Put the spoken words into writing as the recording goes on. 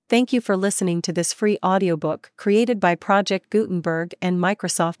Thank you for listening to this free audiobook created by Project Gutenberg and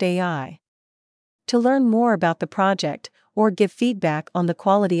Microsoft AI. To learn more about the project or give feedback on the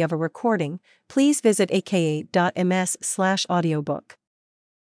quality of a recording, please visit aka.ms/audiobook.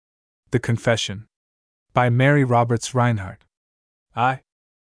 The Confession by Mary Roberts Rinehart. I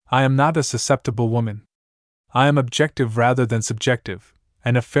am not a susceptible woman. I am objective rather than subjective,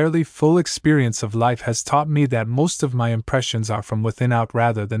 and a fairly full experience of life has taught me that most of my impressions are from within out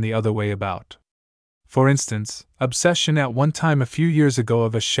rather than the other way about. For instance, obsession at one time a few years ago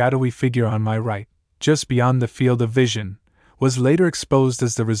of a shadowy figure on my right, just beyond the field of vision, was later exposed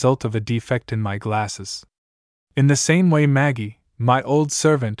as the result of a defect in my glasses. In the same way Maggie, my old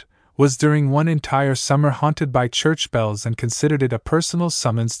servant, was during one entire summer haunted by church bells and considered it a personal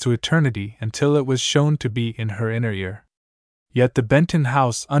summons to eternity until it was shown to be in her inner ear. Yet the Benton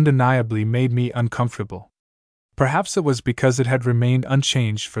house undeniably made me uncomfortable. Perhaps it was because it had remained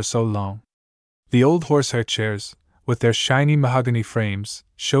unchanged for so long. The old horsehair chairs, with their shiny mahogany frames,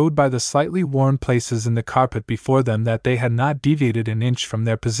 showed by the slightly worn places in the carpet before them that they had not deviated an inch from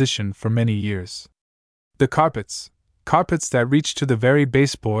their position for many years. The carpets that reached to the very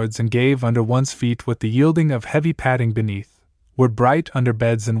baseboards and gave under one's feet with the yielding of heavy padding beneath, were bright under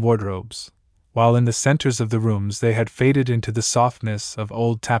beds and wardrobes, while in the centers of the rooms they had faded into the softness of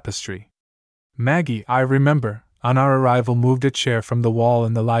old tapestry. Maggie, I remember, on our arrival moved a chair from the wall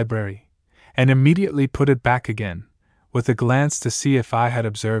in the library, and immediately put it back again, with a glance to see if I had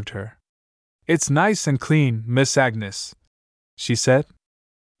observed her. "It's nice and clean, Miss Agnes," she said.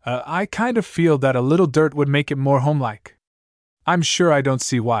 I kind of feel that a little dirt would make it more homelike." "I'm sure I don't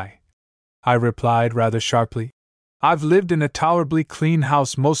see why," I replied rather sharply. "I've lived in a tolerably clean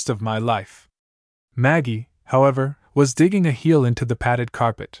house most of my life." Maggie, however, was digging a heel into the padded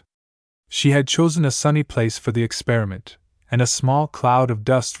carpet. She had chosen a sunny place for the experiment, and a small cloud of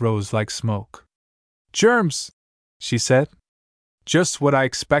dust rose like smoke. "Germs," she said. "Just what I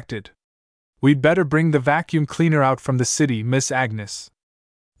expected. We'd better bring the vacuum cleaner out from the city, Miss Agnes.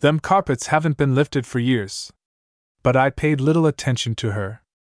 Them carpets haven't been lifted for years." But I paid little attention to her.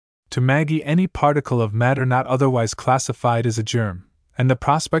 To Maggie, any particle of matter not otherwise classified as a germ, and the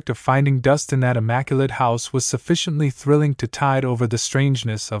prospect of finding dust in that immaculate house was sufficiently thrilling to tide over the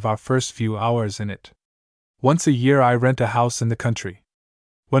strangeness of our first few hours in it. Once a year I rent a house in the country.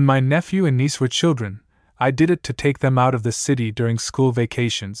 When my nephew and niece were children, I did it to take them out of the city during school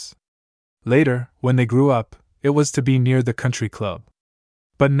vacations. Later, when they grew up, it was to be near the country club.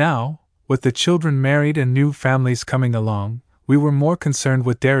 But now, with the children married and new families coming along, we were more concerned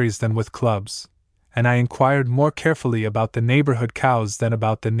with dairies than with clubs, and I inquired more carefully about the neighborhood cows than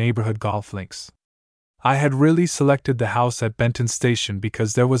about the neighborhood golf links. I had really selected the house at Benton Station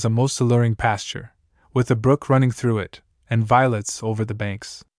because there was a most alluring pasture, with a brook running through it, and violets over the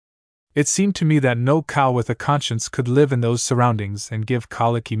banks. It seemed to me that no cow with a conscience could live in those surroundings and give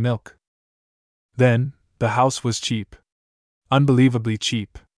colicky milk. Then, the house was cheap. Unbelievably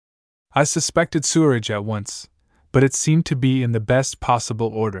cheap. I suspected sewerage at once, but it seemed to be in the best possible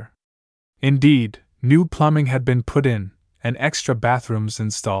order. Indeed, new plumbing had been put in, and extra bathrooms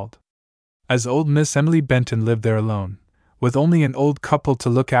installed. As old Miss Emily Benton lived there alone, with only an old couple to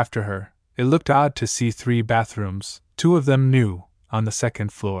look after her, it looked odd to see 3 bathrooms, 2 of them new, on the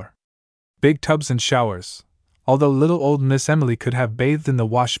second floor. Big tubs and showers, although little old Miss Emily could have bathed in the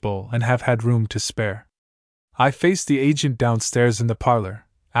washbowl and have had room to spare. I faced the agent downstairs in the parlor,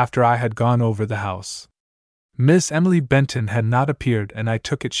 after I had gone over the house. Miss Emily Benton had not appeared, and I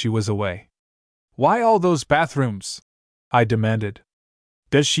took it she was away. "Why all those bathrooms?" I demanded.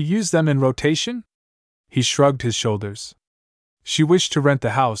 "Does she use them in rotation?" He shrugged his shoulders. "She wished to rent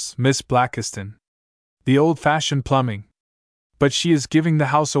the house, Miss Blackiston. The old-fashioned plumbing. But she is giving the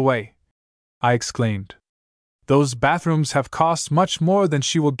house away," I exclaimed. "Those bathrooms have cost much more than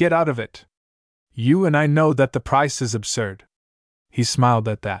she will get out of it. You and I know that the price is absurd." He smiled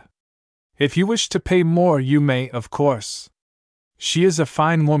at that. "If you wish to pay more, you may, of course. She is a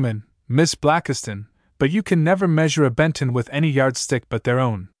fine woman, Miss Blackiston, but you can never measure a Benton with any yardstick but their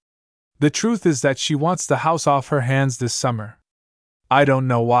own. The truth is that she wants the house off her hands this summer. I don't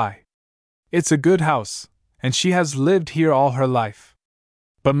know why. It's a good house, and she has lived here all her life.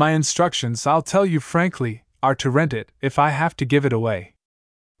 But my instructions, I'll tell you frankly, are to rent it if I have to give it away."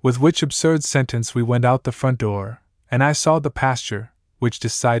 With which absurd sentence we went out the front door, and I saw the pasture, which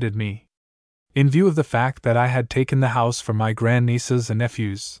decided me. In view of the fact that I had taken the house for my grandnieces and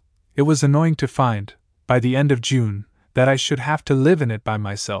nephews, it was annoying to find, by the end of June, that I should have to live in it by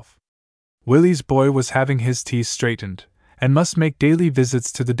myself. Willie's boy was having his teeth straightened, and must make daily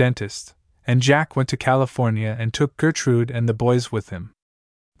visits to the dentist, and Jack went to California and took Gertrude and the boys with him.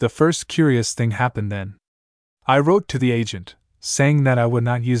 The first curious thing happened then. I wrote to the agent, saying that I would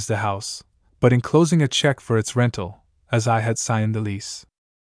not use the house, but enclosing a check for its rental, as I had signed the lease.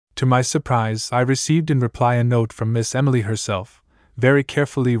 To my surprise, I received in reply a note from Miss Emily herself, very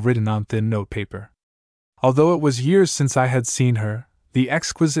carefully written on thin notepaper. Although it was years since I had seen her, the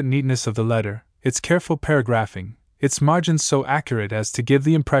exquisite neatness of the letter, its careful paragraphing, its margins so accurate as to give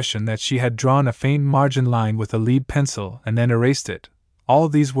the impression that she had drawn a faint margin line with a lead pencil and then erased it, all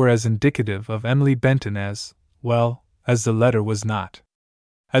these were as indicative of Emily Benton as, well, as the letter was not.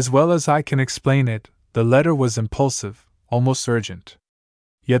 As well as I can explain it, the letter was impulsive, almost urgent.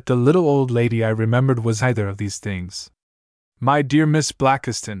 Yet the little old lady I remembered was neither of these things. "My dear Miss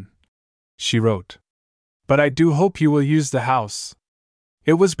Blackiston," she wrote, "but I do hope you will use the house.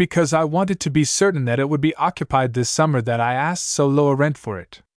 It was because I wanted to be certain that it would be occupied this summer that I asked so low a rent for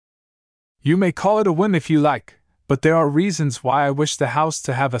it. You may call it a whim if you like, but there are reasons why I wish the house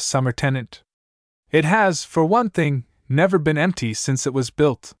to have a summer tenant. It has, for one thing, never been empty since it was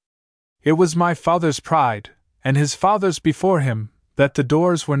built. It was my father's pride, and his father's before him, that the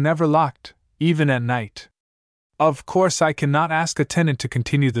doors were never locked, even at night. Of course, I cannot ask a tenant to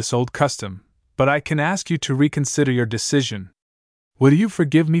continue this old custom, but I can ask you to reconsider your decision. Will you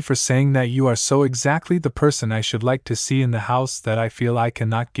forgive me for saying that you are so exactly the person I should like to see in the house that I feel I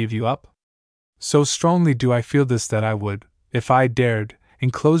cannot give you up? So strongly do I feel this that I would, if I dared,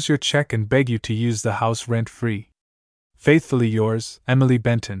 enclose your check and beg you to use the house rent-free. Faithfully yours, Emily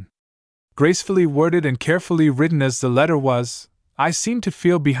Benton." Gracefully worded and carefully written as the letter was, I seemed to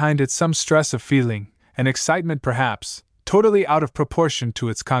feel behind it some stress of feeling, an excitement perhaps, totally out of proportion to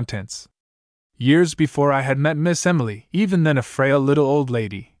its contents. Years before I had met Miss Emily, even then a frail little old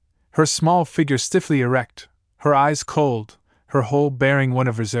lady, her small figure stiffly erect, her eyes cold, her whole bearing one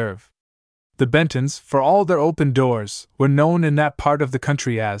of reserve. The Bentons, for all their open doors, were known in that part of the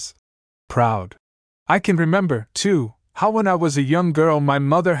country as proud. I can remember, too, how when I was a young girl my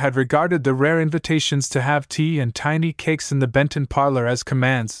mother had regarded the rare invitations to have tea and tiny cakes in the Benton parlor as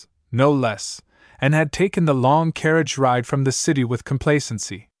commands, no less, and had taken the long carriage ride from the city with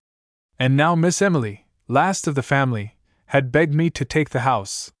complacency. And now Miss Emily, last of the family, had begged me to take the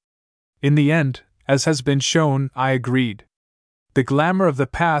house. In the end, as has been shown, I agreed. The glamour of the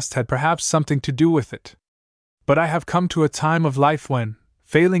past had perhaps something to do with it. But I have come to a time of life when,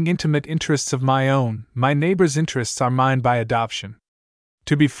 failing intimate interests of my own, my neighbors' interests are mine by adoption.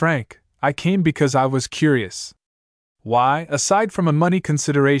 To be frank, I came because I was curious. Why, aside from a money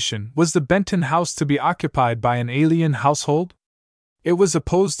consideration, was the Benton house to be occupied by an alien household? It was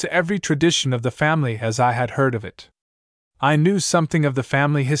opposed to every tradition of the family as I had heard of it. I knew something of the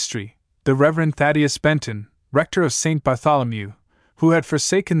family history. The Reverend Thaddeus Benton, rector of St. Bartholomew, who had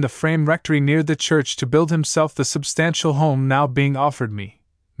forsaken the frame rectory near the church to build himself the substantial home now being offered me.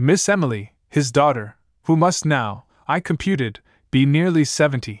 Miss Emily, his daughter, who must now, I computed, be nearly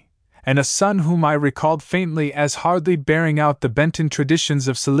 70, and a son whom I recalled faintly as hardly bearing out the Benton traditions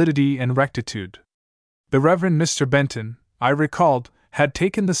of solidity and rectitude. The Reverend Mr. Benton, I recalled, had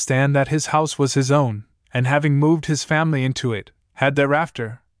taken the stand that his house was his own, and having moved his family into it, had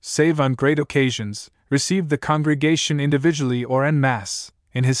thereafter, save on great occasions, received the congregation individually or en masse,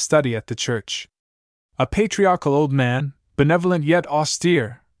 in his study at the church. A patriarchal old man, benevolent yet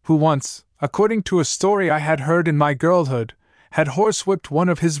austere, who once, according to a story I had heard in my girlhood, had horsewhipped one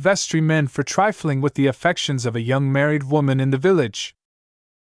of his vestrymen for trifling with the affections of a young married woman in the village.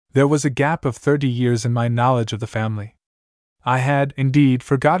 There was a gap of 30 years in my knowledge of the family. I had, indeed,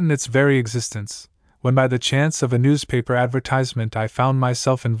 forgotten its very existence, when by the chance of a newspaper advertisement I found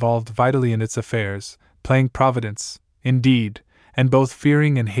myself involved vitally in its affairs, playing Providence, indeed, and both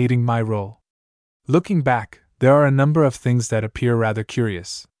fearing and hating my role. Looking back, there are a number of things that appear rather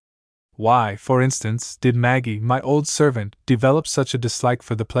curious. Why, for instance, did Maggie, my old servant, develop such a dislike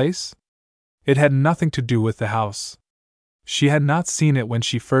for the place? It had nothing to do with the house. She had not seen it when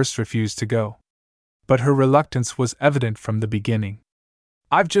she first refused to go. But her reluctance was evident from the beginning.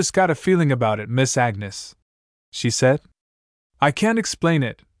 "I've just got a feeling about it, Miss Agnes," she said. "I can't explain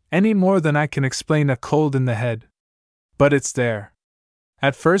it, any more than I can explain a cold in the head. But it's there."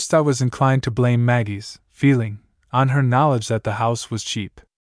 At first I was inclined to blame Maggie's feeling, on her knowledge that the house was cheap.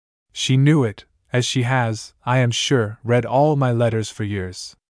 She knew it, as she has, I am sure, read all my letters for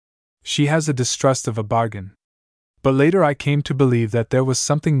years. She has a distrust of a bargain. But later I came to believe that there was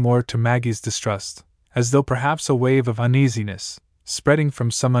something more to Maggie's distrust, as though perhaps a wave of uneasiness, spreading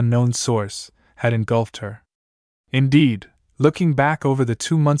from some unknown source, had engulfed her. Indeed, looking back over the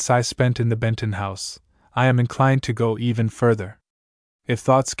 2 months I spent in the Benton house, I am inclined to go even further. If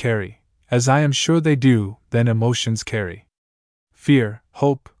thoughts carry, as I am sure they do, then emotions carry. fear,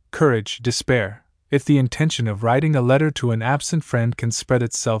 hope, courage, despair, if the intention of writing a letter to an absent friend can spread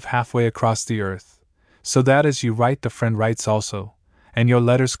itself halfway across the earth, so that as you write the friend writes also, and your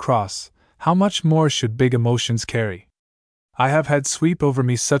letters cross, how much more should big emotions carry? I have had sweep over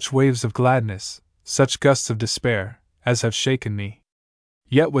me such waves of gladness, such gusts of despair, as have shaken me.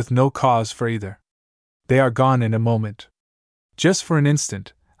 Yet with no cause for either. They are gone in a moment. Just for an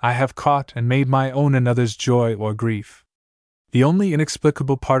instant, I have caught and made my own another's joy or grief. The only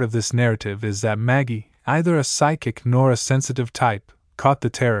inexplicable part of this narrative is that Maggie, either a psychic nor a sensitive type, caught the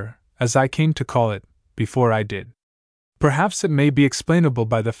terror, as I came to call it, before I did. Perhaps it may be explainable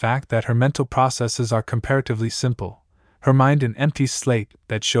by the fact that her mental processes are comparatively simple, her mind an empty slate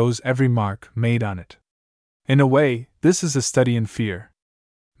that shows every mark made on it. In a way, this is a study in fear.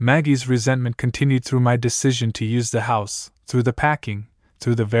 Maggie's resentment continued through my decision to use the house, through the packing,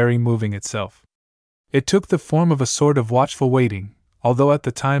 through the very moving itself. It took the form of a sort of watchful waiting, although at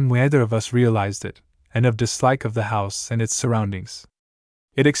the time neither of us realized it, and of dislike of the house and its surroundings.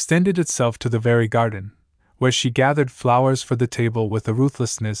 It extended itself to the very garden, where she gathered flowers for the table with a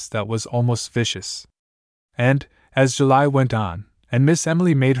ruthlessness that was almost vicious. And, as July went on, and Miss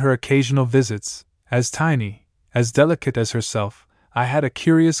Emily made her occasional visits, as tiny, as delicate as herself, I had a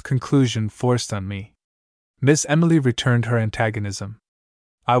curious conclusion forced on me. Miss Emily returned her antagonism.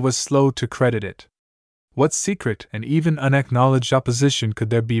 I was slow to credit it. What secret and even unacknowledged opposition could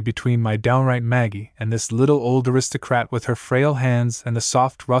there be between my downright Maggie and this little old aristocrat with her frail hands and the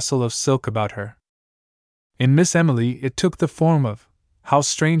soft rustle of silk about her? In Miss Emily it took the form of, how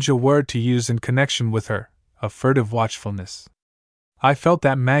strange a word to use in connection with her, a furtive watchfulness. I felt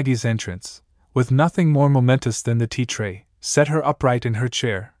that Maggie's entrance, with nothing more momentous than the tea-tray, set her upright in her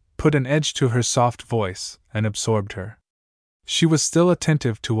chair, put an edge to her soft voice, and absorbed her. She was still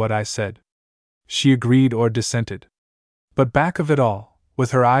attentive to what I said. She agreed or dissented. But back of it all,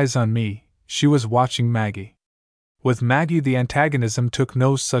 with her eyes on me, she was watching Maggie. With Maggie the antagonism took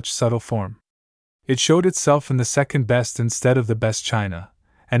no such subtle form. It showed itself in the second best instead of the best china,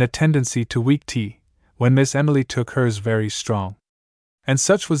 and a tendency to weak tea, when Miss Emily took hers very strong. And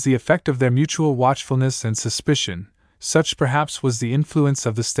such was the effect of their mutual watchfulness and suspicion, such perhaps was the influence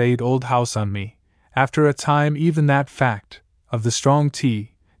of the staid old house on me, after a time even that fact, of the strong tea,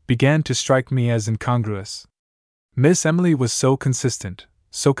 began to strike me as incongruous. Miss Emily was so consistent,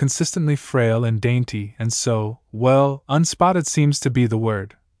 so consistently frail and dainty, and so, well, unspotted seems to be the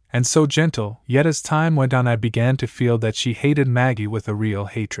word, and so gentle, yet as time went on I began to feel that she hated Maggie with a real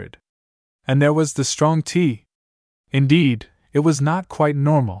hatred. And there was the strong tea. Indeed, it was not quite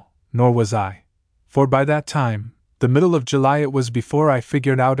normal, nor was I, for by that time, the middle of July, it was before I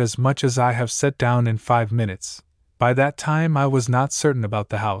figured out as much as I have set down in 5 minutes. By that time I was not certain about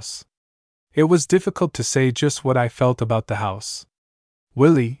the house. It was difficult to say just what I felt about the house.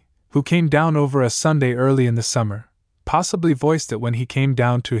 Willie, who came down over a Sunday early in the summer, possibly voiced it when he came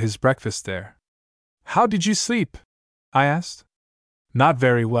down to his breakfast there. "How did you sleep?" I asked. "Not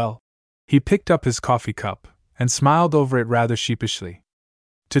very well." He picked up his coffee cup, and smiled over it rather sheepishly.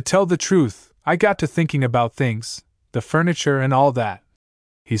 "To tell the truth, I got to thinking about things, the furniture and all that,"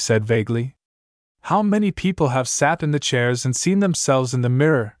 he said vaguely. "How many people have sat in the chairs and seen themselves in the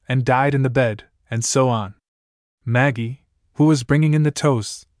mirror and died in the bed, and so on." Maggie, who was bringing in the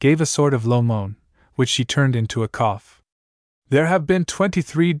toast, gave a sort of low moan, which she turned into a cough. "There have been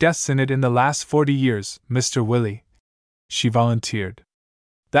 23 deaths in it in the last 40 years, Mr. Willie," she volunteered.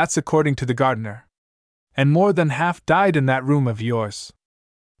 "That's according to the gardener. And more than half died in that room of yours."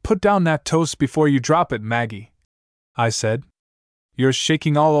 "Put down that toast before you drop it, Maggie," I said. "You're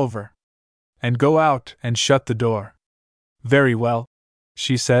shaking all over. And go out and shut the door." "Very well,"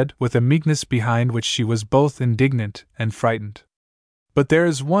 she said, with a meekness behind which she was both indignant and frightened. "But there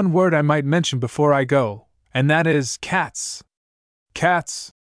is one word I might mention before I go, and that is cats."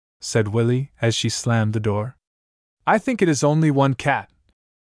 "Cats?" said Willie, as she slammed the door. "I think it is only one cat,"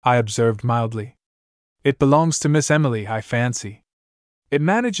 I observed mildly. "It belongs to Miss Emily, I fancy. It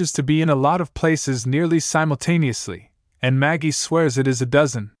manages to be in a lot of places nearly simultaneously, and Maggie swears it is a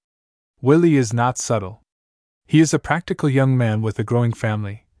dozen." Willie is not subtle. He is a practical young man with a growing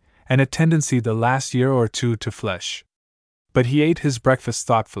family, and a tendency the last year or two to flesh. But he ate his breakfast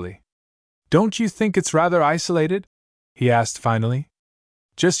thoughtfully. "Don't you think it's rather isolated?" he asked finally.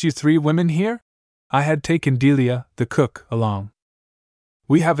 "Just you 3 women here?" I had taken Delia, the cook, along.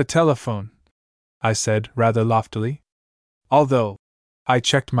 "We have a telephone," I said, rather loftily. Although, I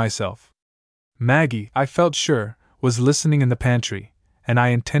checked myself. Maggie, I felt sure, was listening in the pantry, and I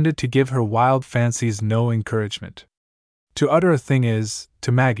intended to give her wild fancies no encouragement. To utter a thing is,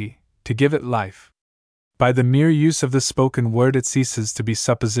 to Maggie, to give it life. By the mere use of the spoken word, it ceases to be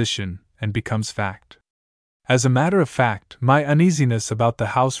supposition and becomes fact. As a matter of fact, my uneasiness about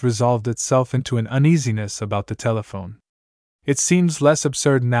the house resolved itself into an uneasiness about the telephone. It seems less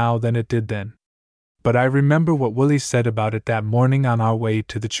absurd now than it did then. But I remember what Willie said about it that morning on our way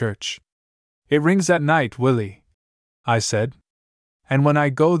to the church. "It rings at night, Willie," I said. "And when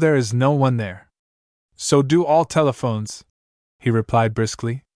I go there is no one there." "So do all telephones," he replied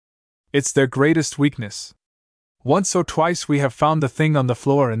briskly. "It's their greatest weakness. Once or twice we have found the thing on the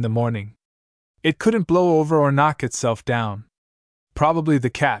floor in the morning. It couldn't blow over or knock itself down. Probably the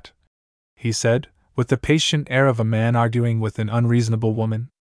cat," he said, with the patient air of a man arguing with an unreasonable woman.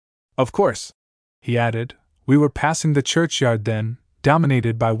 "Of course," he added, "we were passing the churchyard then,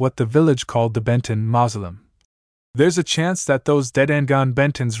 dominated by what the village called the Benton Mausoleum. There's a chance that those dead-and-gone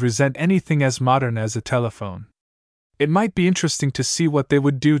Bentons resent anything as modern as a telephone. It might be interesting to see what they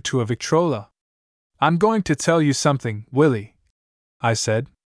would do to a Victrola." "I'm going to tell you something, Willie," I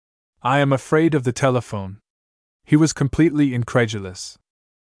said. "I am afraid of the telephone." He was completely incredulous.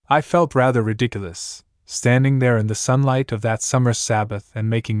 I felt rather ridiculous, standing there in the sunlight of that summer Sabbath and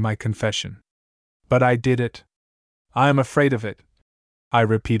making my confession. But I did it. "I am afraid of it," I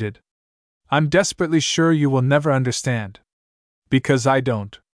repeated. "I'm desperately sure you will never understand. Because I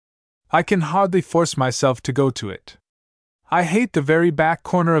don't. I can hardly force myself to go to it. I hate the very back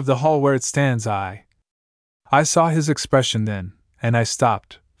corner of the hall where it stands. I saw his expression then, and I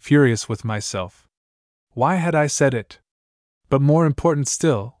stopped, furious with myself. Why had I said it? But more important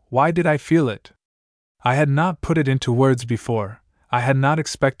still, why did I feel it? I had not put it into words before, I had not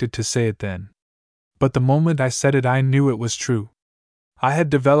expected to say it then. But the moment I said it I knew it was true. I had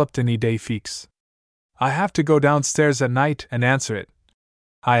developed an idée fixe. "I have to go downstairs at night and answer it,"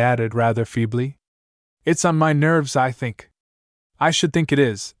 I added rather feebly. "It's on my nerves, I think." "I should think it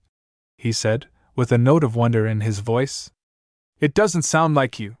is," he said, with a note of wonder in his voice. "It doesn't sound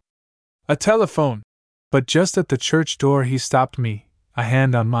like you. A telephone." But just at the church door he stopped me, a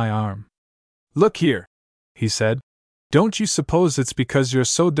hand on my arm. "Look here," he said. "Don't you suppose it's because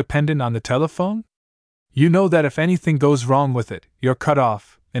you're so dependent on the telephone? You know that if anything goes wrong with it, you're cut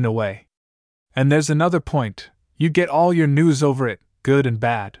off, in a way. And there's another point, you get all your news over it, good and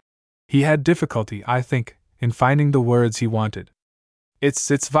bad." He had difficulty, I think, in finding the words he wanted.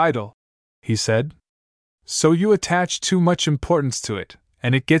 It's vital," he said. "So you attach too much importance to it,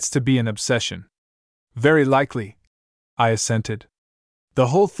 and it gets to be an obsession." "Very likely," I assented. "The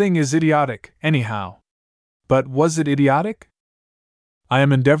whole thing is idiotic, anyhow." But was it idiotic? I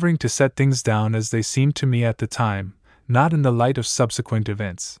am endeavoring to set things down as they seemed to me at the time, not in the light of subsequent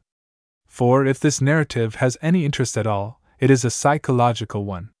events. For if this narrative has any interest at all, it is a psychological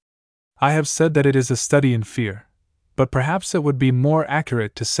one. I have said that it is a study in fear, but perhaps it would be more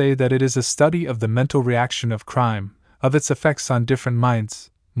accurate to say that it is a study of the mental reaction of crime, of its effects on different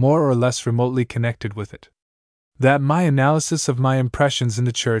minds, more or less remotely connected with it. That my analysis of my impressions in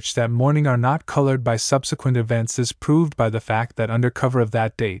the church that morning are not colored by subsequent events is proved by the fact that under cover of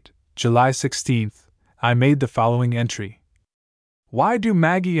that date, July 16th, I made the following entry. "Why do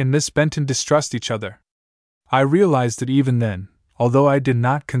Maggie and Miss Benton distrust each other?" I realized it even then, although I did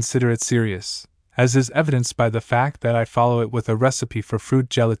not consider it serious, as is evidenced by the fact that I follow it with a recipe for fruit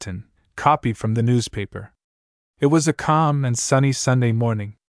gelatin, copied from the newspaper. It was a calm and sunny Sunday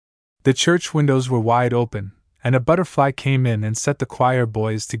morning. The church windows were wide open, and a butterfly came in and set the choir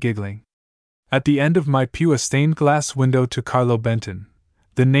boys to giggling. At the end of my pew a stained glass window to Carlo Benton.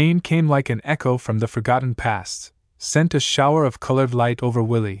 The name came like an echo from the forgotten past, sent a shower of colored light over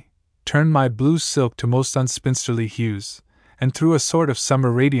Willie, turned my blue silk to most unspinsterly hues, and threw a sort of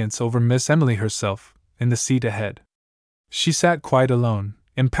summer radiance over Miss Emily herself, in the seat ahead. She sat quite alone,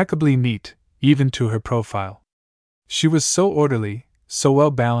 impeccably neat, even to her profile. She was so orderly, so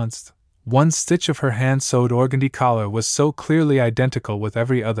well balanced. One stitch of her hand-sewed organdy collar was so clearly identical with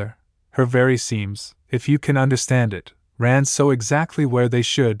every other. Her very seams, if you can understand it, ran so exactly where they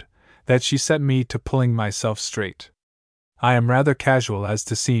should, that she set me to pulling myself straight. I am rather casual as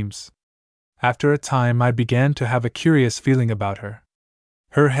to seams. After a time I began to have a curious feeling about her.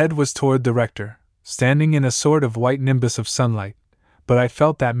 Her head was toward the rector, standing in a sort of white nimbus of sunlight, but I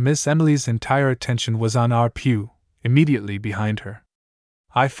felt that Miss Emily's entire attention was on our pew, immediately behind her.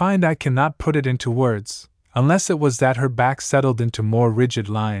 I find I cannot put it into words, unless it was that her back settled into more rigid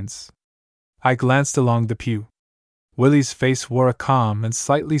lines. I glanced along the pew. Willie's face wore a calm and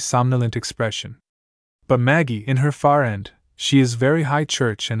slightly somnolent expression. But Maggie, in her far end, she is very high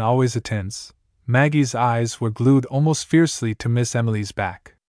church and always attends. Maggie's eyes were glued almost fiercely to Miss Emily's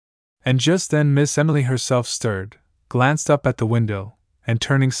back. And just then Miss Emily herself stirred, glanced up at the window, and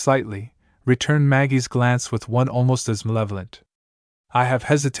turning slightly, returned Maggie's glance with one almost as malevolent. I have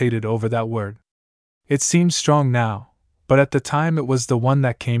hesitated over that word. It seems strong now, but at the time it was the one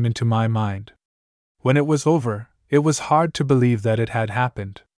that came into my mind. When it was over, it was hard to believe that it had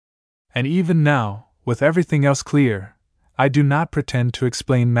happened. And even now, with everything else clear, I do not pretend to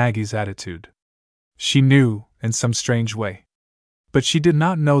explain Maggie's attitude. She knew, in some strange way. But she did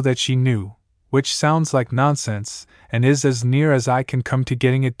not know that she knew, which sounds like nonsense, and is as near as I can come to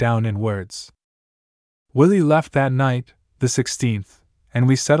getting it down in words. Willie left that night, the 16th, and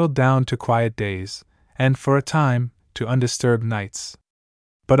we settled down to quiet days, and for a time, to undisturbed nights.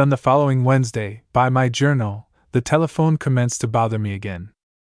 But on the following Wednesday, by my journal, the telephone commenced to bother me again.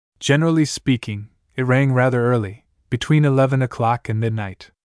 Generally speaking, it rang rather early, between 11 o'clock and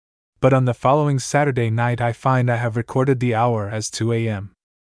midnight. But on the following Saturday night I find I have recorded the hour as 2 a.m.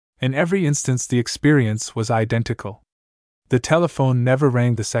 In every instance the experience was identical. The telephone never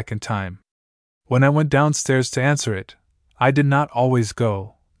rang the second time. When I went downstairs to answer it, I did not always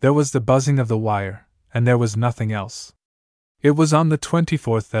go, there was the buzzing of the wire, and there was nothing else. It was on the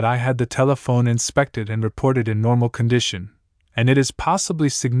 24th that I had the telephone inspected and reported in normal condition, and it is possibly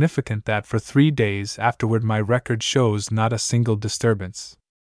significant that for 3 days afterward my record shows not a single disturbance.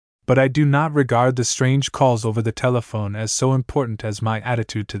 But I do not regard the strange calls over the telephone as so important as my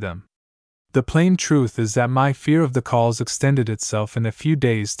attitude to them. The plain truth is that my fear of the calls extended itself in a few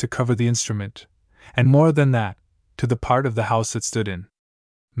days to cover the instrument, and more than that, to the part of the house it stood in.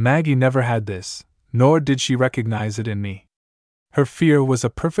 Maggie never had this, nor did she recognize it in me. Her fear was a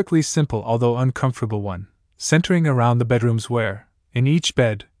perfectly simple although uncomfortable one, centering around the bedrooms where, in each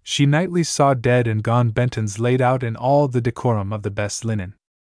bed, she nightly saw dead and gone Bentons laid out in all the decorum of the best linen.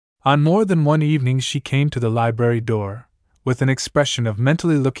 On more than one evening she came to the library door, with an expression of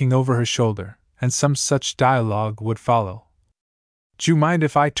mentally looking over her shoulder, and some such dialogue would follow. "D'you mind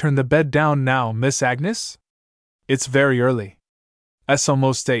if I turn the bed down now, Miss Agnes? It's very early. It's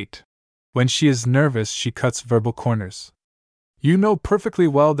almost 8. When she is nervous she cuts verbal corners. You know perfectly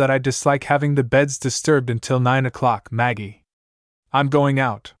well that I dislike having the beds disturbed until 9 o'clock, Maggie. I'm going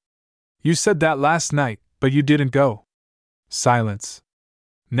out. You said that last night, but you didn't go." Silence.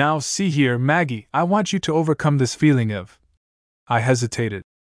 "Now see here, Maggie, I want you to overcome this feeling of—" I hesitated.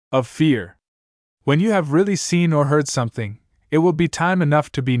 "Of fear. When you have really seen or heard something, it will be time enough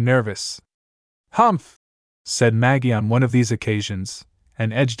to be nervous." "Humph!" said Maggie on one of these occasions,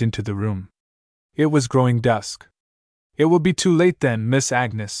 and edged into the room. It was growing dusk. "It will be too late then, Miss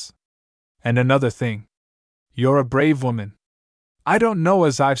Agnes. And another thing. You're a brave woman. I don't know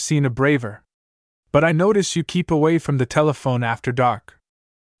as I've seen a braver. But I notice you keep away from the telephone after dark."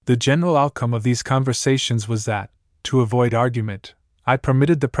 The general outcome of these conversations was that, to avoid argument, I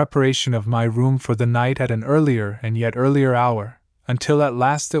permitted the preparation of my room for the night at an earlier and yet earlier hour, until at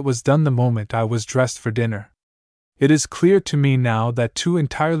last it was done the moment I was dressed for dinner. It is clear to me now that two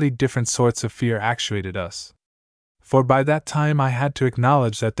entirely different sorts of fear actuated us. For by that time I had to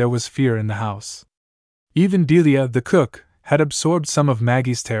acknowledge that there was fear in the house. Even Delia, the cook, had absorbed some of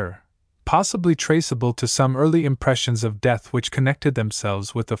Maggie's terror, possibly traceable to some early impressions of death which connected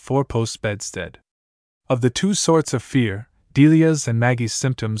themselves with the four-post bedstead. Of the two sorts of fear, Delia's and Maggie's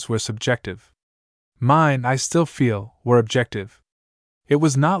symptoms were subjective. Mine, I still feel, were objective. It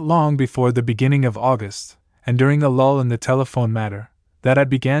was not long before the beginning of August, and during a lull in the telephone matter, that I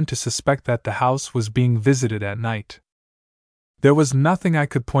began to suspect that the house was being visited at night. There was nothing I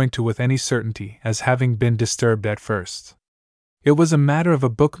could point to with any certainty as having been disturbed at first. It was a matter of a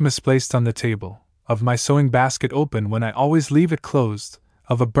book misplaced on the table, of my sewing basket open when I always leave it closed,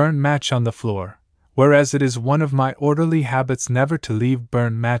 of a burnt match on the floor, whereas it is one of my orderly habits never to leave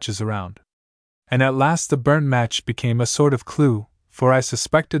burnt matches around. And at last the burnt match became a sort of clue, for I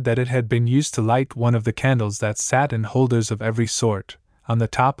suspected that it had been used to light one of the candles that sat in holders of every sort, on the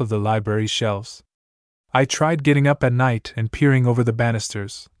top of the library shelves. I tried getting up at night and peering over the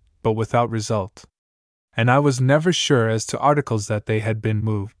banisters, but without result. And I was never sure as to articles that they had been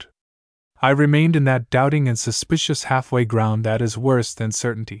moved. I remained in that doubting and suspicious halfway ground that is worse than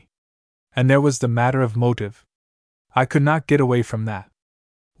certainty. And there was the matter of motive. I could not get away from that.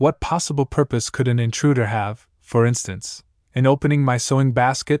 What possible purpose could an intruder have, for instance, in opening my sewing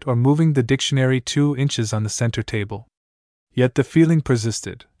basket or moving the dictionary 2 inches on the center table? Yet the feeling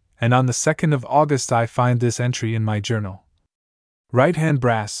persisted, and on the 2nd of August I find this entry in my journal. Right hand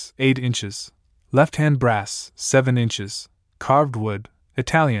brass, 8 inches. Left hand brass, 7 inches. Carved wood,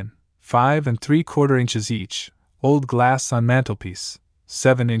 Italian, 5 3/4 inches each. Old glass on mantelpiece,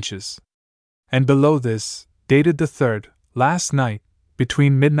 7 inches. And below this, dated the 3rd, last night,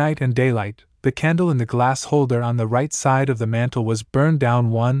 between midnight and daylight, the candle in the glass holder on the right side of the mantel was burned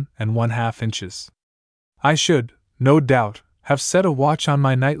down 1½ inches. I should, no doubt, have set a watch on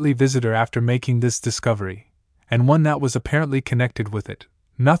my nightly visitor after making this discovery, and one that was apparently connected with it,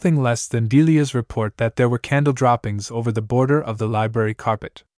 nothing less than Delia's report that there were candle droppings over the border of the library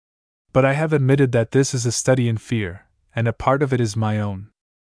carpet. But I have admitted that this is a study in fear, and a part of it is my own.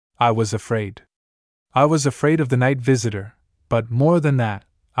 I was afraid. I was afraid of the night visitor, but more than that,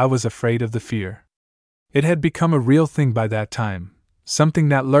 I was afraid of the fear. It had become a real thing by that time, something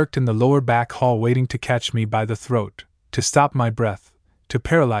that lurked in the lower back hall waiting to catch me by the throat, to stop my breath, to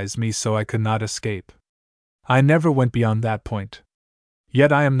paralyze me so I could not escape. I never went beyond that point.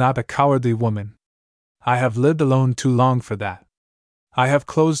 Yet I am not a cowardly woman. I have lived alone too long for that. I have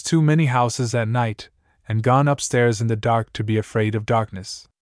closed too many houses at night, and gone upstairs in the dark to be afraid of darkness.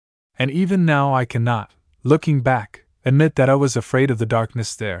 And even now I cannot, looking back, admit that I was afraid of the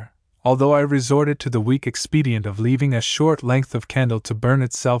darkness there, although I resorted to the weak expedient of leaving a short length of candle to burn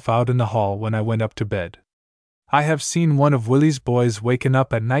itself out in the hall when I went up to bed. I have seen one of Willie's boys waken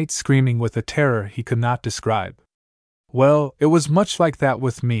up at night screaming with a terror he could not describe. Well, it was much like that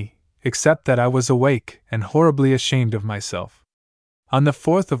with me, except that I was awake and horribly ashamed of myself. On the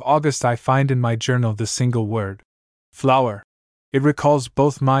 4th of August I find in my journal the single word, flower. It recalls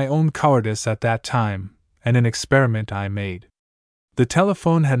both my own cowardice at that time and an experiment I made. The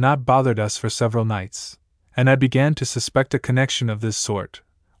telephone had not bothered us for several nights, and I began to suspect a connection of this sort.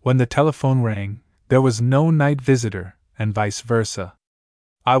 When the telephone rang, there was no night visitor, and vice versa.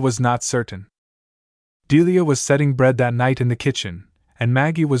 I was not certain. Delia was setting bread that night in the kitchen, and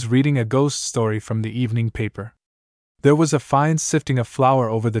Maggie was reading a ghost story from the evening paper. There was a fine sifting of flour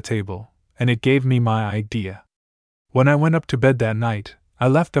over the table, and it gave me my idea. When I went up to bed that night, I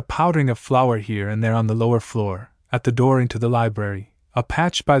left a powdering of flour here and there on the lower floor, at the door into the library, a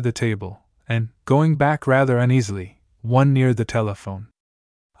patch by the table, and, going back rather uneasily, one near the telephone.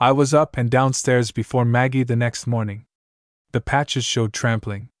 I was up and downstairs before Maggie the next morning. The patches showed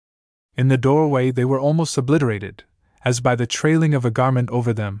trampling. In the doorway they were almost obliterated, as by the trailing of a garment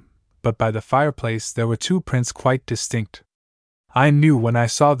over them, but by the fireplace there were two prints quite distinct. I knew when I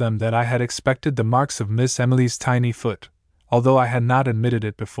saw them that I had expected the marks of Miss Emily's tiny foot, although I had not admitted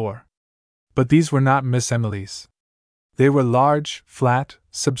it before. But these were not Miss Emily's. They were large, flat,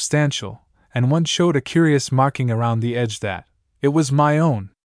 substantial, and one showed a curious marking around the edge that it was my own.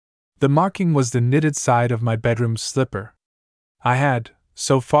 The marking was the knitted side of my bedroom slipper. I had,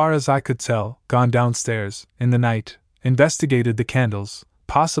 so far as I could tell, gone downstairs, in the night, investigated the candles,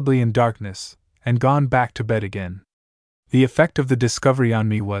 possibly in darkness, and gone back to bed again. The effect of the discovery on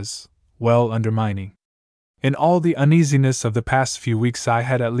me was, well, undermining. In all the uneasiness of the past few weeks I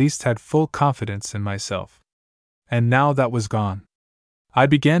had at least had full confidence in myself. And now that was gone. I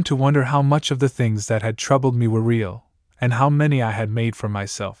began to wonder how much of the things that had troubled me were real, and how many I had made for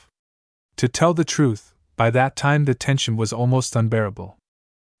myself. To tell the truth, by that time the tension was almost unbearable.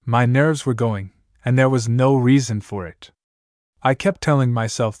 My nerves were going, and there was no reason for it. I kept telling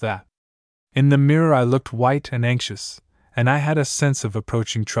myself that. In the mirror I looked white and anxious, and I had a sense of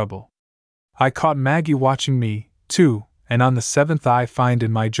approaching trouble. I caught Maggie watching me, too, and on the 7th I find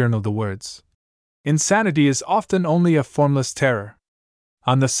in my journal the words, "Insanity is often only a formless terror."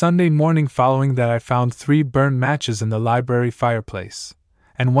 On the Sunday morning following that I found 3 burnt matches in the library fireplace,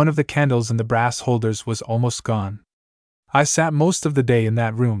 and one of the candles in the brass holders was almost gone. I sat most of the day in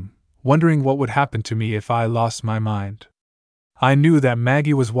that room, wondering what would happen to me if I lost my mind. I knew that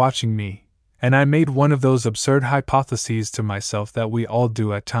Maggie was watching me, and I made one of those absurd hypotheses to myself that we all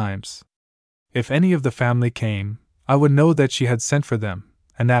do at times. If any of the family came, I would know that she had sent for them,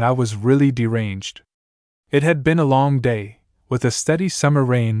 and that I was really deranged. It had been a long day, with a steady summer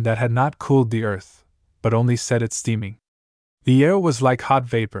rain that had not cooled the earth, but only set it steaming. The air was like hot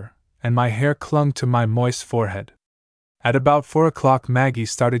vapor, and my hair clung to my moist forehead. At about 4 o'clock Maggie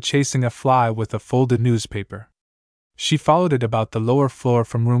started chasing a fly with a folded newspaper. She followed it about the lower floor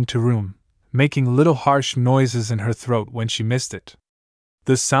from room to room, making little harsh noises in her throat when she missed it.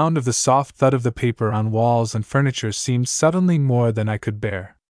 The sound of the soft thud of the paper on walls and furniture seemed suddenly more than I could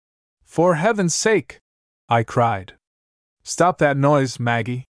bear. "For heaven's sake!" I cried. "Stop that noise,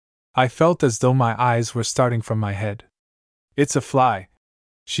 Maggie!" I felt as though my eyes were starting from my head. "It's a fly,"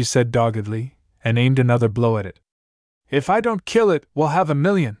 she said doggedly, and aimed another blow at it. "If I don't kill it, we'll have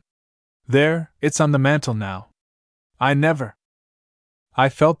 1,000,000. There, it's on the mantel now. I never—" I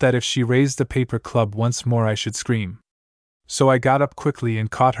felt that if she raised the paper club once more I should scream. So I got up quickly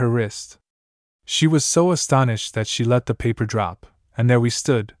and caught her wrist. She was so astonished that she let the paper drop, and there we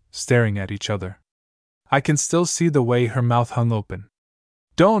stood, staring at each other. I can still see the way her mouth hung open.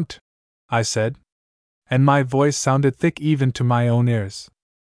 "Don't!" I said, and my voice sounded thick even to my own ears.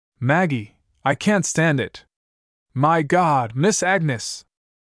 Maggie, I can't stand it. My God, Miss Agnes!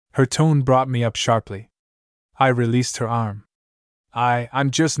 Her tone brought me up sharply. I released her arm.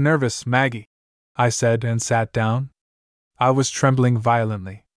 I'm just nervous, Maggie, I said and sat down. I was trembling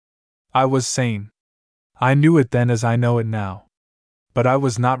violently. I was sane. I knew it then as I know it now. But I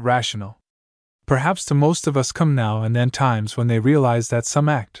was not rational. Perhaps to most of us come now and then times when they realize that some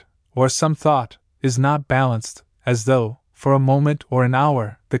act, or some thought, is not balanced, as though, for a moment or an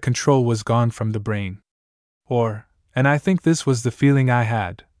hour, the control was gone from the brain. Or, and I think this was the feeling I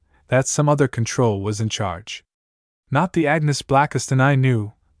had, that some other control was in charge. Not the Agnes Blackiston I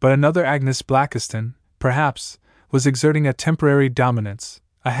knew, but another Agnes Blackiston, perhaps, was exerting a temporary dominance,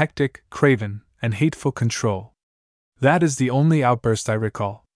 a hectic, craven, and hateful control. That is the only outburst I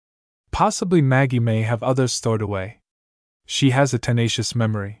recall. Possibly Maggie may have others stored away. She has a tenacious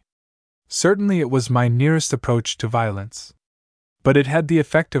memory. Certainly it was my nearest approach to violence. But it had the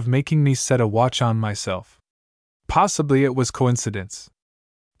effect of making me set a watch on myself. Possibly it was coincidence.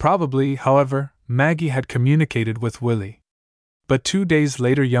 Probably, however, Maggie had communicated with Willie. But 2 days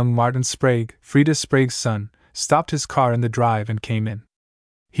later young Martin Sprague, Frida Sprague's son, stopped his car in the drive and came in.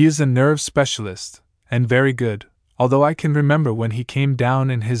 He is a nerve specialist, and very good, although I can remember when he came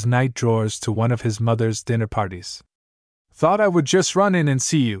down in his night drawers to one of his mother's dinner parties. Thought I would just run in and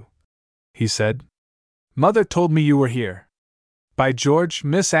see you, he said. Mother told me you were here. By George,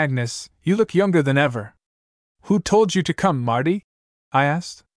 Miss Agnes, you look younger than ever. Who told you to come, Marty? I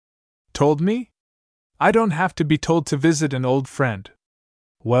asked. Told me? I don't have to be told to visit an old friend.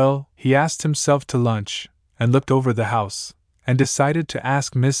 Well, he asked himself to lunch, and looked over the house, and decided to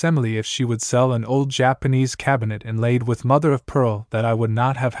ask Miss Emily if she would sell an old Japanese cabinet inlaid with mother of pearl that I would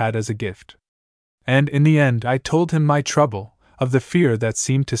not have had as a gift. And in the end I told him my trouble, of the fear that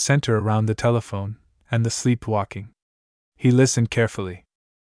seemed to center around the telephone, and the sleepwalking. He listened carefully.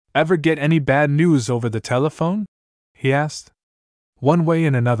 Ever get any bad news over the telephone? He asked. One way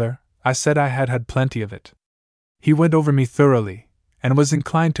and another, I said I had had plenty of it. He went over me thoroughly, and was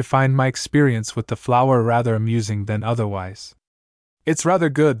inclined to find my experience with the flower rather amusing than otherwise. It's rather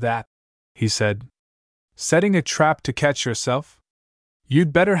good that, he said. Setting a trap to catch yourself?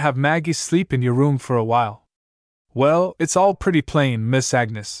 You'd better have Maggie sleep in your room for a while. Well, it's all pretty plain, Miss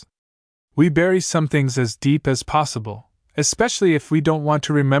Agnes. We bury some things as deep as possible, especially if we don't want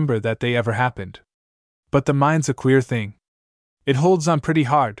to remember that they ever happened. But the mind's a queer thing. It holds on pretty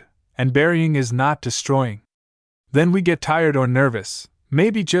hard, and burying is not destroying. Then we get tired or nervous,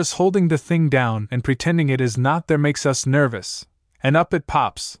 maybe just holding the thing down and pretending it is not there makes us nervous, and up it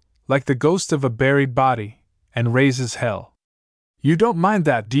pops, like the ghost of a buried body, and raises hell. You don't mind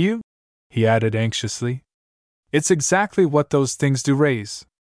that, do you? He added anxiously. It's exactly what those things do raise.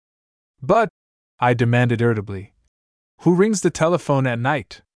 But, I demanded irritably, who rings the telephone at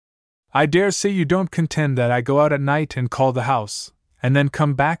night? I dare say you don't contend that I go out at night and call the house, and then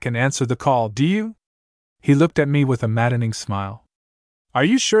come back and answer the call, do you? He looked at me with a maddening smile. Are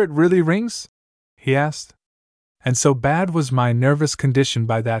you sure it really rings? He asked. And so bad was my nervous condition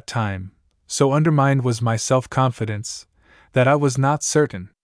by that time, so undermined was my self-confidence, that I was not certain.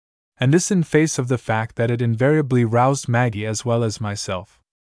 And this in face of the fact that it invariably roused Maggie as well as myself.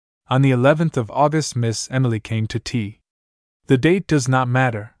 On the 11th of August Miss Emily came to tea. The date does not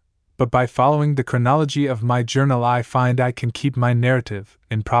matter, but by following the chronology of my journal I find I can keep my narrative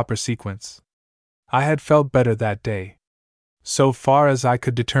in proper sequence. I had felt better that day. So far as I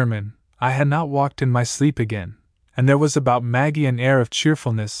could determine, I had not walked in my sleep again, and there was about Maggie an air of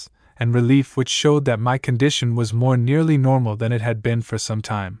cheerfulness and relief which showed that my condition was more nearly normal than it had been for some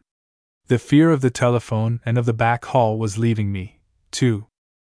time. The fear of the telephone and of the back hall was leaving me, too.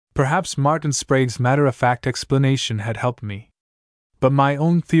 Perhaps Martin Sprague's matter-of-fact explanation had helped me. But my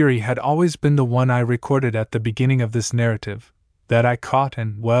own theory had always been the one I recorded at the beginning of this narrative, that I caught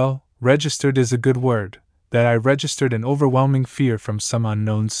and, well, registered is a good word, that I registered an overwhelming fear from some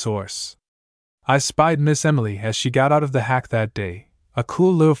unknown source. I spied Miss Emily as she got out of the hack that day, a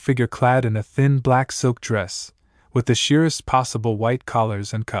cool little figure clad in a thin black silk dress, with the sheerest possible white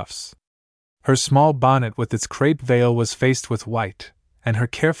collars and cuffs. Her small bonnet with its crape veil was faced with white, and her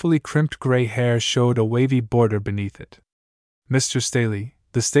carefully crimped gray hair showed a wavy border beneath it. Mr. Staley,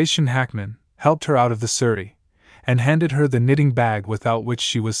 the station hackman, helped her out of the surrey, and handed her the knitting bag without which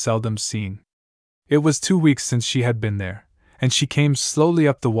she was seldom seen. It was 2 weeks since she had been there, and she came slowly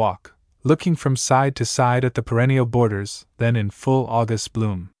up the walk, looking from side to side at the perennial borders, then in full August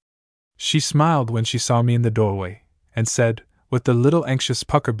bloom. She smiled when she saw me in the doorway, and said, with the little anxious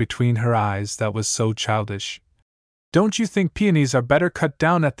pucker between her eyes that was so childish, Don't you think peonies are better cut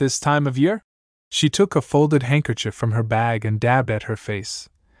down at this time of year? She took a folded handkerchief from her bag and dabbed at her face,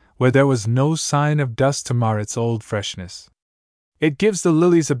 where there was no sign of dust to mar its old freshness. It gives the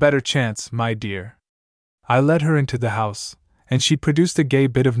lilies a better chance, my dear. I led her into the house, and she produced a gay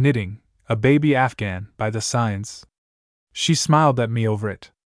bit of knitting, a baby Afghan, by the signs. She smiled at me over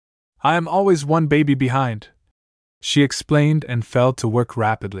it. I am always one baby behind, she explained and fell to work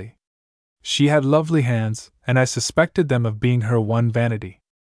rapidly. She had lovely hands, and I suspected them of being her one vanity.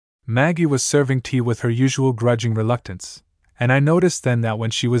 Maggie was serving tea with her usual grudging reluctance, and I noticed then that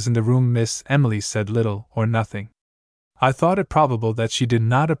when she was in the room Miss Emily said little or nothing. I thought it probable that she did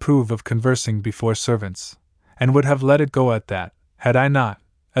not approve of conversing before servants, and would have let it go at that, had I not,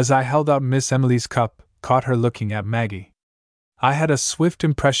 as I held out Miss Emily's cup, caught her looking at Maggie. I had a swift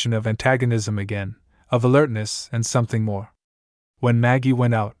impression of antagonism again, of alertness and something more. When Maggie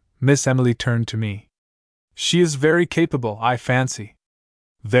went out, Miss Emily turned to me. She is very capable, I fancy.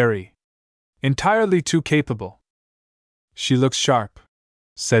 Very. Entirely too capable. She looks sharp,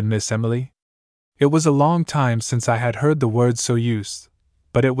 said Miss Emily. It was a long time since I had heard the word so used,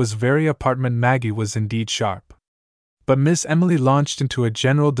 but it was very apparent Maggie was indeed sharp. But Miss Emily launched into a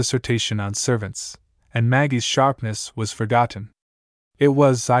general dissertation on servants, and Maggie's sharpness was forgotten. It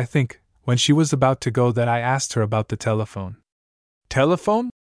was, I think, when she was about to go that I asked her about the telephone.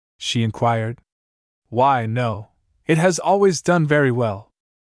 Telephone? She inquired. Why, no. It has always done very well.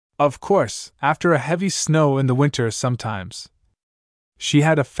 Of course, after a heavy snow in the winter sometimes. She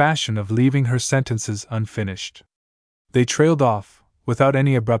had a fashion of leaving her sentences unfinished. They trailed off, without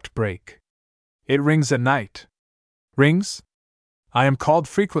any abrupt break. It rings at night. Rings? I am called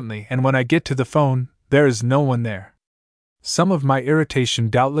frequently, and when I get to the phone, there is no one there. Some of my irritation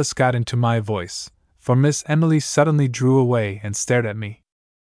doubtless got into my voice, for Miss Emily suddenly drew away and stared at me.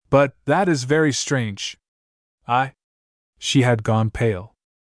 But that is very strange. She had gone pale.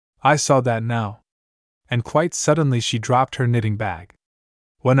 I saw that now. And quite suddenly she dropped her knitting bag.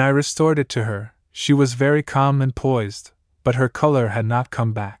 When I restored it to her, she was very calm and poised, but her color had not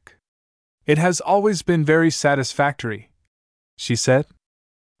come back. It has always been very satisfactory, she said.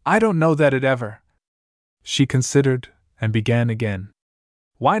 I don't know that it ever. She considered, and began again.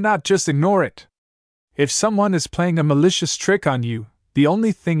 Why not just ignore it? If someone is playing a malicious trick on you, the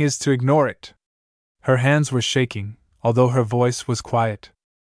only thing is to ignore it. Her hands were shaking, although her voice was quiet.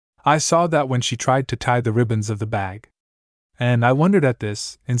 I saw that when she tried to tie the ribbons of the bag. And I wondered at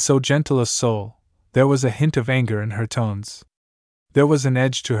this, in so gentle a soul, there was a hint of anger in her tones. There was an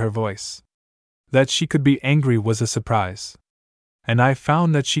edge to her voice. That she could be angry was a surprise. And I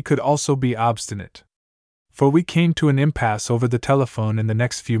found that she could also be obstinate. For we came to an impasse over the telephone in the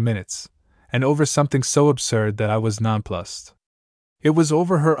next few minutes, and over something so absurd that I was nonplussed. It was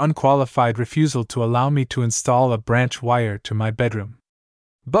over her unqualified refusal to allow me to install a branch wire to my bedroom.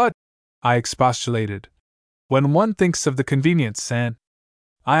 But, I expostulated, when one thinks of the convenience and…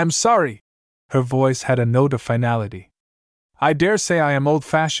 I am sorry. Her voice had a note of finality. I dare say I am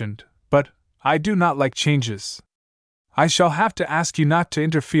old-fashioned, but I do not like changes. I shall have to ask you not to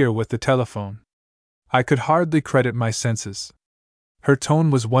interfere with the telephone. I could hardly credit my senses. Her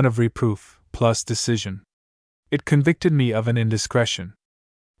tone was one of reproof, plus decision. It convicted me of an indiscretion.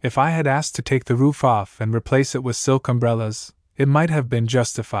 If I had asked to take the roof off and replace it with silk umbrellas, it might have been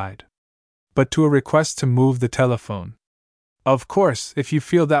justified. But to a request to move the telephone. Of course, if you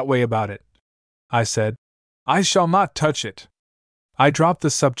feel that way about it, I said, I shall not touch it. I dropped the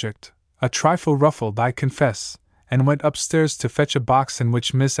subject, a trifle ruffled, I confess, and went upstairs to fetch a box in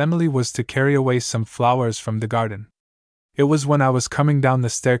which Miss Emily was to carry away some flowers from the garden. It was when I was coming down the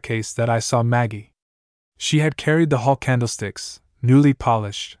staircase that I saw Maggie. She had carried the hall candlesticks, newly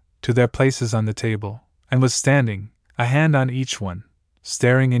polished, to their places on the table, and was standing, a hand on each one,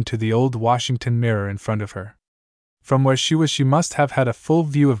 staring into the old Washington mirror in front of her. From where she was she must have had a full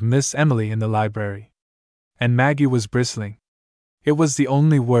view of Miss Emily in the library. And Maggie was bristling. It was the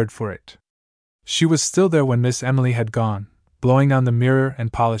only word for it. She was still there when Miss Emily had gone, blowing on the mirror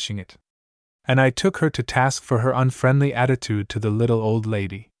and polishing it. And I took her to task for her unfriendly attitude to the little old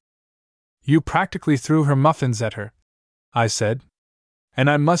lady. You practically threw her muffins at her, I said. And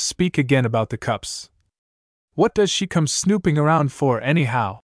I must speak again about the cups. What does she come snooping around for,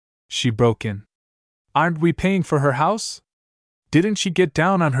 anyhow? She broke in. Aren't we paying for her house? Didn't she get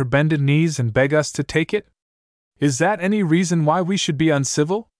down on her bended knees and beg us to take it? Is that any reason why we should be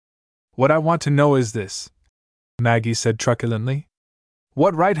uncivil? What I want to know is this, Maggie said truculently.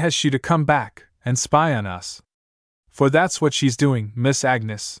 What right has she to come back and spy on us? For that's what she's doing, Miss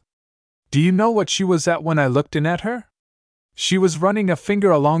Agnes. Do you know what she was at when I looked in at her? She was running a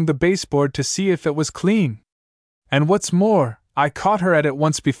finger along the baseboard to see if it was clean. And what's more, I caught her at it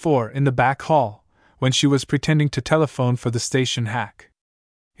once before in the back hall, when she was pretending to telephone for the station hack.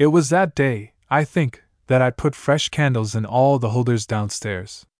 It was that day, I think, that I put fresh candles in all the holders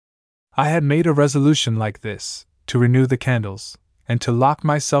downstairs. I had made a resolution like this, to renew the candles, and to lock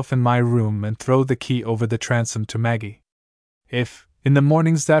myself in my room and throw the key over the transom to Maggie. If, in the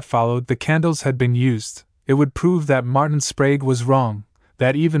mornings that followed, the candles had been used, it would prove that Martin Sprague was wrong,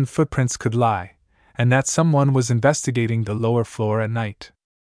 that even footprints could lie, and that someone was investigating the lower floor at night.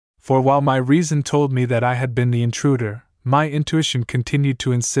 For while my reason told me that I had been the intruder, my intuition continued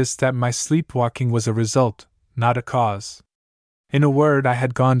to insist that my sleepwalking was a result, not a cause. In a word, I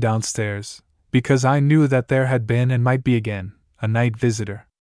had gone downstairs, because I knew that there had been and might be again a night visitor.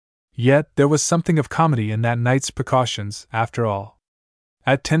 Yet there was something of comedy in that night's precautions, after all.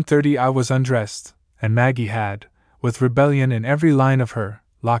 At 10:30 I was undressed, and Maggie had, with rebellion in every line of her,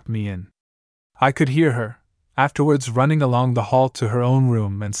 locked me in. I could hear her, afterwards, running along the hall to her own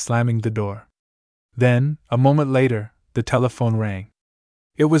room and slamming the door. Then, a moment later, the telephone rang.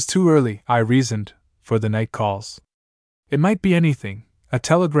 It was too early, I reasoned, for the night calls. It might be anything: a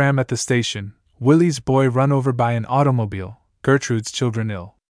telegram at the station, Willie's boy run over by an automobile, Gertrude's children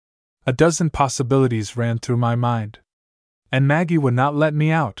ill. A dozen possibilities ran through my mind. And Maggie would not let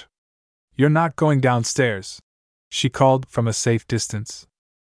me out. "You're not going downstairs," she called from a safe distance.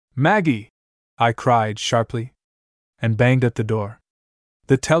 "Maggie!" I cried sharply, and banged at the door.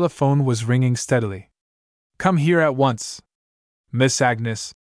 The telephone was ringing steadily. "Come here at once, Miss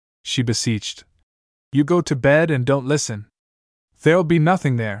Agnes," she beseeched. "You go to bed and don't listen. There'll be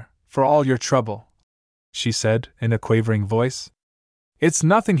nothing there, for all your trouble," she said in a quavering voice. "It's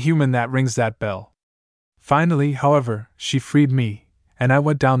nothing human that rings that bell." Finally, however, she freed me, and I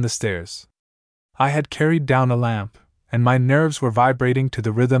went down the stairs. I had carried down a lamp, and my nerves were vibrating to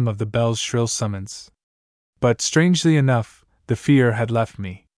the rhythm of the bell's shrill summons. But strangely enough, the fear had left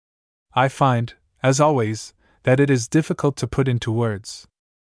me. I find, as always, that it is difficult to put into words.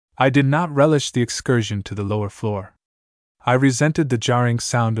 I did not relish the excursion to the lower floor. I resented the jarring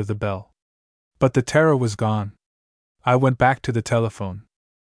sound of the bell. But the terror was gone. I went back to the telephone.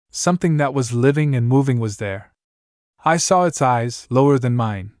 Something that was living and moving was there. I saw its eyes, lower than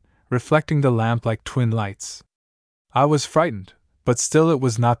mine, reflecting the lamp like twin lights. I was frightened, but still it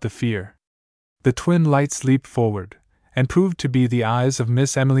was not the fear. The twin lights leaped forward, and proved to be the eyes of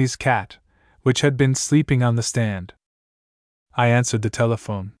Miss Emily's cat, which had been sleeping on the stand. I answered the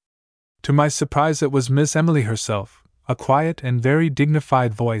telephone. To my surprise, it was Miss Emily herself, a quiet and very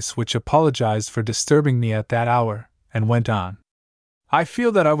dignified voice which apologized for disturbing me at that hour, and went on. "I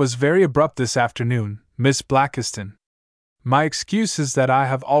feel that I was very abrupt this afternoon, Miss Blackiston. My excuse is that I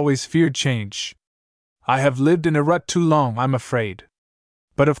have always feared change. I have lived in a rut too long, I'm afraid.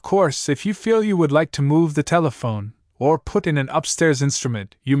 But of course, if you feel you would like to move the telephone, or put in an upstairs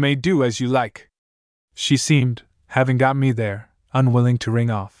instrument, you may do as you like." She seemed, having got me there, unwilling to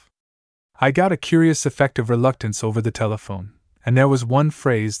ring off. I got a curious effect of reluctance over the telephone, and there was one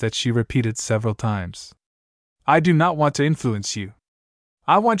phrase that she repeated several times. "I do not want to influence you.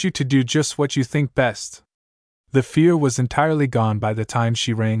 I want you to do just what you think best." The fear was entirely gone by the time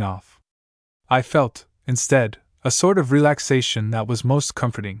she rang off. I felt, instead, a sort of relaxation that was most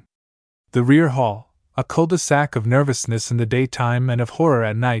comforting. The rear hall, a cul-de-sac of nervousness in the daytime and of horror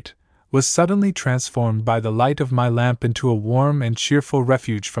at night, was suddenly transformed by the light of my lamp into a warm and cheerful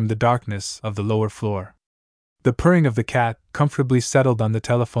refuge from the darkness of the lower floor. The purring of the cat, comfortably settled on the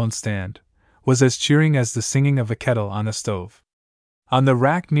telephone stand, was as cheering as the singing of a kettle on a stove. On the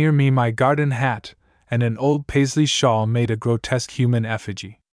rack near me, my garden hat and an old paisley shawl made a grotesque human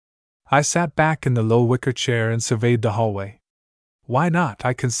effigy. I sat back in the low wicker chair and surveyed the hallway. Why not,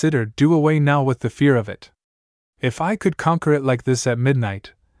 I considered, do away now with the fear of it? If I could conquer it like this at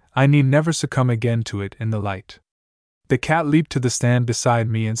midnight, I need never succumb again to it in the light. The cat leaped to the stand beside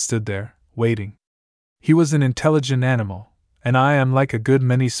me and stood there, waiting. He was an intelligent animal, and I am like a good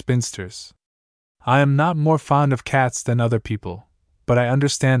many spinsters. I am not more fond of cats than other people, but I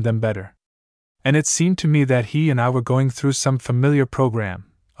understand them better. And it seemed to me that he and I were going through some familiar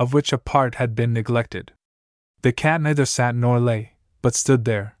program, of which a part had been neglected. The cat neither sat nor lay, but stood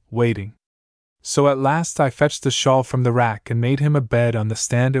there, waiting. So at last I fetched the shawl from the rack and made him a bed on the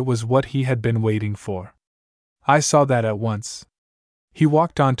stand. It was what he had been waiting for. I saw that at once. He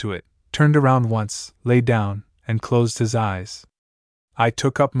walked onto it, turned around once, lay down, and closed his eyes. I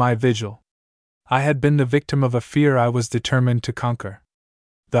took up my vigil. I had been the victim of a fear I was determined to conquer.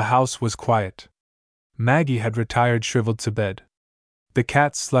 The house was quiet. Maggie had retired shriveled to bed. The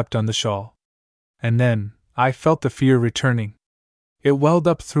cat slept on the shawl. And then, I felt the fear returning. It welled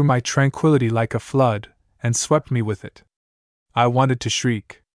up through my tranquility like a flood, and swept me with it. I wanted to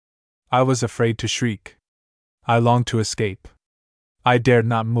shriek. I was afraid to shriek. I longed to escape. I dared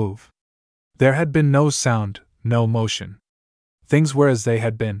not move. There had been no sound, no motion. Things were as they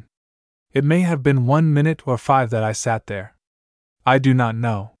had been. It may have been 1 minute or 5 that I sat there. I do not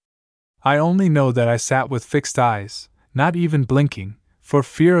know. I only know that I sat with fixed eyes, not even blinking, for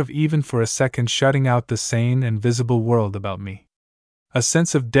fear of even for a second shutting out the sane and visible world about me. A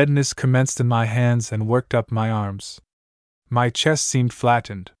sense of deadness commenced in my hands and worked up my arms. My chest seemed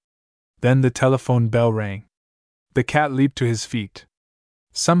flattened. Then the telephone bell rang. The cat leaped to his feet.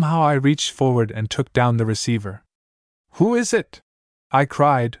 Somehow I reached forward and took down the receiver. "Who is it?" I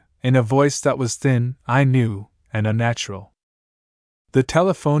cried, in a voice that was thin, I knew, and unnatural. The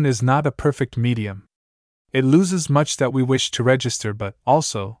telephone is not a perfect medium. It loses much that we wish to register, but,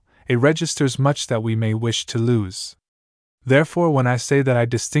 also, it registers much that we may wish to lose. Therefore, when I say that I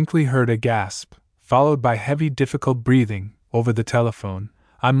distinctly heard a gasp, followed by heavy, difficult breathing, over the telephone,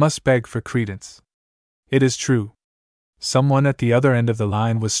 I must beg for credence. It is true. Someone at the other end of the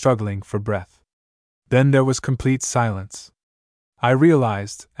line was struggling for breath. Then there was complete silence. I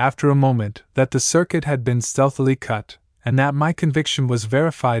realized, after a moment, that the circuit had been stealthily cut, and that my conviction was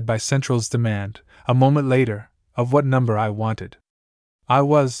verified by Central's demand, a moment later, of what number I wanted. I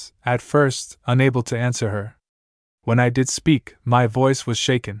was, at first, unable to answer her. When I did speak, my voice was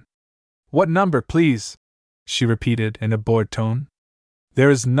shaken. "What number, please?" she repeated in a bored tone. There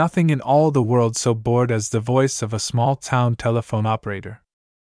is nothing in all the world so bored as the voice of a small-town telephone operator.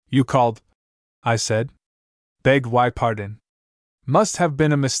 "You called," I said. "Beg why pardon. Must have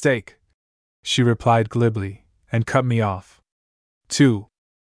been a mistake," she replied glibly, and cut me off. 2.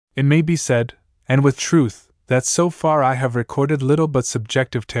 It may be said, and with truth, that so far I have recorded little but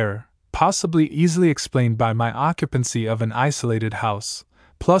subjective terror, possibly easily explained by my occupancy of an isolated house,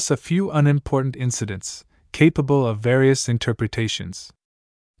 plus a few unimportant incidents, capable of various interpretations.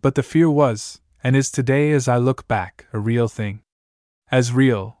 But the fear was, and is today as I look back, a real thing. As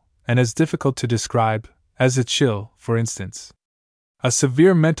real, and as difficult to describe, as a chill, for instance. A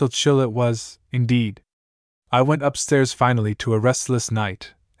severe mental chill it was, indeed. I went upstairs finally to a restless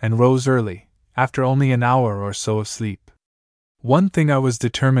night, and rose early, after only an hour or so of sleep. One thing I was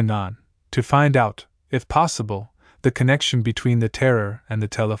determined on, to find out, if possible, the connection between the terror and the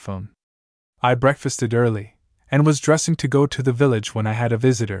telephone. I breakfasted early, and was dressing to go to the village when I had a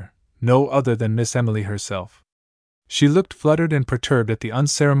visitor, no other than Miss Emily herself. She looked fluttered and perturbed at the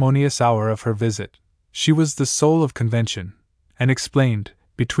unceremonious hour of her visit. She was the soul of convention, and explained,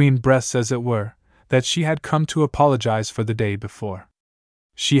 between breaths as it were, that she had come to apologize for the day before.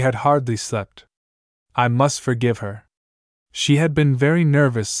 She had hardly slept. I must forgive her. She had been very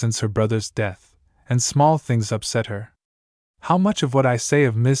nervous since her brother's death, and small things upset her. How much of what I say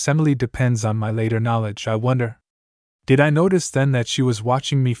of Miss Emily depends on my later knowledge, I wonder? Did I notice then that she was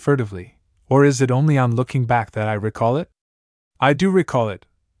watching me furtively, or is it only on looking back that I recall it? I do recall it,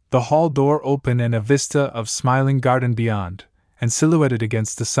 the hall door open and a vista of smiling garden beyond, and silhouetted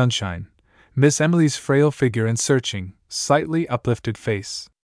against the sunshine, Miss Emily's frail figure and searching, slightly uplifted face.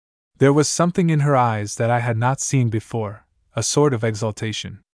 There was something in her eyes that I had not seen before, a sort of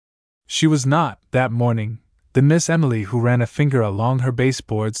exultation. She was not, that morning, the Miss Emily who ran a finger along her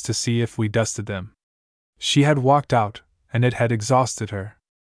baseboards to see if we dusted them. She had walked out, and it had exhausted her.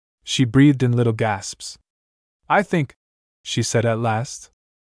 She breathed in little gasps. "I think," she said at last,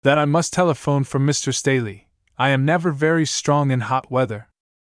 "that I must telephone for Mr. Staley. I am never very strong in hot weather.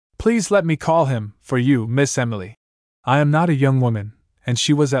 Please let me call him, for you, Miss Emily." I am not a young woman, and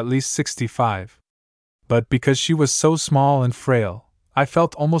she was at least 65. But because she was so small and frail, I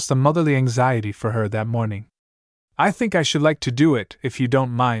felt almost a motherly anxiety for her that morning. "I think I should like to do it, if you don't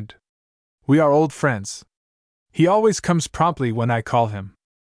mind. We are old friends. He always comes promptly when I call him."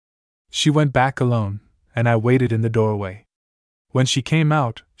 She went back alone, and I waited in the doorway. When she came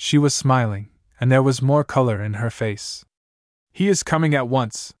out, she was smiling, and there was more color in her face. "He is coming at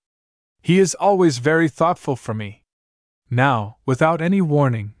once. He is always very thoughtful for me." Now, without any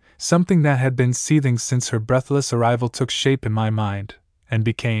warning, something that had been seething since her breathless arrival took shape in my mind, and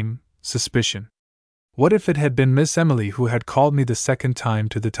became suspicion. What if it had been Miss Emily who had called me the second time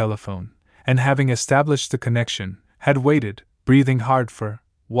to the telephone, and having established the connection, had waited, breathing hard for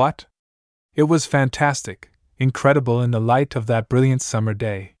what? It was fantastic, incredible in the light of that brilliant summer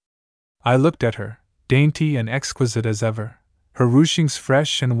day. I looked at her, dainty and exquisite as ever, her ruchings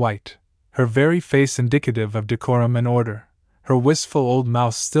fresh and white, her very face indicative of decorum and order, her wistful old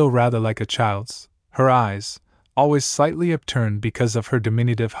mouth still rather like a child's, her eyes, always slightly upturned because of her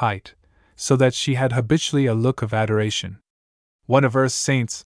diminutive height, so that she had habitually a look of adoration. "One of Earth's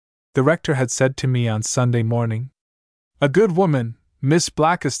saints," the rector had said to me on Sunday morning. A good woman, Miss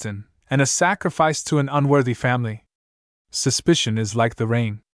Blackiston, and a sacrifice to an unworthy family. Suspicion is like the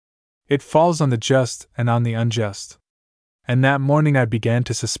rain. It falls on the just and on the unjust. And that morning I began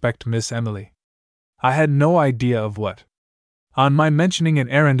to suspect Miss Emily. I had no idea of what. On my mentioning an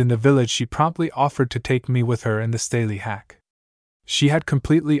errand in the village, she promptly offered to take me with her in the Staley hack. She had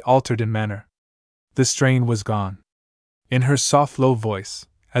completely altered in manner. The strain was gone. In her soft, low voice,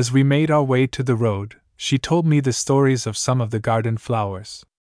 as we made our way to the road, she told me the stories of some of the garden flowers.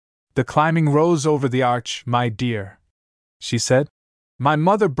 The climbing rose over the arch, my dear, she said, my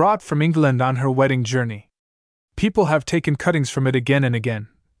mother brought from England on her wedding journey. People have taken cuttings from it again and again,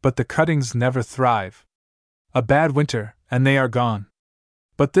 but the cuttings never thrive. A bad winter, and they are gone.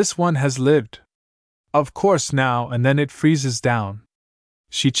 But this one has lived. Of course now and then it freezes down.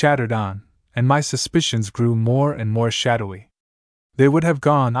 She chattered on, and my suspicions grew more and more shadowy. They would have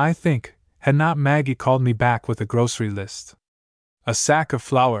gone, I think, had not Maggie called me back with a grocery list. A sack of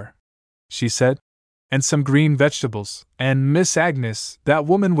flour, she said, and some green vegetables, and Miss Agnes, that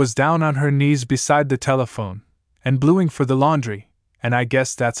woman, was down on her knees beside the telephone, and bluing for the laundry, and I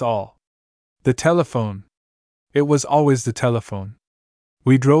guess that's all. The telephone. It was always the telephone.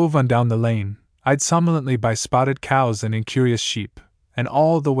 We drove on down the lane, eyed somnolently by spotted cows and incurious sheep, and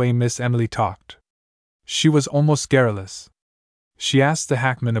all the way Miss Emily talked. She was almost garrulous. She asked the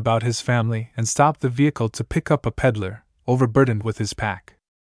hackman about his family and stopped the vehicle to pick up a peddler, overburdened with his pack.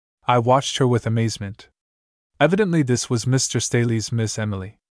 I watched her with amazement. Evidently this was Mr. Staley's Miss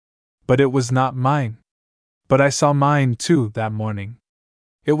Emily. But it was not mine. But I saw mine, too, that morning.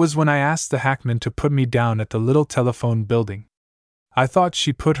 It was when I asked the hackman to put me down at the little telephone building. I thought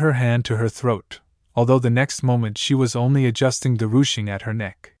she put her hand to her throat, although the next moment she was only adjusting the ruching at her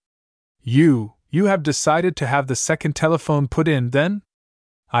neck. You have decided to have the second telephone put in, then?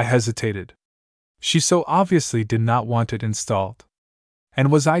 I hesitated. She so obviously did not want it installed.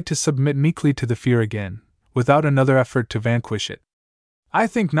 And was I to submit meekly to the fear again, without another effort to vanquish it? I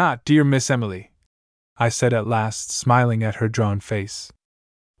think not, dear Miss Emily, I said at last, smiling at her drawn face.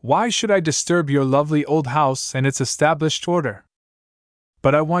 Why should I disturb your lovely old house and its established order?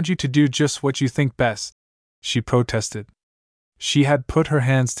 But I want you to do just what you think best, she protested. She had put her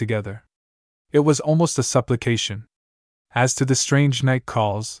hands together. It was almost a supplication. As to the strange night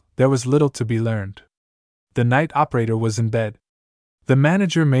calls, there was little to be learned. The night operator was in bed. The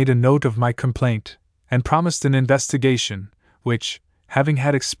manager made a note of my complaint, and promised an investigation, which, having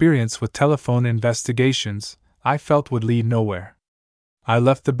had experience with telephone investigations, I felt would lead nowhere. I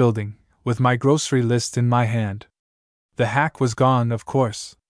left the building, with my grocery list in my hand. The hack was gone, of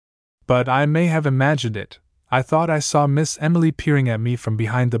course. But I may have imagined it. I thought I saw Miss Emily peering at me from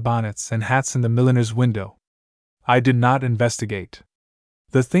behind the bonnets and hats in the milliner's window. I did not investigate.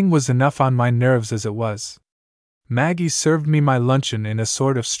 The thing was enough on my nerves as it was. Maggie served me my luncheon in a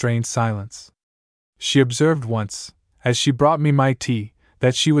sort of strained silence. She observed once, as she brought me my tea,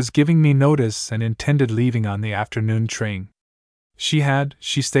 that she was giving me notice and intended leaving on the afternoon train. She had,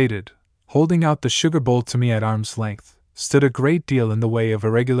 she stated, holding out the sugar bowl to me at arm's length, stood a great deal in the way of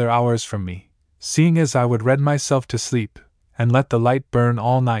irregular hours from me, seeing as I would read myself to sleep, and let the light burn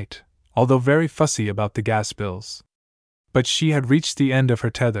all night, although very fussy about the gas bills. But she had reached the end of her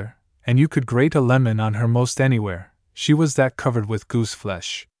tether, and you could grate a lemon on her most anywhere. She was that covered with goose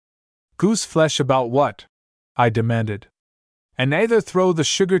flesh. Goose flesh about what? I demanded. And either throw the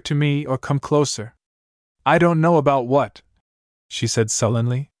sugar to me or come closer. I don't know about what, she said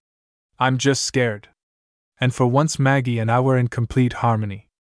sullenly. I'm just scared. And for once Maggie and I were in complete harmony.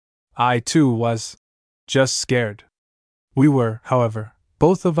 I, too, was just scared. We were, however,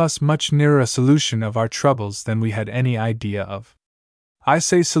 both of us much nearer a solution of our troubles than we had any idea of. I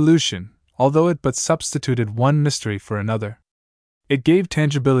say solution, although it but substituted one mystery for another. It gave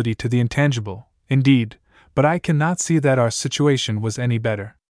tangibility to the intangible, indeed, but I cannot see that our situation was any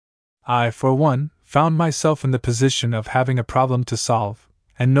better. I, for one, found myself in the position of having a problem to solve,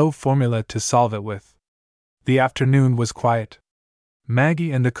 and no formula to solve it with. The afternoon was quiet.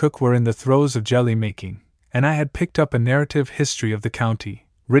 Maggie and the cook were in the throes of jelly making, and I had picked up a narrative history of the county,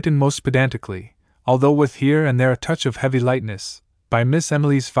 written most pedantically, although with here and there a touch of heavy lightness, by Miss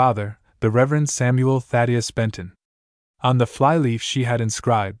Emily's father, the Reverend Samuel Thaddeus Benton. On the flyleaf she had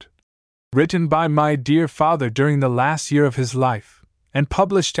inscribed, "Written by my dear father during the last year of his life, and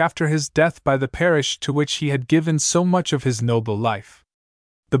published after his death by the parish to which he had given so much of his noble life."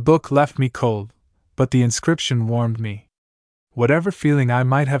 The book left me cold, but the inscription warmed me. Whatever feeling I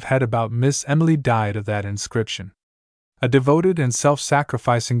might have had about Miss Emily died of that inscription. A devoted and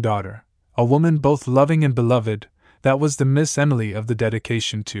self-sacrificing daughter, a woman both loving and beloved, that was the Miss Emily of the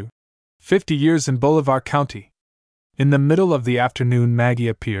dedication to 50 years in Bolivar County. In the middle of the afternoon, Maggie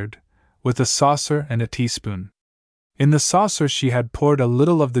appeared, with a saucer and a teaspoon. In the saucer she had poured a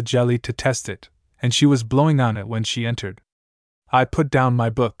little of the jelly to test it, and she was blowing on it when she entered. I put down my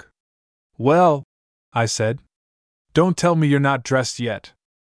book. "Well," I said, "don't tell me you're not dressed yet.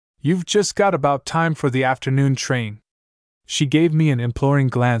 You've just got about time for the afternoon train." She gave me an imploring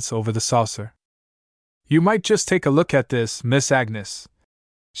glance over the saucer. "You might just take a look at this, Miss Agnes,"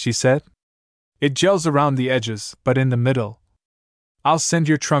 she said. "It gels around the edges, but in the middle." "I'll send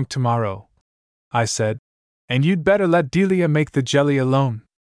your trunk tomorrow," I said, "and you'd better let Delia make the jelly alone.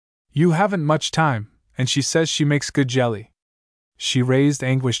 You haven't much time, and she says she makes good jelly." She raised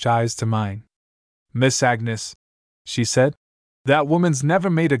anguished eyes to mine. "Miss Agnes," she said, "that woman's never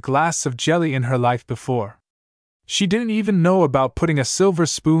made a glass of jelly in her life before. She didn't even know about putting a silver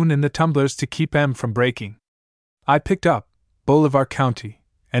spoon in the tumblers to keep 'em from breaking." I picked up Bolivar County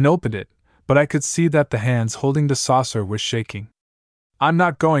and opened it, but I could see that the hands holding the saucer were shaking. "I'm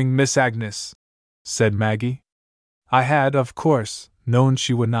not going, Miss Agnes," said Maggie. I had, of course, known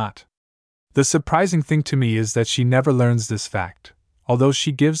she would not. The surprising thing to me is that she never learns this fact, although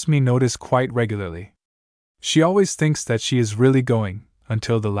she gives me notice quite regularly. She always thinks that she is really going,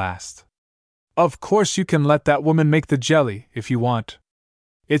 until the last. "Of course you can let that woman make the jelly, if you want.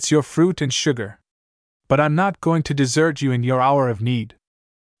 It's your fruit and sugar. But I'm not going to desert you in your hour of need."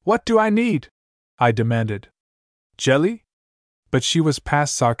 "What do I need?" I demanded. "Jelly?" But she was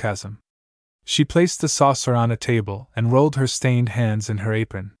past sarcasm. She placed the saucer on a table and rolled her stained hands in her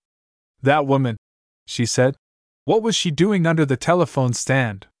apron. "That woman," she said, "what was she doing under the telephone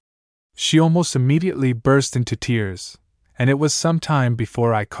stand?" She almost immediately burst into tears, and it was some time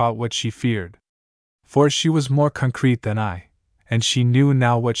before I caught what she feared. For she was more concrete than I, and she knew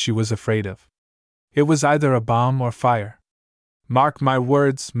now what she was afraid of. It was either a bomb or fire. "Mark my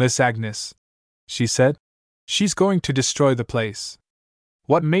words, Miss Agnes," she said. "She's going to destroy the place.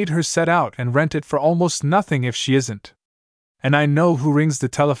 What made her set out and rent it for almost nothing if she isn't? And I know who rings the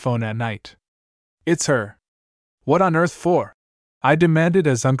telephone at night. It's her." "What on earth for?" I demanded,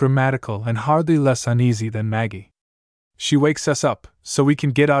 as ungrammatical and hardly less uneasy than Maggie. "She wakes us up, so we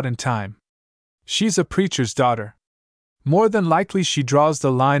can get out in time. She's a preacher's daughter. More than likely she draws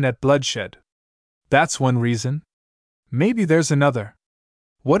the line at bloodshed. That's one reason. Maybe there's another.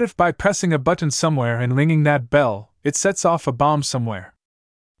 What if by pressing a button somewhere and ringing that bell, it sets off a bomb somewhere?"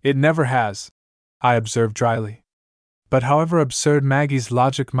 "It never has," I observed dryly. But however absurd Maggie's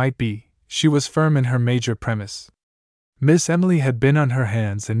logic might be, she was firm in her major premise. Miss Emily had been on her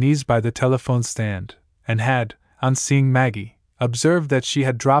hands and knees by the telephone stand, and had, on seeing Maggie, observed that she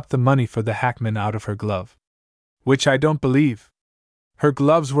had dropped the money for the hackman out of her glove. "Which I don't believe. Her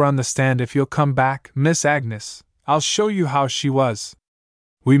gloves were on the stand. If you'll come back, Miss Agnes, I'll show you how she was."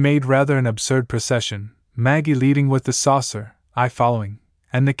 We made rather an absurd procession, Maggie leading with the saucer, I following,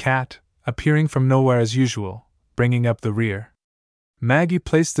 and the cat, appearing from nowhere as usual, bringing up the rear. Maggie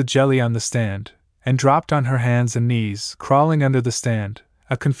placed the jelly on the stand, and dropped on her hands and knees, crawling under the stand,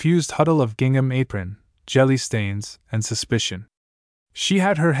 a confused huddle of gingham apron, jelly stains, and suspicion. "She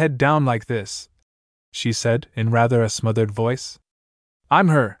had her head down like this," she said, in rather a smothered voice. "I'm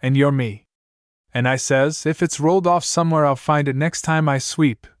her, and you're me. And I says, if it's rolled off somewhere I'll find it next time I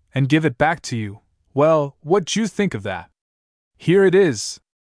sweep, and give it back to you. Well, what'd you think of that? Here it is."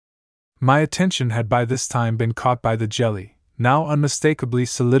 My attention had by this time been caught by the jelly, now unmistakably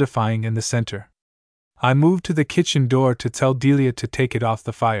solidifying in the center. I moved to the kitchen door to tell Delia to take it off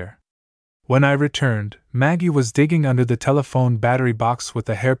the fire. When I returned, Maggie was digging under the telephone battery box with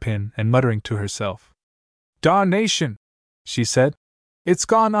a hairpin and muttering to herself. "Darnation!" she said. "It's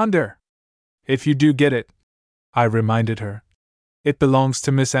gone under." "If you do get it," I reminded her, "it belongs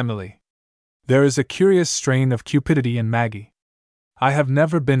to Miss Emily." There is a curious strain of cupidity in Maggie. I have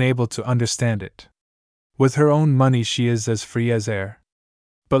never been able to understand it. With her own money she is as free as air.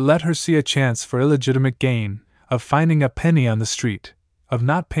 But let her see a chance for illegitimate gain, of finding a penny on the street, of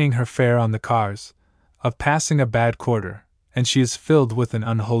not paying her fare on the cars, of passing a bad quarter, and she is filled with an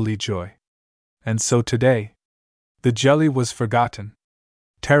unholy joy. And so today, the jelly was forgotten.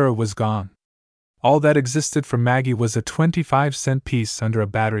 Terror was gone. All that existed for Maggie was a 25-cent piece under a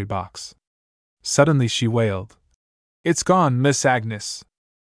battery box. Suddenly she wailed, "It's gone, Miss Agnes.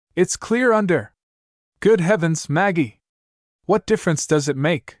 It's clear under. Good heavens, Maggie! What difference does it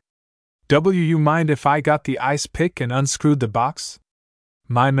make? You mind if I got the ice pick and unscrewed the box?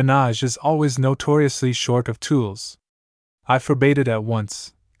 My menage is always notoriously short of tools." I forbade it at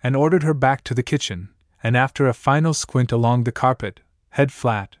once, and ordered her back to the kitchen, and after a final squint along the carpet, head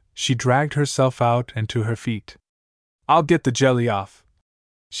flat, she dragged herself out and to her feet. "I'll get the jelly off,"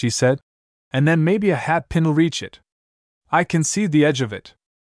 she said, And then maybe a hat pin'll reach it. I can see the edge of it.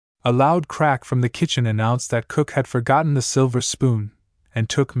 A loud crack from the kitchen announced that cook had forgotten the silver spoon, and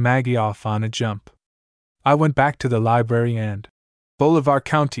took Maggie off on a jump. I went back to the library and Bolivar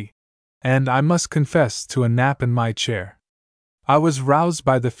County, and I must confess to a nap in my chair. I was roused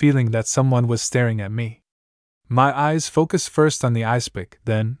by the feeling that someone was staring at me. My eyes focused first on the icepick,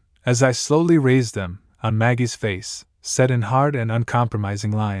 then, as I slowly raised them, on Maggie's face, set in hard and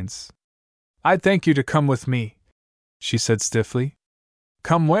uncompromising lines. "I'd thank you to come with me," she said stiffly.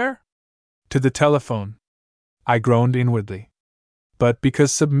 "Come where?" "To the telephone." I groaned inwardly. But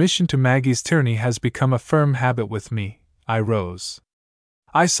because submission to Maggie's tyranny has become a firm habit with me, I rose.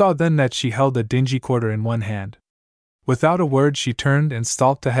 I saw then that she held a dingy quarter in one hand. Without a word she turned and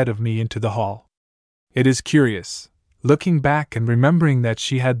stalked ahead of me into the hall. It is curious, looking back and remembering that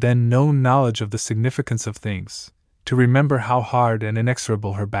she had then no knowledge of the significance of things, to remember how hard and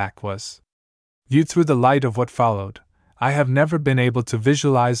inexorable her back was. Viewed through the light of what followed, I have never been able to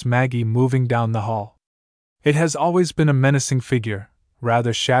visualize Maggie moving down the hall. It has always been a menacing figure,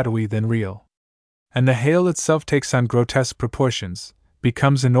 rather shadowy than real. And the hail itself takes on grotesque proportions,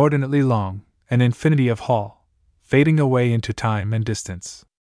 becomes inordinately long, an infinity of hall, fading away into time and distance.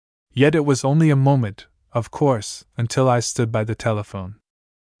 Yet it was only a moment, of course, until I stood by the telephone.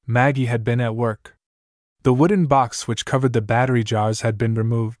 Maggie had been at work. The wooden box which covered the battery jars had been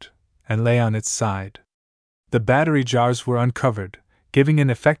removed, and lay on its side. The battery jars were uncovered, giving an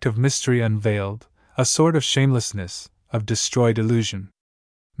effect of mystery unveiled, a sort of shamelessness, of destroyed illusion.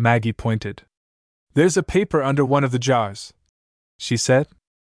 Maggie pointed. "There's a paper under one of the jars," she said.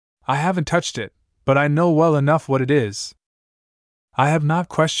 "I haven't touched it, but I know well enough what it is." I have not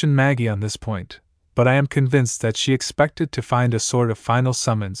questioned Maggie on this point, but I am convinced that she expected to find a sort of final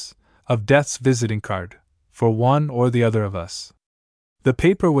summons, of death's visiting card, for one or the other of us. The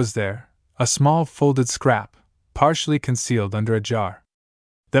paper was there, a small folded scrap, partially concealed under a jar.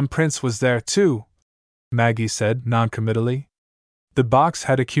 "Them prints was there, too," Maggie said noncommittally. The box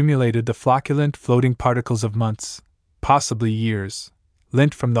had accumulated the flocculent floating particles of months, possibly years,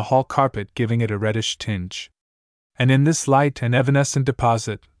 lint from the hall carpet giving it a reddish tinge. And in this light and evanescent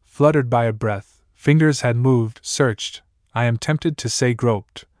deposit, fluttered by a breath, fingers had moved, searched, I am tempted to say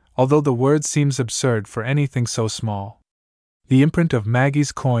groped, although the word seems absurd for anything so small. The imprint of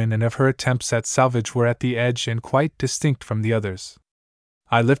Maggie's coin and of her attempts at salvage were at the edge and quite distinct from the others.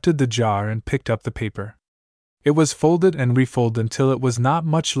 I lifted the jar and picked up the paper. It was folded and refolded until it was not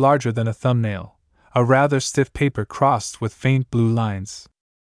much larger than a thumbnail, a rather stiff paper crossed with faint blue lines.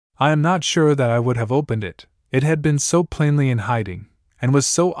 I am not sure that I would have opened it, it had been so plainly in hiding, and was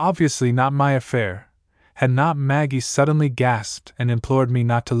so obviously not my affair, had not Maggie suddenly gasped and implored me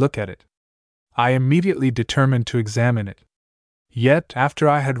not to look at it. I immediately determined to examine it. Yet, after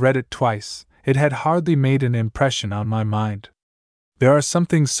I had read it twice, it had hardly made an impression on my mind. There are some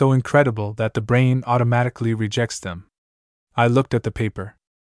things so incredible that the brain automatically rejects them. I looked at the paper.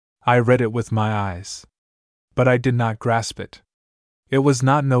 I read it with my eyes. But I did not grasp it. It was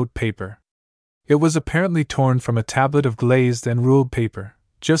not note paper. It was apparently torn from a tablet of glazed and ruled paper,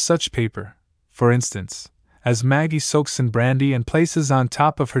 just such paper, for instance, as Maggie soaks in brandy and places on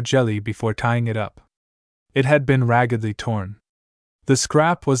top of her jelly before tying it up. It had been raggedly torn. The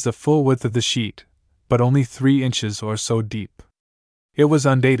scrap was the full width of the sheet, but only 3 inches or so deep. It was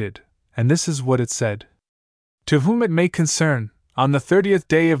undated, and this is what it said. "To whom it may concern, on the 30th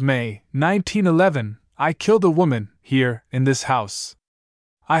day of May, 1911, I killed a woman, here, in this house.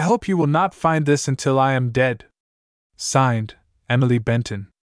 I hope you will not find this until I am dead. Signed, Emily Benton."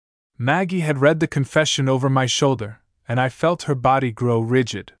 Maggie had read the confession over my shoulder, and I felt her body grow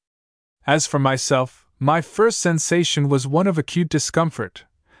rigid. As for myself, my first sensation was one of acute discomfort,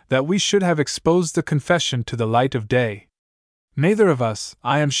 that we should have exposed the confession to the light of day. Neither of us,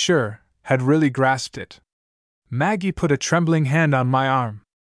 I am sure, had really grasped it. Maggie put a trembling hand on my arm.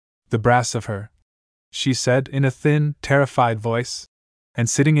 "The brass of her," she said in a thin, terrified voice, "and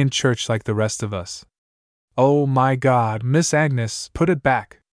sitting in church like the rest of us. Oh my God, Miss Agnes, put it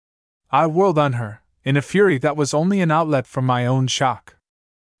back." I whirled on her, in a fury that was only an outlet for my own shock.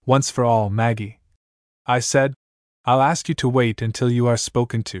 "Once for all, Maggie," I said, "I'll ask you to wait until you are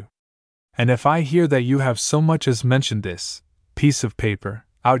spoken to. And if I hear that you have so much as mentioned this piece of paper,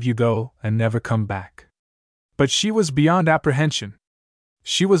 out you go and never come back." But she was beyond apprehension.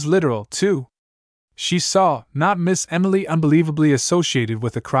 She was literal, too. She saw, not Miss Emily unbelievably associated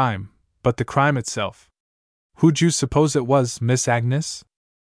with the crime, but the crime itself. "Who'd you suppose it was, Miss Agnes?"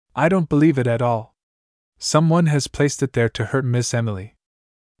 "I don't believe it at all. Someone has placed it there to hurt Miss Emily."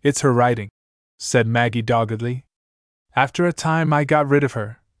 "It's her writing," said Maggie doggedly. "After a time I got rid of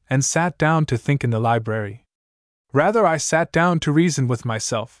her, and sat down to think in the library. Rather, I sat down to reason with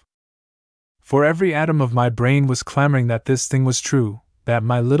myself. For every atom of my brain was clamoring that this thing was true, that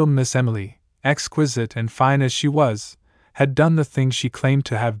my little Miss Emily, exquisite and fine as she was, had done the thing she claimed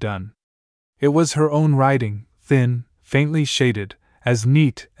to have done. It was her own writing, thin, faintly shaded, as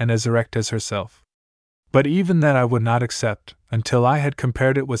neat and as erect as herself. But even that I would not accept, until I had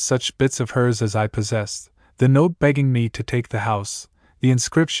compared it with such bits of hers as I possessed, the note begging me to take the house, the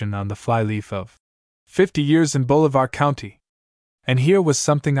inscription on the flyleaf of 50 years in Bolivar County. And here was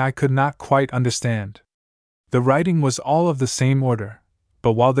something I could not quite understand. The writing was all of the same order,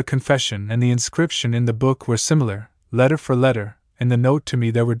 but while the confession and the inscription in the book were similar, letter for letter, in the note to me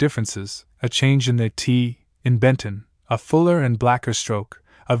there were differences, a change in the T, in Benton, a fuller and blacker stroke,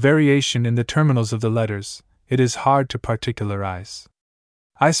 a variation in the terminals of the letters. It is hard to particularize.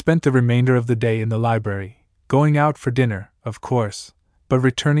 I spent the remainder of the day in the library, going out for dinner, of course, but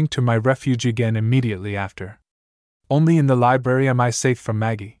returning to my refuge again immediately after. Only in the library am I safe from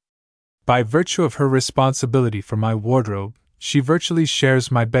Maggie. By virtue of her responsibility for my wardrobe, she virtually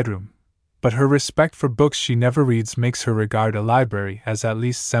shares my bedroom, but her respect for books she never reads makes her regard a library as at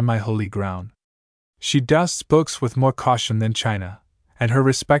least semi-holy ground. She dusts books with more caution than china, and her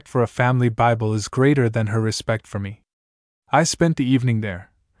respect for a family Bible is greater than her respect for me. I spent the evening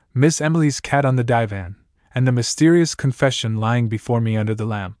there, Miss Emily's cat on the divan, and the mysterious confession lying before me under the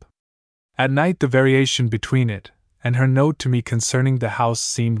lamp. At night the variation between it and her note to me concerning the house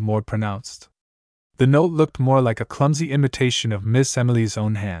seemed more pronounced. The note looked more like a clumsy imitation of Miss Emily's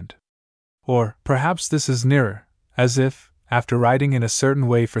own hand. Or, perhaps this is nearer, as if, after writing in a certain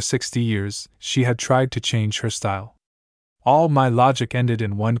way for 60 years, she had tried to change her style. All my logic ended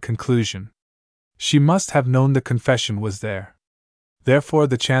in one conclusion. She must have known the confession was there. Therefore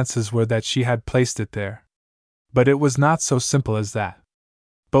the chances were that she had placed it there. But it was not so simple as that.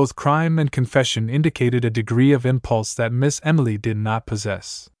 Both crime and confession indicated a degree of impulse that Miss Emily did not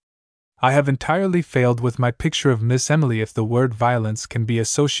possess. I have entirely failed with my picture of Miss Emily if the word violence can be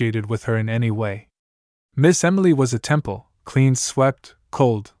associated with her in any way. Miss Emily was a temple, clean swept,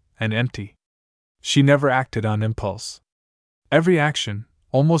 cold, and empty. She never acted on impulse. Every action,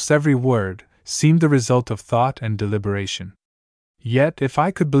 almost every word, seemed the result of thought and deliberation. Yet, if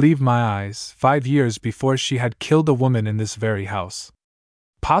I could believe my eyes, 5 years before she had killed a woman in this very house,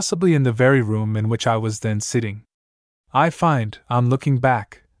 possibly in the very room in which I was then sitting, I find, on looking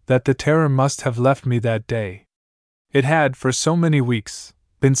back, that the terror must have left me that day. It had, for so many weeks,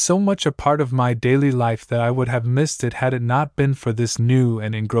 been so much a part of my daily life that I would have missed it had it not been for this new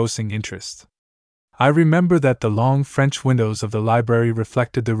and engrossing interest. I remember that the long French windows of the library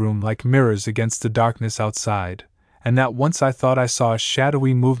reflected the room like mirrors against the darkness outside, and that once I thought I saw a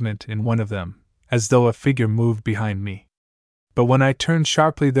shadowy movement in one of them, as though a figure moved behind me. But when I turned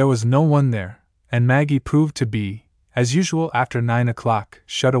sharply there was no one there, and Maggie proved to be, as usual after 9 o'clock,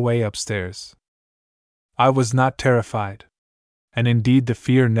 shut away upstairs. I was not terrified. And indeed the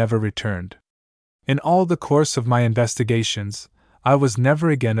fear never returned. In all the course of my investigations, I was never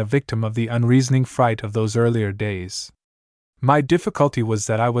again a victim of the unreasoning fright of those earlier days. My difficulty was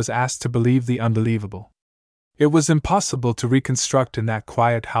that I was asked to believe the unbelievable. It was impossible to reconstruct in that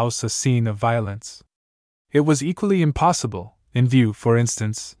quiet house a scene of violence. It was equally impossible, in view, for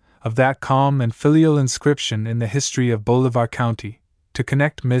instance, of that calm and filial inscription in the history of Bolivar County, to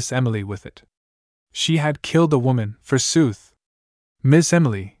connect Miss Emily with it. She had killed a woman, forsooth. Miss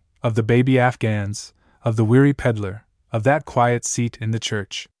Emily, of the baby Afghans, of the weary peddler, of that quiet seat in the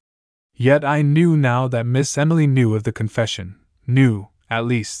church. Yet I knew now that Miss Emily knew of the confession, knew, at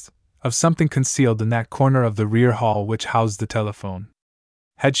least, of something concealed in that corner of the rear hall which housed the telephone.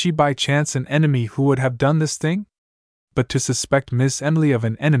 Had she by chance an enemy who would have done this thing? But to suspect Miss Emily of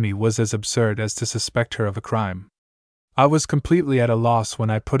an enemy was as absurd as to suspect her of a crime. I was completely at a loss when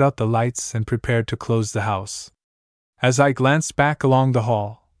I put out the lights and prepared to close the house. As I glanced back along the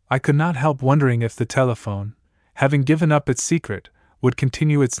hall, I could not help wondering if the telephone, having given up its secret, would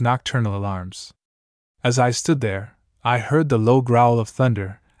continue its nocturnal alarms. As I stood there, I heard the low growl of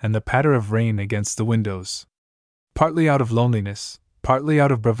thunder and the patter of rain against the windows. Partly out of loneliness, partly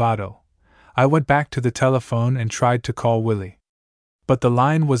out of bravado, I went back to the telephone and tried to call Willie. But the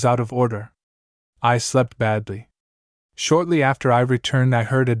line was out of order. I slept badly. Shortly after I returned I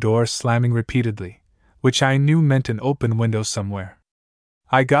heard a door slamming repeatedly, which I knew meant an open window somewhere.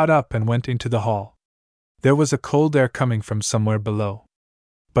 I got up and went into the hall. There was a cold air coming from somewhere below.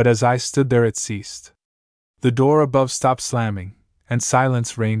 But as I stood there it ceased. The door above stopped slamming, and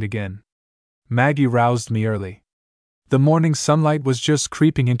silence reigned again. Maggie roused me early. The morning sunlight was just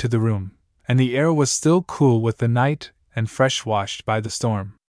creeping into the room, and the air was still cool with the night and fresh washed by the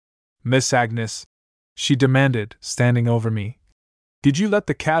storm. Miss Agnes, she demanded, standing over me. Did you let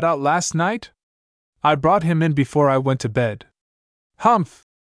the cat out last night? I brought him in before I went to bed. Humph,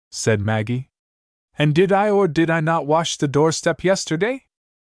 said Maggie. And did I or did I not wash the doorstep yesterday?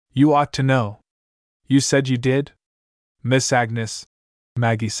 You ought to know. You said you did? Miss Agnes,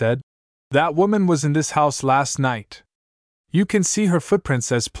 Maggie said. That woman was in this house last night. You can see her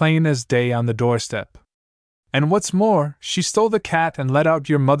footprints as plain as day on the doorstep. And what's more, she stole the cat and let out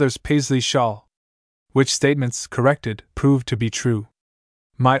your mother's Paisley shawl. Which statements, corrected, proved to be true.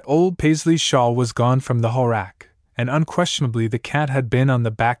 My old Paisley shawl was gone from the rack, and unquestionably the cat had been on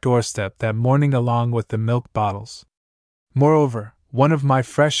the back doorstep that morning along with the milk bottles. Moreover, one of my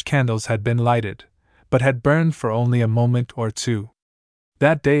fresh candles had been lighted, but had burned for only a moment or two.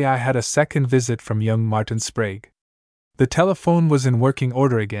 That day I had a second visit from young Martin Sprague. The telephone was in working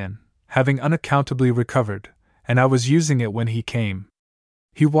order again, having unaccountably recovered, and I was using it when he came.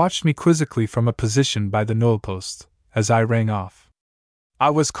 He watched me quizzically from a position by the newel-post, as I rang off. I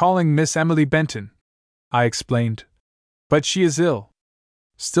was calling Miss Emily Benton, I explained. But she is ill.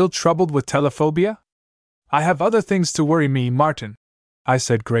 Still troubled with telephobia? I have other things to worry me, Martin, I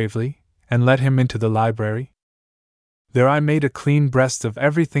said gravely, and led him into the library. There I made a clean breast of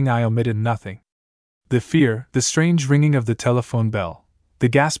everything. I omitted nothing. The fear, the strange ringing of the telephone bell, the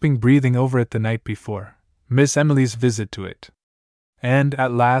gasping breathing over it the night before, Miss Emily's visit to it. And,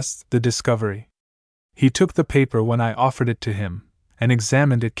 at last, the discovery. He took the paper when I offered it to him, and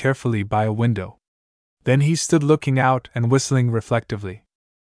examined it carefully by a window. Then he stood looking out and whistling reflectively.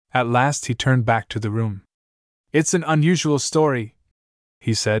 At last he turned back to the room. It's an unusual story,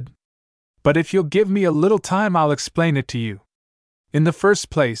 he said. But if you'll give me a little time I'll explain it to you. In the first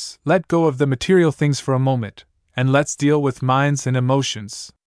place, let go of the material things for a moment, and let's deal with minds and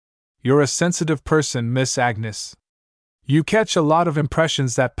emotions. You're a sensitive person, Miss Agnes. You catch a lot of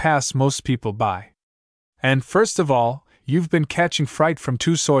impressions that pass most people by. And first of all, you've been catching fright from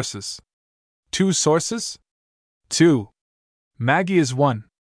two sources. Two sources? Two. Maggie is one.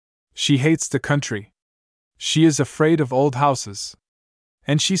 She hates the country. She is afraid of old houses.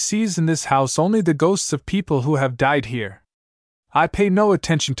 And she sees in this house only the ghosts of people who have died here. I pay no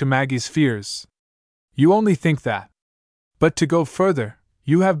attention to Maggie's fears. You only think that. But to go further,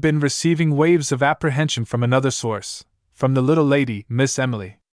 you have been receiving waves of apprehension from another source, from the little lady, Miss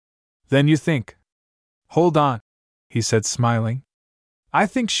Emily. Then you think. Hold on, he said, smiling. I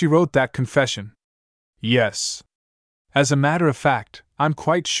think she wrote that confession. Yes. As a matter of fact, I'm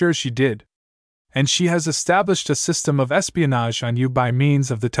quite sure she did. And she has established a system of espionage on you by means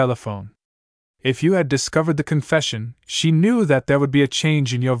of the telephone. If you had discovered the confession, she knew that there would be a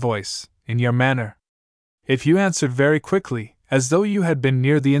change in your voice, in your manner. If you answered very quickly, as though you had been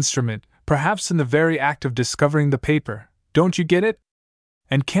near the instrument, perhaps in the very act of discovering the paper, don't you get it?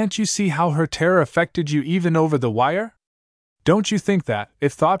 And can't you see how her terror affected you even over the wire? Don't you think that,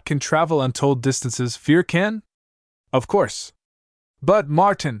 if thought can travel untold distances, fear can? Of course. But,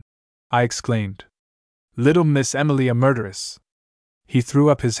 Martin, I exclaimed. Little Miss Emily a murderess? He threw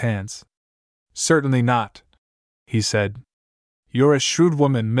up his hands. Certainly not, he said. You're a shrewd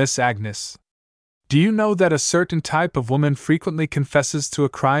woman, Miss Agnes. Do you know that a certain type of woman frequently confesses to a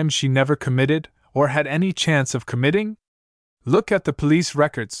crime she never committed, or had any chance of committing? Look at the police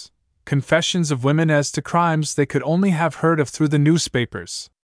records, confessions of women as to crimes they could only have heard of through the newspapers.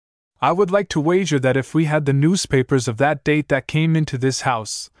 I would like to wager that if we had the newspapers of that date that came into this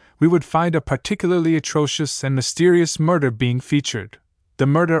house, we would find a particularly atrocious and mysterious murder being featured, the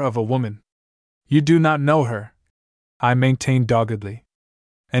murder of a woman. You do not know her, I maintained doggedly,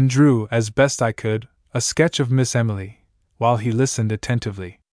 and drew, as best I could, a sketch of Miss Emily, while he listened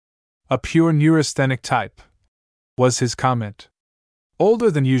attentively. A pure neurasthenic type, was his comment.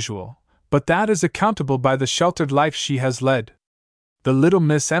 Older than usual, but that is accountable by the sheltered life she has led. The little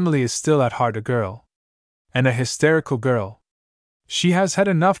Miss Emily is still at heart a girl. And a hysterical girl. She has had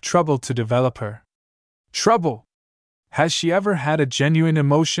enough trouble to develop her. Trouble? Has she ever had a genuine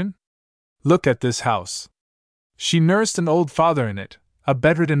emotion? Look at this house. She nursed an old father in it, a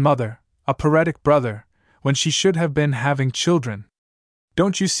bedridden mother, a paretic brother, when she should have been having children.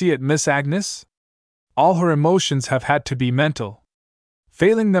 Don't you see it, Miss Agnes? All her emotions have had to be mental.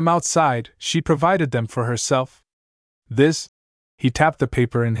 Failing them outside, she provided them for herself. This, he tapped the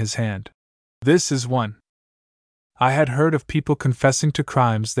paper in his hand. This is one. I had heard of people confessing to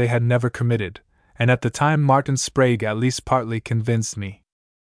crimes they had never committed, and at the time Martin Sprague at least partly convinced me.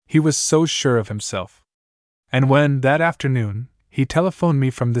 He was so sure of himself. And when, that afternoon, he telephoned me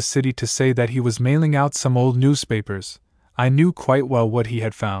from the city to say that he was mailing out some old newspapers, I knew quite well what he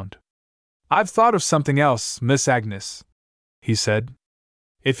had found. I've thought of something else, Miss Agnes, he said.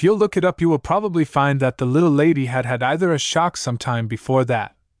 If you'll look it up, you will probably find that the little lady had had either a shock sometime before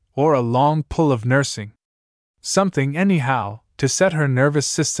that, or a long pull of nursing. Something, anyhow, to set her nervous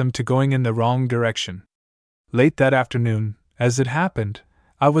system to going in the wrong direction. Late that afternoon, as it happened,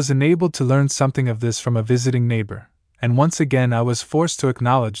 I was enabled to learn something of this from a visiting neighbor, and once again I was forced to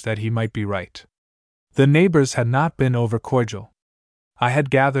acknowledge that he might be right. The neighbors had not been over-cordial. I had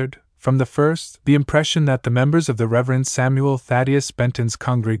gathered, from the first, the impression that the members of the Reverend Samuel Thaddeus Benton's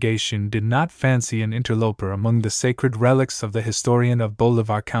congregation did not fancy an interloper among the sacred relics of the historian of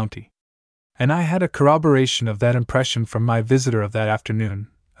Bolivar County. And I had a corroboration of that impression from my visitor of that afternoon,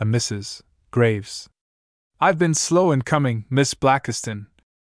 a Mrs. Graves. "I've been slow in coming, Miss Blackiston,"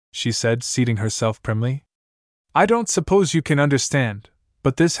 she said, seating herself primly. "I don't suppose you can understand,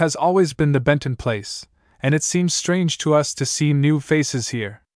 but this has always been the Benton place, and it seems strange to us to see new faces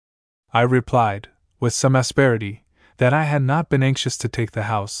here." I replied, with some asperity, that I had not been anxious to take the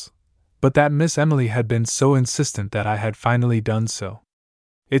house, but that Miss Emily had been so insistent that I had finally done so.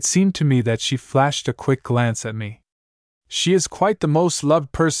 It seemed to me that she flashed a quick glance at me. "She is quite the most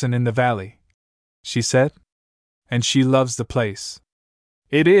loved person in the valley," she said. "And she loves the place.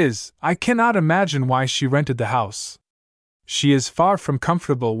 It is, I cannot imagine why she rented the house. She is far from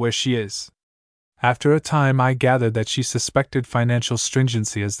comfortable where she is." After a time I gathered that she suspected financial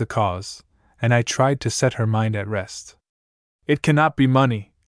stringency as the cause, and I tried to set her mind at rest. "It cannot be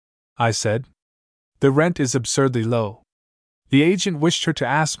money," I said. "The rent is absurdly low." The agent wished her to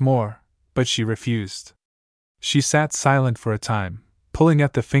ask more, but she refused. She sat silent for a time, pulling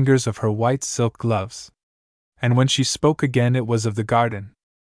at the fingers of her white silk gloves. And when she spoke again it was of the garden.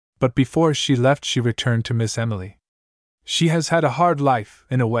 But before she left she returned to Miss Emily. "She has had a hard life,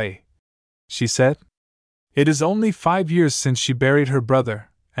 in a way," she said. "It is only 5 years since she buried her brother,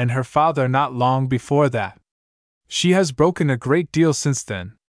 and her father not long before that. She has broken a great deal since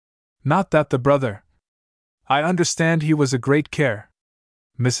then. Not that the brother. I understand he was a great care."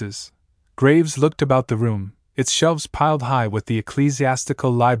 Mrs. Graves looked about the room, its shelves piled high with the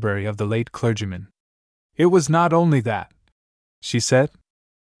ecclesiastical library of the late clergyman. "It was not only that," she said.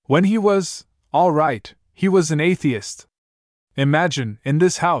 "When he was all right, he was an atheist. Imagine, in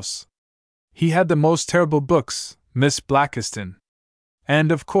this house. He had the most terrible books, Miss Blackiston.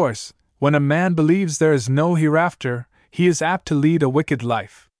 And of course, when a man believes there is no hereafter, he is apt to lead a wicked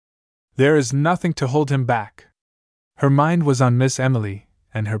life. There is nothing to hold him back." Her mind was on Miss Emily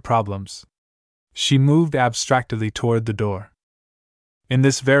and her problems. She moved abstractedly toward the door. "In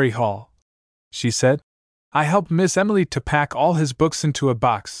this very hall," she said, "I helped Miss Emily to pack all his books into a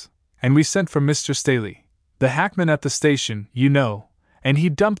box, and we sent for Mr. Staley, the hackman at the station, you know, and he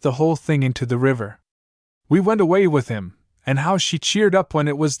dumped the whole thing into the river. We went away with him, and how she cheered up when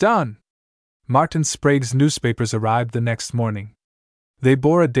it was done!" Martin Sprague's newspapers arrived the next morning. They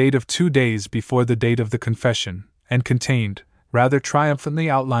bore a date of 2 days before the date of the confession, and contained, rather triumphantly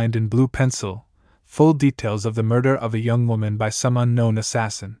outlined in blue pencil, full details of the murder of a young woman by some unknown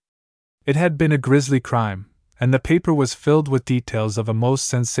assassin. It had been a grisly crime, and the paper was filled with details of a most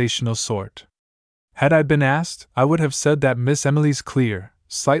sensational sort. Had I been asked, I would have said that Miss Emily's clear,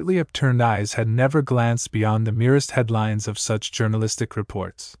 slightly upturned eyes had never glanced beyond the merest headlines of such journalistic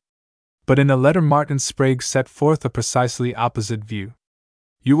reports. But in a letter Martin Sprague set forth a precisely opposite view.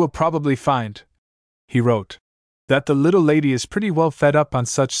 "You will probably find," he wrote, "that the little lady is pretty well fed up on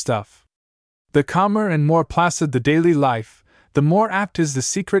such stuff. The calmer and more placid the daily life, the more apt is the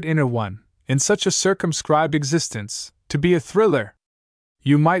secret inner one, in such a circumscribed existence, to be a thriller.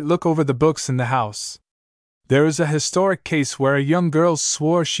 You might look over the books in the house. There is a historic case where a young girl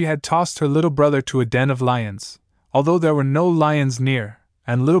swore she had tossed her little brother to a den of lions, although there were no lions near,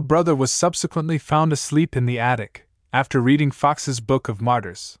 and little brother was subsequently found asleep in the attic, after reading Fox's Book of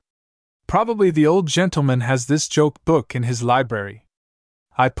Martyrs. Probably the old gentleman has this joke book in his library."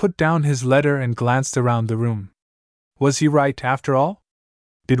 I put down his letter and glanced around the room. Was he right, after all?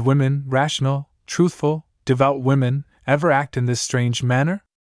 Did women, rational, truthful, devout women, ever act in this strange manner?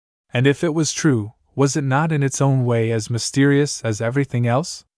 And if it was true, was it not in its own way as mysterious as everything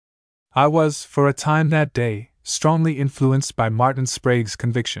else? I was, for a time that day, strongly influenced by Martin Sprague's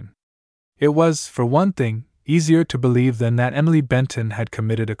conviction. It was, for one thing, easier to believe than that Emily Benton had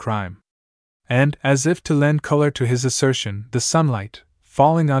committed a crime. And, as if to lend color to his assertion, the sunlight,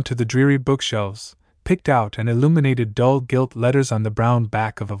 falling onto the dreary bookshelves, picked out and illuminated dull gilt letters on the brown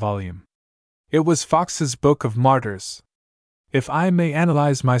back of a volume. It was Fox's Book of Martyrs. If I may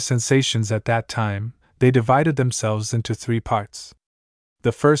analyze my sensations at that time, they divided themselves into 3 parts.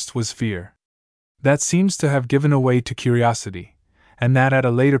 The first was fear. That seems to have given way to curiosity, and that at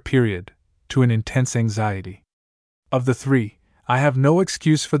a later period, to an intense anxiety. Of the 3, I have no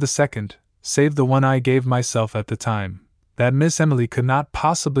excuse for the second, save the one I gave myself at the time, that Miss Emily could not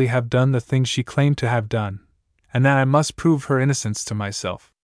possibly have done the thing she claimed to have done, and that I must prove her innocence to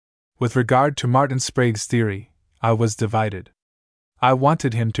myself. With regard to Martin Sprague's theory, I was divided. I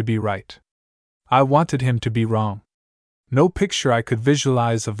wanted him to be right. I wanted him to be wrong. No picture I could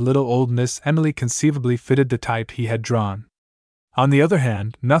visualize of little old Miss Emily conceivably fitted the type he had drawn. On the other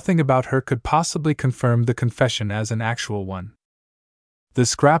hand, nothing about her could possibly confirm the confession as an actual one. The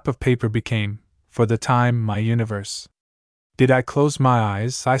scrap of paper became, for the time, my universe. Did I close my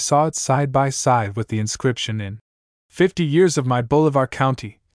eyes, I saw it side by side with the inscription in 50 years of my Bolivar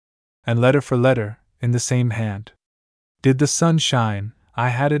County, and letter for letter, in the same hand. Did the sun shine, I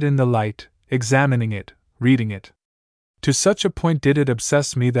had it in the light, examining it, reading it. To such a point did it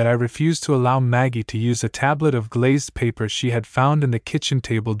obsess me that I refused to allow Maggie to use a tablet of glazed paper she had found in the kitchen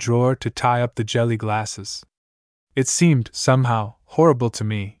table drawer to tie up the jelly glasses. It seemed, somehow, horrible to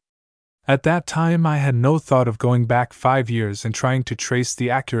me. At that time I had no thought of going back 5 years and trying to trace the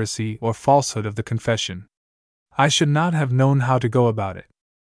accuracy or falsehood of the confession. I should not have known how to go about it.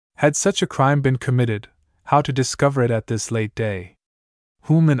 Had such a crime been committed, how to discover it at this late day?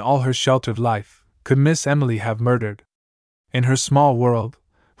 Whom in all her sheltered life could Miss Emily have murdered? In her small world,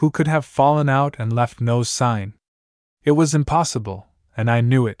 who could have fallen out and left no sign? It was impossible, and I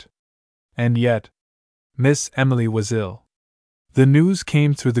knew it. And yet, Miss Emily was ill. The news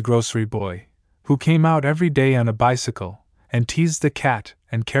came through the grocery boy, who came out every day on a bicycle, and teased the cat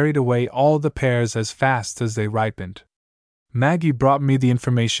and carried away all the pears as fast as they ripened. Maggie brought me the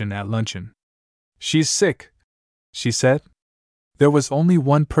information at luncheon. "She's sick," she said. There was only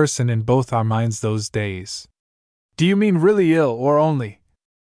one person in both our minds those days. "Do you mean really ill or only?"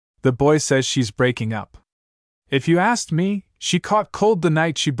 "The boy says she's breaking up. If you asked me, she caught cold the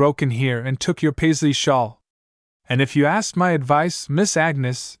night she broke in here and took your Paisley shawl. And if you asked my advice, Miss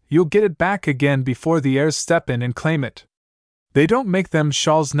Agnes, you'll get it back again before the heirs step in and claim it. They don't make them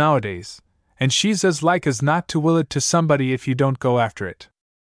shawls nowadays, and she's as like as not to will it to somebody if you don't go after it."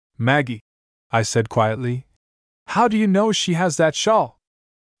 "Maggie," I said quietly, "how do you know she has that shawl?"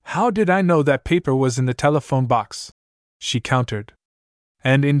 "How did I know that paper was in the telephone box?" she countered.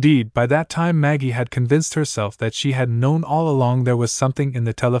 And indeed, by that time Maggie had convinced herself that she had known all along there was something in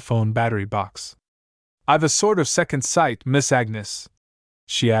the telephone battery box. "I've a sort of second sight, Miss Agnes,"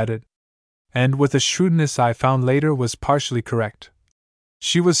 she added. And with a shrewdness I found later was partially correct.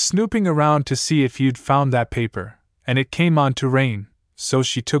 "She was snooping around to see if you'd found that paper, and it came on to rain, so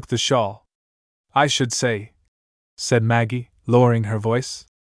she took the shawl." "I should say," said Maggie, lowering her voice,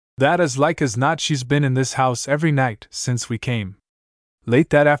 "that as like as not she's been in this house every night since we came." Late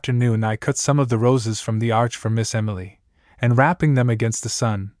that afternoon I cut some of the roses from the arch for Miss Emily, and wrapping them against the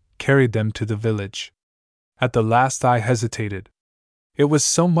sun, carried them to the village. At the last I hesitated. It was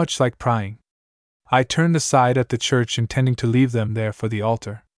so much like prying. I turned aside at the church intending to leave them there for the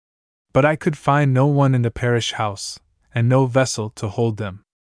altar. But I could find no one in the parish house, and no vessel to hold them.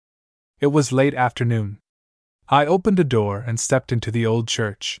 It was late afternoon. I opened a door and stepped into the old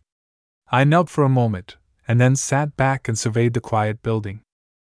church. I knelt for a moment, and then sat back and surveyed the quiet building.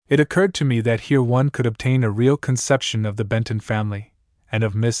 It occurred to me that here one could obtain a real conception of the Benton family, and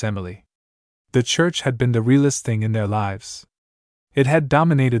of Miss Emily. The church had been the realest thing in their lives. It had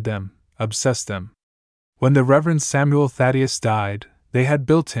dominated them, obsessed them. When the Reverend Samuel Thaddeus died, they had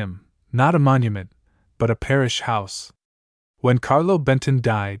built him, not a monument, but a parish house. When Carlo Benton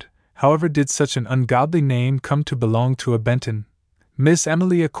died, however did such an ungodly name come to belong to a Benton? Miss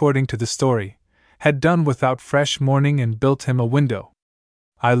Emily, according to the story, had done without fresh mourning and built him a window.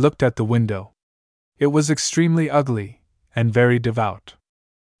 I looked at the window. It was extremely ugly, and very devout.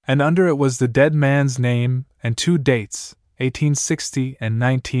 And under it was the dead man's name and 2 dates, 1860 and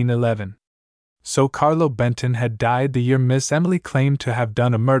 1911. So Carlo Benton had died the year Miss Emily claimed to have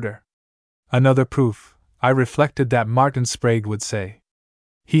done a murder. Another proof, I reflected, that Martin Sprague would say.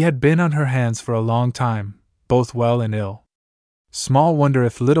 He had been on her hands for a long time, both well and ill. Small wonder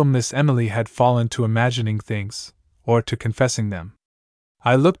if little Miss Emily had fallen to imagining things, or to confessing them.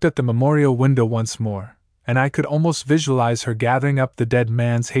 I looked at the memorial window once more, and I could almost visualize her gathering up the dead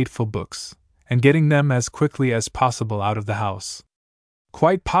man's hateful books, and getting them as quickly as possible out of the house.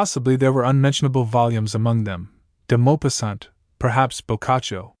 Quite possibly there were unmentionable volumes among them, de Maupassant, perhaps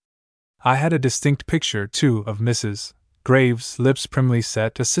Boccaccio. I had a distinct picture, too, of Mrs. Graves, lips primly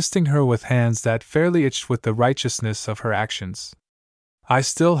set, assisting her with hands that fairly itched with the righteousness of her actions. I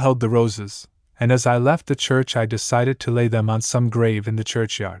still held the roses, and as I left the church I decided to lay them on some grave in the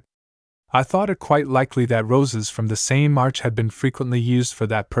churchyard. I thought it quite likely that roses from the same arch had been frequently used for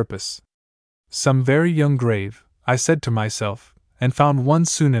that purpose. Some very young grave, I said to myself, and found one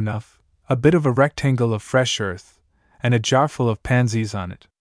soon enough, a bit of a rectangle of fresh earth, and a jar full of pansies on it.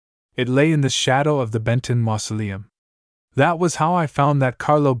 It lay in the shadow of the Benton mausoleum. That was how I found that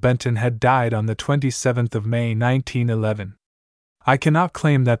Carlo Benton had died on the 27th of May 1911. I cannot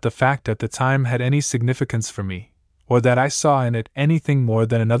claim that the fact at the time had any significance for me, or that I saw in it anything more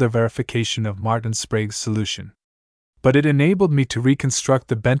than another verification of Martin Sprague's solution. But it enabled me to reconstruct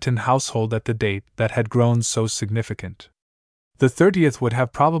the Benton household at the date that had grown so significant. The 30th would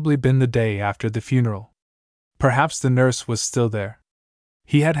have probably been the day after the funeral. Perhaps the nurse was still there.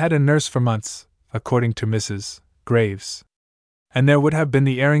 He had had a nurse for months, according to Mrs. Graves. And there would have been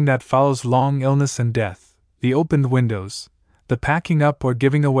the airing that follows long illness and death, the opened windows, the packing up or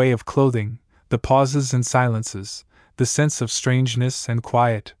giving away of clothing, the pauses and silences, the sense of strangeness and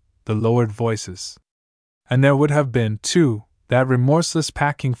quiet, the lowered voices. And there would have been, too, that remorseless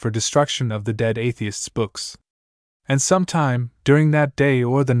packing for destruction of the dead atheist's books. And sometime, during that day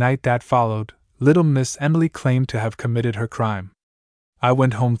or the night that followed, little Miss Emily claimed to have committed her crime. I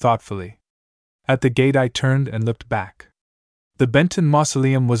went home thoughtfully. At the gate I turned and looked back. The Benton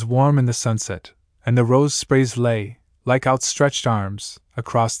mausoleum was warm in the sunset, and the rose sprays lay, like outstretched arms,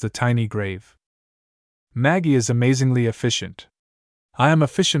 across the tiny grave. Maggie is amazingly efficient. I am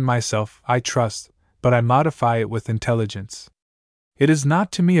efficient myself, I trust, but I modify it with intelligence. It is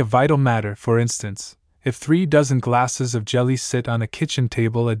not to me a vital matter, for instance, if 3 dozen glasses of jelly sit on a kitchen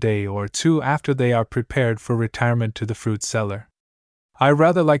table a day or 2 after they are prepared for retirement to the fruit cellar. I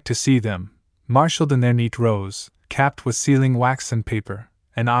rather like to see them, marshaled in their neat rows, capped with sealing wax and paper,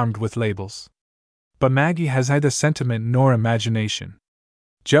 and armed with labels. But Maggie has neither sentiment nor imagination.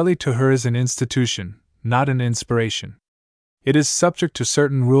 Jelly to her is an institution, not an inspiration. It is subject to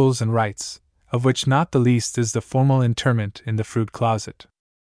certain rules and rites, of which not the least is the formal interment in the fruit closet.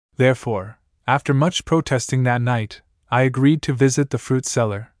 Therefore, after much protesting that night, I agreed to visit the fruit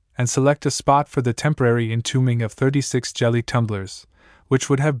cellar, and select a spot for the temporary entombing of 36 jelly tumblers, which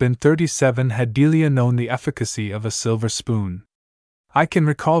would have been 37 had Delia known the efficacy of a silver spoon. I can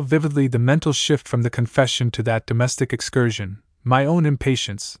recall vividly the mental shift from the confession to that domestic excursion, my own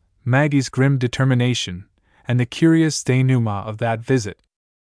impatience, Maggie's grim determination, and the curious denouement of that visit.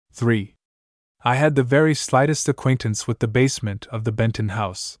 3. I had the very slightest acquaintance with the basement of the Benton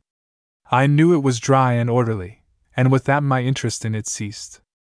house. I knew it was dry and orderly, and with that my interest in it ceased.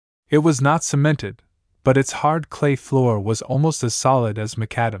 It was not cemented, but its hard clay floor was almost as solid as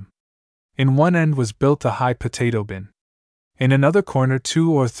macadam. In one end was built a high potato bin. In another corner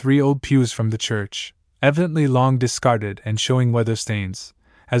 2 or 3 old pews from the church, evidently long discarded and showing weather stains,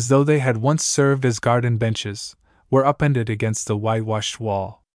 as though they had once served as garden benches, were upended against the whitewashed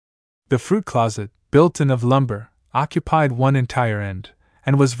wall. The fruit closet, built in of lumber, occupied one entire end,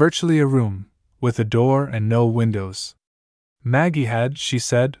 and was virtually a room, with a door and no windows. Maggie had, she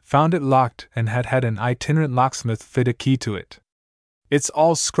said, found it locked and had had an itinerant locksmith fit a key to it. "It's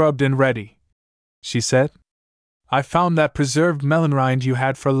all scrubbed and ready," she said. "I found that preserved melon rind you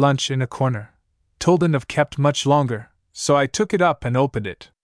had for lunch in a corner. Toldn't have kept much longer, so I took it up and opened it.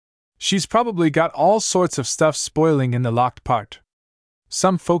 She's probably got all sorts of stuff spoiling in the locked part.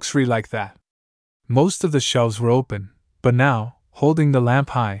 Some folks like that." Most of the shelves were open, but now, holding the lamp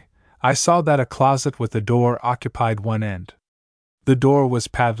high, I saw that a closet with a door occupied one end. The door was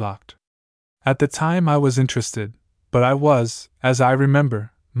padlocked. At the time I was interested, but I was, as I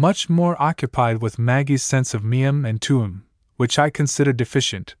remember, much more occupied with Maggie's sense of meum and tuum, which I considered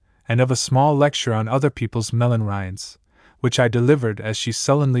deficient, and of a small lecture on other people's melon rinds, which I delivered as she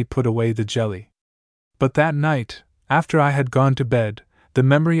sullenly put away the jelly. But that night, after I had gone to bed, the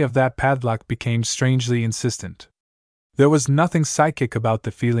memory of that padlock became strangely insistent. There was nothing psychic about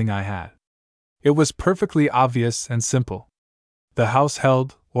the feeling I had. It was perfectly obvious and simple. The house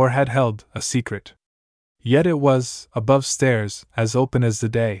held, or had held, a secret. Yet it was, above stairs, as open as the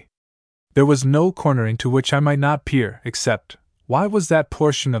day. There was no corner into which I might not peer, except, why was that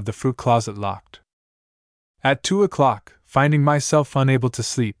portion of the fruit closet locked? At 2 o'clock, finding myself unable to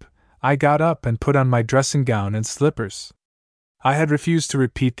sleep, I got up and put on my dressing gown and slippers. I had refused to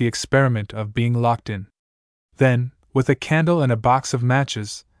repeat the experiment of being locked in. Then, with a candle and a box of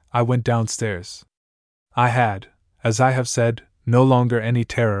matches, I went downstairs. I had, as I have said, no longer any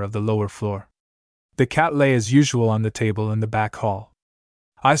terror of the lower floor. The cat lay as usual on the table in the back hall.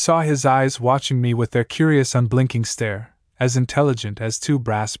 I saw his eyes watching me with their curious unblinking stare, as intelligent as 2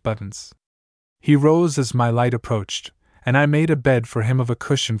 brass buttons. He rose as my light approached, and I made a bed for him of a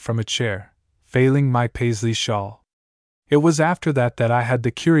cushion from a chair, failing my paisley shawl. It was after that I had the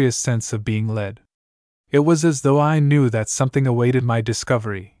curious sense of being led. It was as though I knew that something awaited my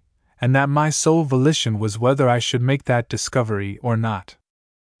discovery, and that my sole volition was whether I should make that discovery or not.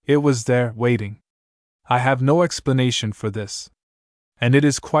 It was there, waiting. I have no explanation for this. And it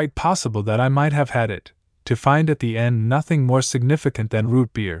is quite possible that I might have had it, to find at the end nothing more significant than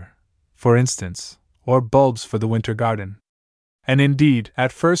root beer, for instance, or bulbs for the winter garden. And indeed,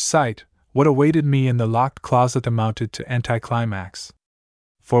 at first sight, what awaited me in the locked closet amounted to anticlimax.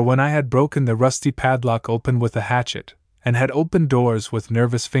 For when I had broken the rusty padlock open with a hatchet, and had opened doors with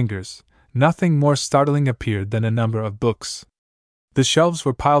nervous fingers, nothing more startling appeared than a number of books. The shelves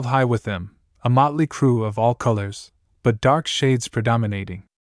were piled high with them, a motley crew of all colors, but dark shades predominating.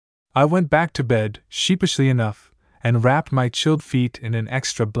 I went back to bed, sheepishly enough, and wrapped my chilled feet in an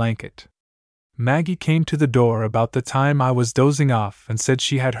extra blanket. Maggie came to the door about the time I was dozing off and said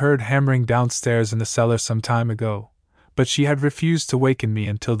she had heard hammering downstairs in the cellar some time ago, but she had refused to waken me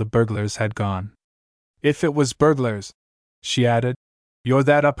until the burglars had gone. "If it was burglars," she added, "you're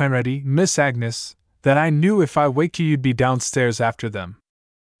that up and ready, Miss Agnes, that I knew if I wake you you'd be downstairs after them.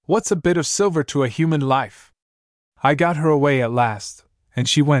 What's a bit of silver to a human life?" I got her away at last, and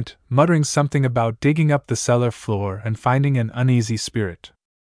she went, muttering something about digging up the cellar floor and finding an uneasy spirit.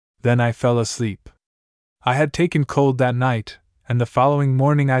 Then I fell asleep. I had taken cold that night, and the following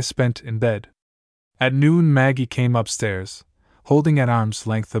morning I spent in bed. At noon Maggie came upstairs, holding at arm's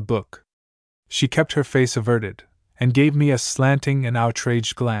length a book. She kept her face averted, and gave me a slanting and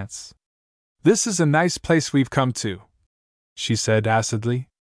outraged glance. "This is a nice place we've come to," she said acidly.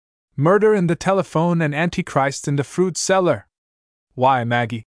 "Murder in the telephone and Antichrist in the fruit cellar." "Why,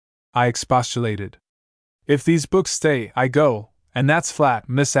 Maggie," I expostulated. "If these books stay, I go, and that's flat,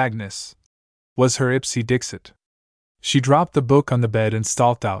 Miss Agnes," was her ipse dixit. She dropped the book on the bed and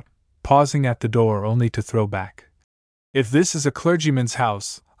stalked out, pausing at the door only to throw back, "If this is a clergyman's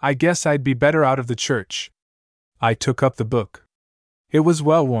house, I guess I'd be better out of the church." I took up the book. It was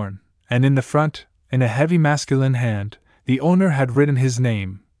well worn, and in the front, in a heavy masculine hand, the owner had written his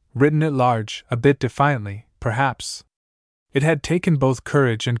name, written it large, a bit defiantly, perhaps. It had taken both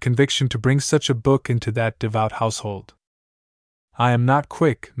courage and conviction to bring such a book into that devout household. I am not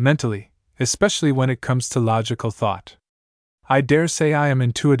quick, mentally, especially when it comes to logical thought. I dare say I am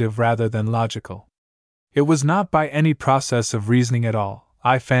intuitive rather than logical. It was not by any process of reasoning at all,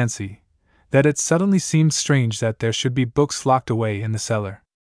 I fancy, that it suddenly seemed strange that there should be books locked away in the cellar.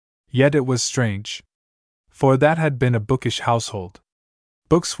 Yet it was strange. For that had been a bookish household.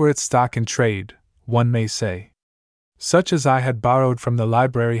 Books were its stock in trade, one may say. Such as I had borrowed from the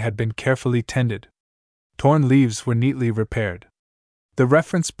library had been carefully tended. Torn leaves were neatly repaired. The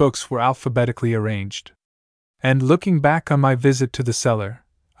reference books were alphabetically arranged. And looking back on my visit to the cellar,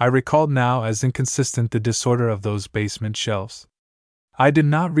 I recalled now as inconsistent the disorder of those basement shelves. I did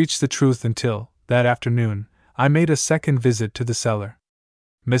not reach the truth until, that afternoon, I made a second visit to the cellar.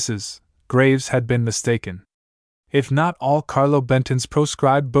 Mrs. Graves had been mistaken. If not all Carlo Benton's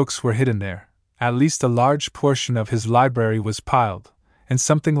proscribed books were hidden there, at least a large portion of his library was piled, in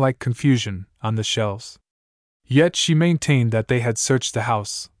something like confusion, on the shelves. Yet she maintained that they had searched the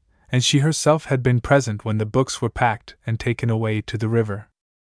house, and she herself had been present when the books were packed and taken away to the river.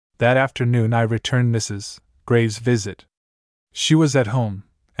 That afternoon I returned Mrs. Graves' visit. She was at home,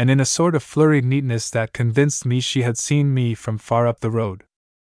 and in a sort of flurried neatness that convinced me she had seen me from far up the road.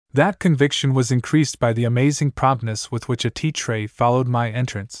 That conviction was increased by the amazing promptness with which a tea tray followed my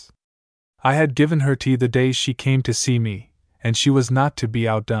entrance. I had given her tea the day she came to see me, and she was not to be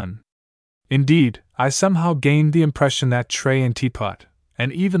outdone. Indeed, I somehow gained the impression that tray and teapot,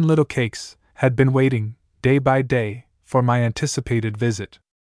 and even little cakes, had been waiting, day by day, for my anticipated visit.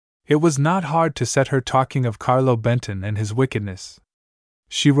 It was not hard to set her talking of Carlo Benton and his wickedness.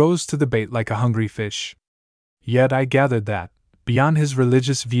 She rose to the bait like a hungry fish. Yet I gathered that, beyond his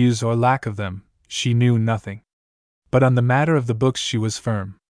religious views or lack of them, she knew nothing. But on the matter of the books she was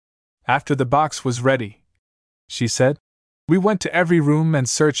firm. "After the box was ready," she said, "we went to every room and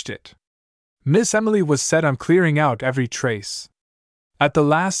searched it. Miss Emily was set on clearing out every trace. At the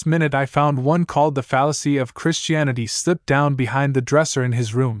last minute I found one called The Fallacy of Christianity slipped down behind the dresser in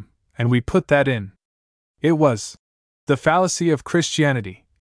his room, and we put that in. It was The Fallacy of Christianity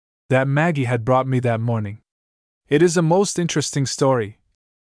that Maggie had brought me that morning. It is a most interesting story,"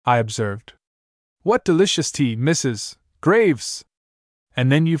 I observed. "What delicious tea, Mrs. Graves!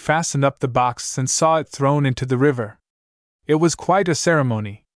 And then you fastened up the box and saw it thrown into the river. It was quite a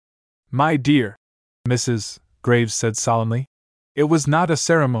ceremony." "My dear," Mrs. Graves said solemnly, "it was not a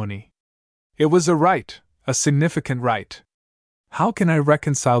ceremony. It was a rite, a significant rite." How can I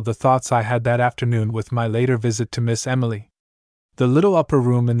reconcile the thoughts I had that afternoon with my later visit to Miss Emily? The little upper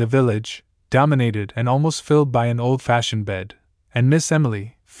room in the village, dominated and almost filled by an old-fashioned bed, and Miss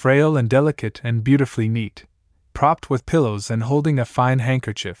Emily, frail and delicate and beautifully neat, propped with pillows and holding a fine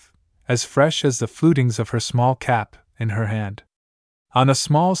handkerchief, as fresh as the flutings of her small cap, in her hand. On a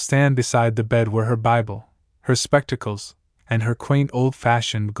small stand beside the bed were her Bible, her spectacles, and her quaint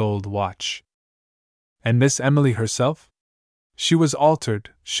old-fashioned gold watch. And Miss Emily herself? She was altered,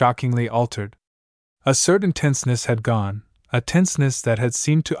 shockingly altered. A certain tenseness had gone, a tenseness that had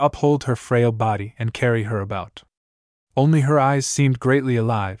seemed to uphold her frail body and carry her about. Only her eyes seemed greatly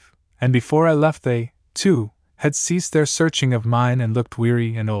alive, and before I left they, too, had ceased their searching of mine and looked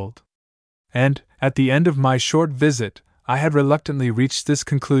weary and old. And, at the end of my short visit, I had reluctantly reached this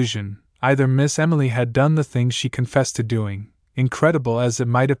conclusion: either Miss Emily had done the thing she confessed to doing, incredible as it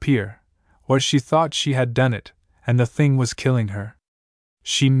might appear, or she thought she had done it, and the thing was killing her.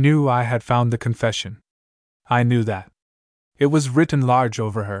 She knew I had found the confession. I knew that. It was written large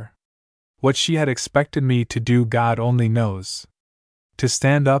over her. What she had expected me to do God only knows. To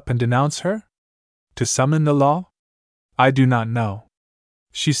stand up and denounce her? To summon the law? I do not know.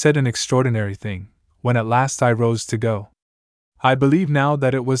 She said an extraordinary thing, when at last I rose to go. I believe now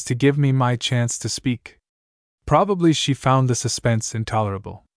that it was to give me my chance to speak. Probably she found the suspense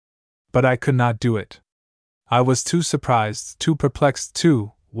intolerable. But I could not do it. I was too surprised, too perplexed,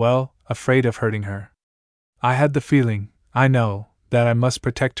 afraid of hurting her. I had the feeling, I know, that I must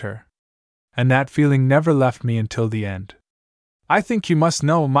protect her. And that feeling never left me until the end. "I think you must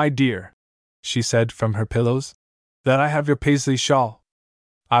know, my dear," she said from her pillows, "that I have your Paisley shawl."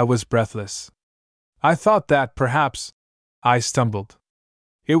 I was breathless. "I thought that, perhaps—" I stumbled.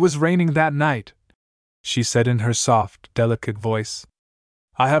 "It was raining that night," she said in her soft, delicate voice.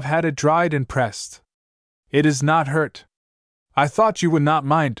 "I have had it dried and pressed. It is not hurt. I thought you would not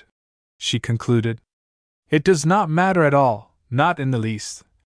mind," she concluded. "It does not matter at all, not in the least,"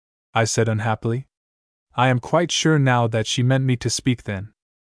 I said unhappily. I am quite sure now that she meant me to speak then.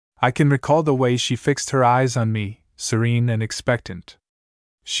 I can recall the way she fixed her eyes on me, serene and expectant.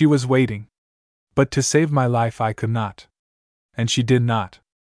 She was waiting. But to save my life I could not. And she did not.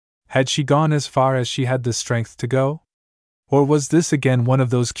 Had she gone as far as she had the strength to go? Or was this again one of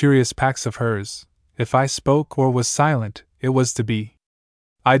those curious pacts of hers? If I spoke or was silent, it was to be.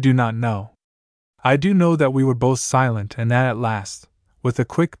 I do not know. I do know that we were both silent and that at last, with a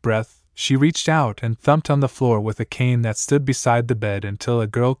quick breath, she reached out and thumped on the floor with a cane that stood beside the bed until a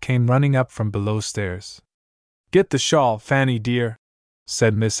girl came running up from below stairs. "Get the shawl, Fanny dear,"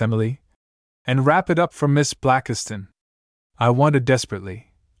 said Miss Emily, "and wrap it up for Miss Blackiston." I wanted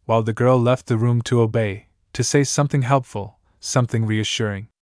desperately, while the girl left the room to obey, to say something helpful, something reassuring.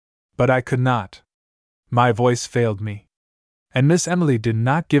 But I could not. My voice failed me. And Miss Emily did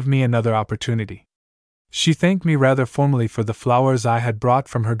not give me another opportunity. She thanked me rather formally for the flowers I had brought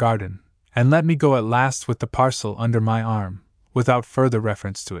from her garden, and let me go at last with the parcel under my arm, without further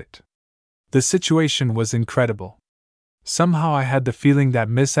reference to it. The situation was incredible. Somehow I had the feeling that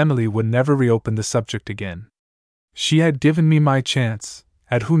Miss Emily would never reopen the subject again. She had given me my chance,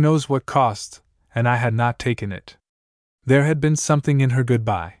 at who knows what cost, and I had not taken it. There had been something in her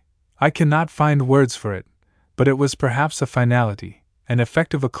goodbye. I cannot find words for it, but it was perhaps a finality, an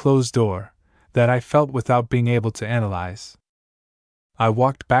effect of a closed door, that I felt without being able to analyze. I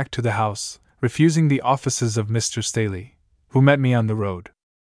walked back to the house, refusing the offices of Mr. Staley, who met me on the road.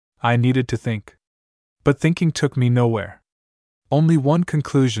 I needed to think. But thinking took me nowhere. Only one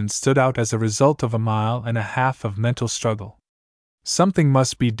conclusion stood out as a result of 1.5 miles of mental struggle. Something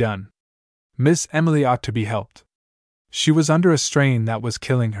must be done. Miss Emily ought to be helped. She was under a strain that was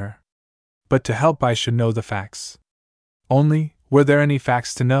killing her. But to help I should know the facts. Only, were there any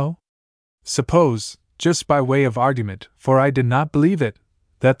facts to know? Suppose, just by way of argument, for I did not believe it,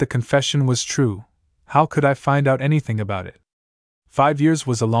 that the confession was true, how could I find out anything about it? 5 years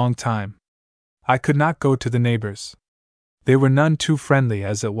was a long time. I could not go to the neighbors. They were none too friendly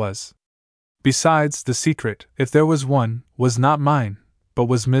as it was. Besides, the secret, if there was one, was not mine, but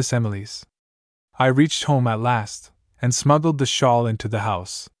was Miss Emily's. I reached home at last, and smuggled the shawl into the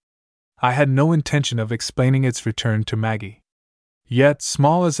house. I had no intention of explaining its return to Maggie. Yet,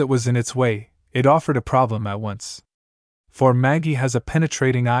 small as it was in its way, it offered a problem at once. For Maggie has a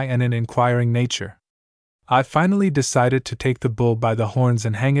penetrating eye and an inquiring nature. I finally decided to take the bull by the horns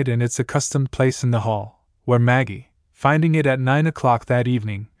and hang it in its accustomed place in the hall, where Maggie, finding it at 9 o'clock that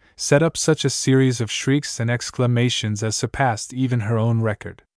evening, set up such a series of shrieks and exclamations as surpassed even her own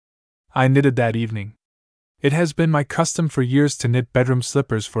record. I knitted that evening. It has been my custom for years to knit bedroom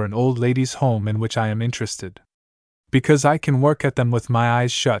slippers for an old ladies' home in which I am interested. Because I can work at them with my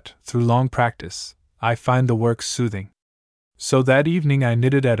eyes shut, through long practice, I find the work soothing. So that evening I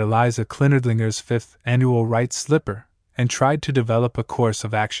knitted at Eliza Klinerdlinger's 5th annual right slipper, and tried to develop a course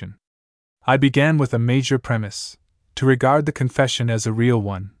of action. I began with a major premise: to regard the confession as a real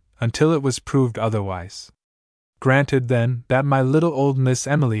one, until it was proved otherwise. Granted, then, that my little old Miss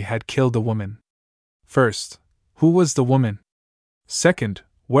Emily had killed a woman. First, who was the woman? Second,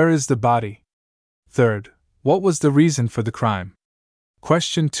 where is the body? Third, what was the reason for the crime?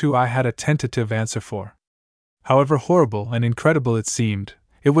 Question 2 I had a tentative answer for. However horrible and incredible it seemed,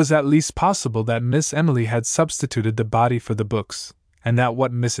 it was at least possible that Miss Emily had substituted the body for the books, and that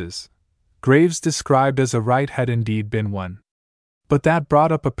what Mrs. Graves described as a right had indeed been one. But that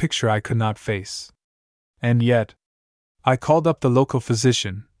brought up a picture I could not face. And yet, I called up the local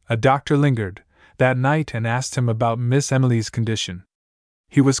physician, a Dr. Lingard, that night and asked him about Miss Emily's condition.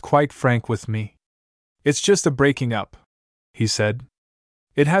 He was quite frank with me. "It's just a breaking up," he said.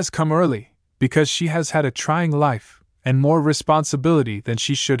 "It has come early, because she has had a trying life, and more responsibility than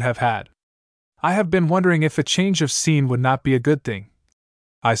she should have had. I have been wondering if a change of scene would not be a good thing,"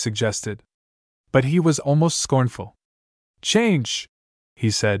 I suggested. But he was almost scornful. "Change," he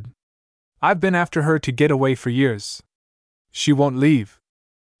said. "I've been after her to get away for years. She won't leave.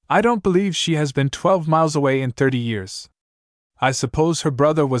 I don't believe she has been 12 miles away in 30 years. I suppose her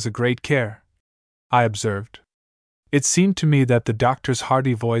brother was a great care," I observed. It seemed to me that the doctor's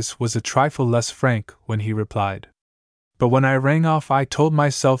hearty voice was a trifle less frank when he replied. But when I rang off, I told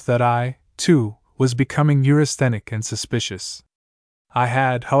myself that I, too, was becoming neurasthenic and suspicious. I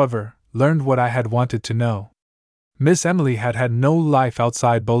had, however, learned what I had wanted to know. Miss Emily had had no life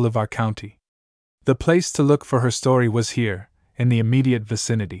outside Bolivar County. The place to look for her story was here, in the immediate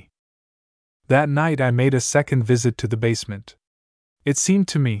vicinity. That night I made a second visit to the basement. It seemed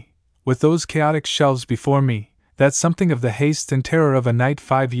to me, with those chaotic shelves before me, that something of the haste and terror of a night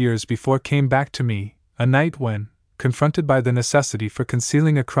 5 years before came back to me, a night when, confronted by the necessity for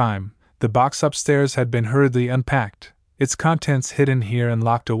concealing a crime, the box upstairs had been hurriedly unpacked, its contents hidden here and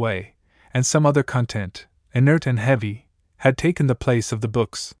locked away, and some other content, inert and heavy, had taken the place of the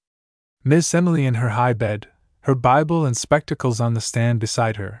books. Miss Emily in her high bed, her Bible and spectacles on the stand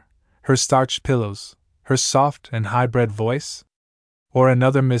beside her, her starched pillows, her soft and high-bred voice? Or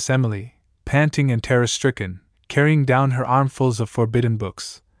another Miss Emily, panting and terror-stricken, carrying down her armfuls of forbidden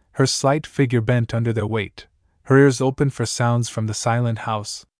books, her slight figure bent under their weight, her ears open for sounds from the silent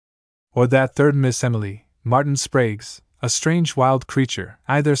house? Or that third Miss Emily, Martin Sprague's, a strange wild creature,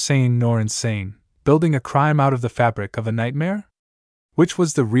 either sane nor insane, building a crime out of the fabric of a nightmare? Which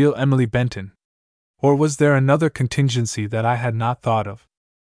was the real Emily Benton? Or was there another contingency that I had not thought of?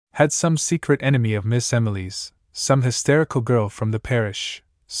 Had some secret enemy of Miss Emily's, some hysterical girl from the parish,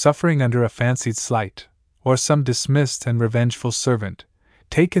 suffering under a fancied slight, or some dismissed and revengeful servant,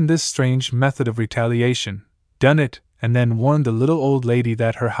 taken this strange method of retaliation, done it, and then warned the little old lady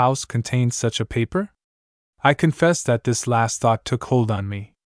that her house contained such a paper? I confess that this last thought took hold on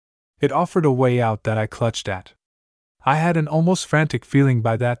me. It offered a way out that I clutched at. I had an almost frantic feeling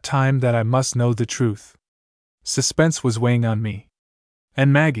by that time that I must know the truth. Suspense was weighing on me.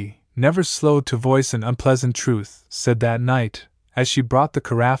 And Maggie, never slow to voice an unpleasant truth, said that night, as she brought the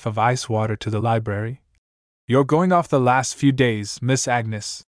carafe of ice water to the library, "You're going off the last few days, Miss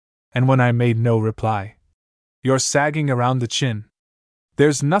Agnes." And when I made no reply, "You're sagging around the chin.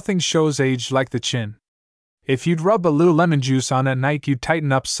 There's nothing shows age like the chin. If you'd rub a little lemon juice on at night, you'd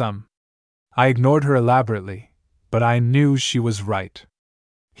tighten up some." I ignored her elaborately, but I knew she was right.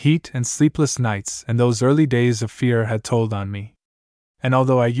 Heat and sleepless nights and those early days of fear had told on me. And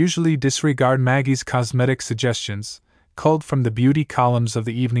although I usually disregard Maggie's cosmetic suggestions, culled from the beauty columns of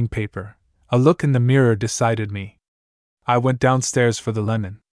the evening paper, a look in the mirror decided me. I went downstairs for the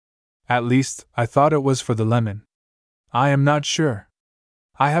lemon. At least, I thought it was for the lemon. I am not sure.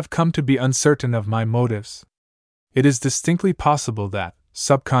 I have come to be uncertain of my motives. It is distinctly possible that,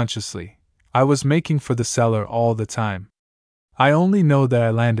 subconsciously, I was making for the cellar all the time. I only know that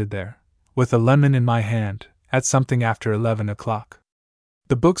I landed there, with a lemon in my hand, at something after 11 o'clock.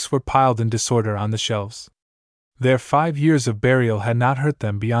 The books were piled in disorder on the shelves. Their 5 years of burial had not hurt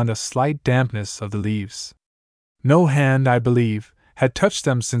them beyond a slight dampness of the leaves. No hand, I believe, had touched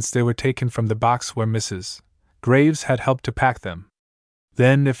them since they were taken from the box where Mrs. Graves had helped to pack them.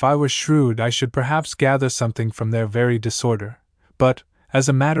 Then, if I were shrewd, I should perhaps gather something from their very disorder, but, as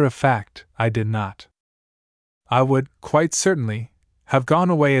a matter of fact, I did not. I would, quite certainly, have gone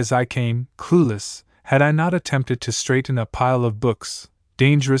away as I came, clueless, had I not attempted to straighten a pile of books,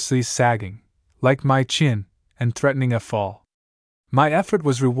 dangerously sagging, like my chin, and threatening a fall. My effort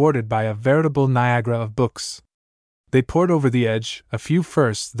was rewarded by a veritable Niagara of books. They poured over the edge, a few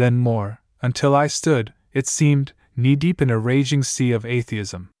first, then more, until I stood, it seemed, knee-deep in a raging sea of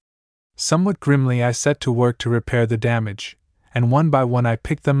atheism. Somewhat grimly I set to work to repair the damage, and one by one I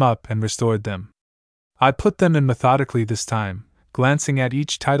picked them up and restored them. I put them in methodically this time, glancing at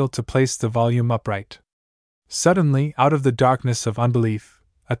each title to place the volume upright. Suddenly, out of the darkness of unbelief,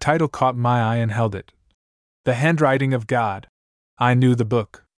 a title caught my eye and held it. The Handwriting of God. I knew the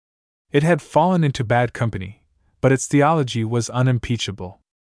book. It had fallen into bad company, but its theology was unimpeachable.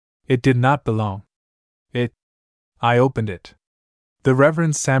 It did not belong. I opened it. The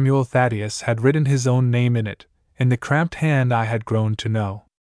Reverend Samuel Thaddeus had written his own name in it, in the cramped hand I had grown to know.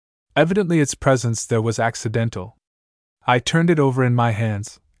 Evidently its presence there was accidental. I turned it over in my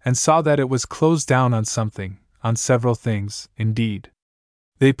hands, and saw that it was closed down on something, on several things, indeed.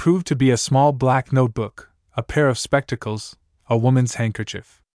 They proved to be a small black notebook, a pair of spectacles, a woman's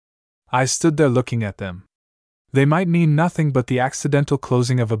handkerchief. I stood there looking at them. They might mean nothing but the accidental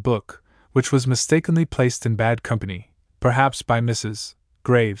closing of a book, which was mistakenly placed in bad company, perhaps by Mrs.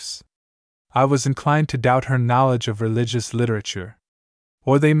 Graves. I was inclined to doubt her knowledge of religious literature.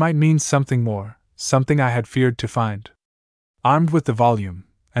 Or they might mean something more, something I had feared to find. Armed with the volume,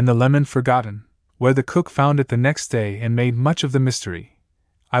 and the lemon forgotten, where the cook found it the next day and made much of the mystery,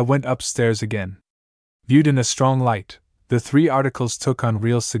 I went upstairs again. Viewed in a strong light, the 3 articles took on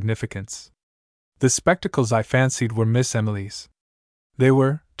real significance. The spectacles I fancied were Miss Emily's. They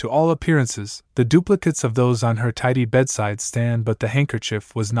were, to all appearances, the duplicates of those on her tidy bedside stand, but the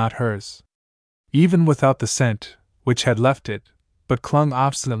handkerchief was not hers. Even without the scent, which had left it, but clung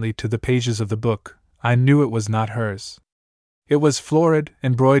obstinately to the pages of the book, I knew it was not hers. It was florid,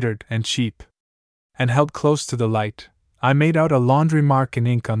 embroidered, and cheap. And held close to the light, I made out a laundry mark in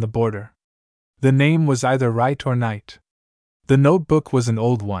ink on the border. The name was either Wright or Knight. The notebook was an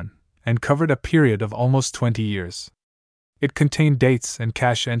old one, and covered a period of almost 20 years. It contained dates and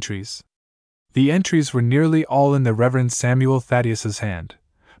cash entries. The entries were nearly all in the Reverend Samuel Thaddeus's hand,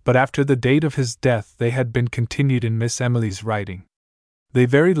 but after the date of his death they had been continued in Miss Emily's writing. They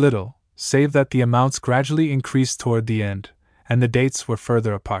varied little, save that the amounts gradually increased toward the end, and the dates were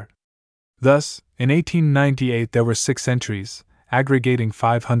further apart. Thus, in 1898 there were 6 entries, aggregating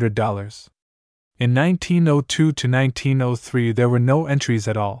 $500. In 1902 to 1903 there were no entries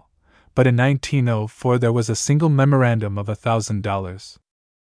at all, but in 1904 there was a single memorandum of $1,000.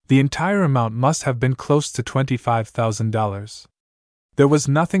 The entire amount must have been close to $25,000. There was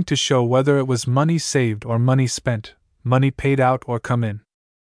nothing to show whether it was money saved or money spent, money paid out or come in.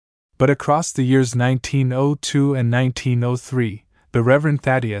 But across the years 1902 and 1903, the Reverend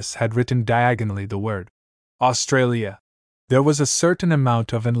Thaddeus had written diagonally the word Australia. There was a certain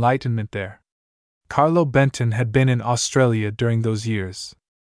amount of enlightenment there. Carlo Benton had been in Australia during those years.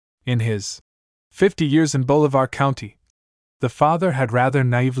 In his 50 Years in Bolivar County, the father had rather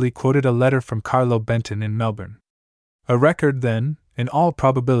naively quoted a letter from Carlo Benton in Melbourne. A record, then, in all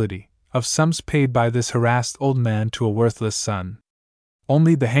probability, of sums paid by this harassed old man to a worthless son.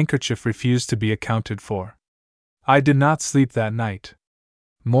 Only the handkerchief refused to be accounted for. I did not sleep that night.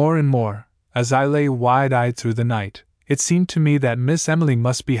 More and more, as I lay wide-eyed through the night, it seemed to me that Miss Emily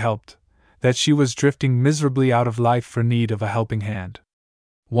must be helped, that she was drifting miserably out of life for need of a helping hand.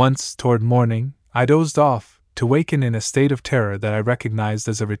 Once, toward morning, I dozed off, to waken in a state of terror that I recognized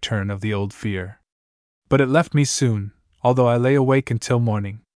as a return of the old fear. But it left me soon, although I lay awake until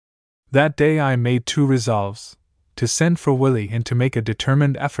morning. That day I made 2 resolves: to send for Willie and to make a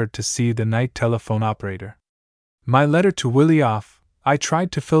determined effort to see the night telephone operator. My letter to Willie off, I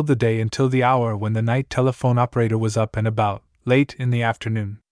tried to fill the day until the hour when the night telephone operator was up and about, late in the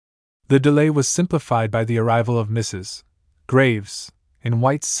afternoon. The delay was simplified by the arrival of Mrs. Graves, in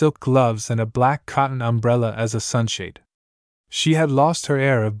white silk gloves and a black cotton umbrella as a sunshade. She had lost her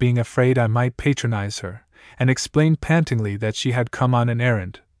air of being afraid I might patronize her, and explained pantingly that she had come on an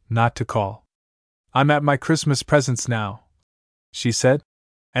errand, not to call. "I'm at my Christmas presents now," she said,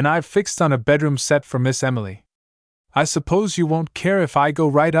 "and I've fixed on a bedroom set for Miss Emily. I suppose you won't care if I go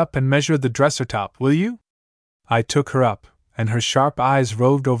right up and measure the dresser top, will you?" I took her up, and her sharp eyes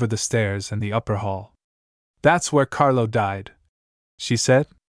roved over the stairs and the upper hall. "That's where Carlo died," she said.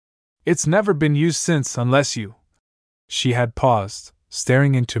 "It's never been used since, unless you—" She had paused,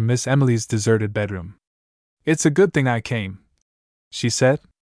 staring into Miss Emily's deserted bedroom. "It's a good thing I came," she said.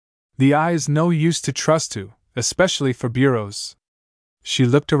 "The eye is no use to trust to, especially for bureaus." She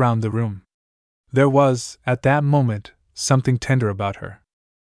looked around the room. There was, at that moment, something tender about her.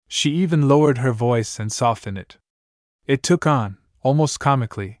 She even lowered her voice and softened it. It took on, almost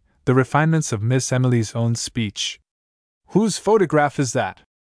comically, the refinements of Miss Emily's own speech. "Whose photograph is that?"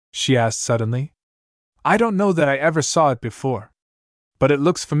 she asked suddenly. "I don't know that I ever saw it before. But it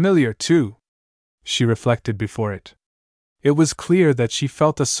looks familiar, too." She reflected before it. It was clear that she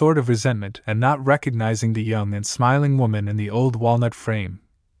felt a sort of resentment at not recognizing the young and smiling woman in the old walnut frame,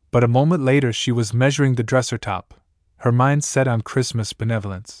 but a moment later she was measuring the dresser top, her mind set on Christmas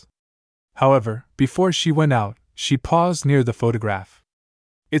benevolence. However, before she went out, she paused near the photograph.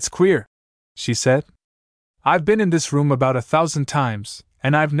 "It's queer," she said. "I've been in this room about 1,000 times,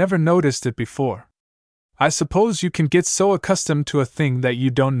 and I've never noticed it before. I suppose you can get so accustomed to a thing that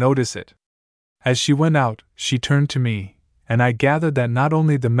you don't notice it." As she went out, she turned to me, and I gathered that not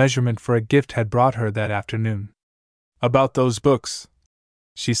only the measurement for a gift had brought her that afternoon. "About those books,"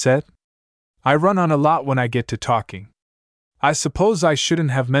 she said. "I run on a lot when I get to talking. I suppose I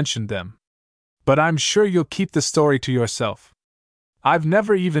shouldn't have mentioned them. But I'm sure you'll keep the story to yourself. I've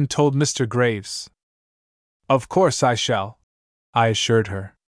never even told Mr. Graves." "Of course I shall," I assured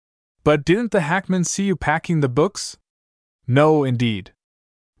her. "But didn't the hackman see you packing the books?" "No, indeed.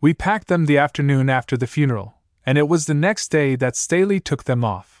 We packed them the afternoon after the funeral, and it was the next day that Staley took them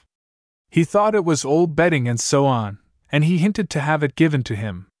off. He thought it was old bedding and so on, and he hinted to have it given to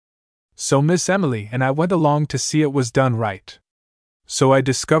him. So Miss Emily and I went along to see it was done right. So I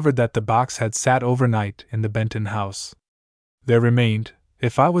discovered that the box had sat overnight in the Benton house. There remained,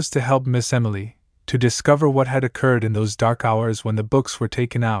 if I was to help Miss Emily, to discover what had occurred in those dark hours when the books were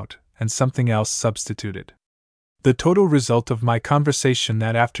taken out and something else substituted. The total result of my conversation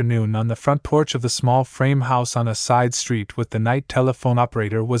that afternoon on the front porch of the small frame house on a side street with the night telephone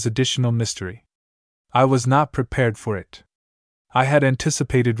operator was additional mystery. I was not prepared for it. I had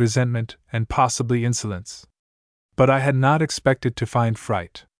anticipated resentment and possibly insolence. But I had not expected to find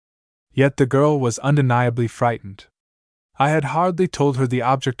fright. Yet the girl was undeniably frightened. I had hardly told her the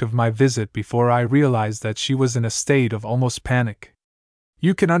object of my visit before I realized that she was in a state of almost panic.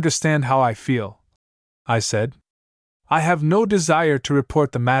 "You can understand how I feel," I said. "I have no desire to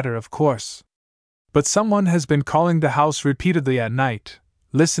report the matter, of course. But someone has been calling the house repeatedly at night,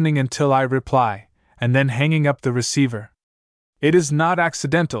 listening until I reply, and then hanging up the receiver. It is not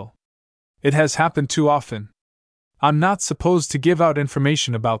accidental. It has happened too often. I'm not supposed to give out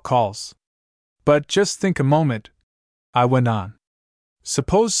information about calls. But just think a moment," I went on.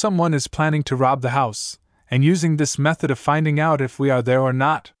 "Suppose someone is planning to rob the house, and using this method of finding out if we are there or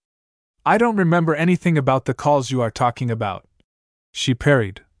not. I don't remember anything about the calls you are talking about," she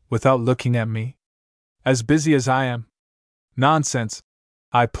parried, without looking at me. "As busy as I am." "Nonsense,"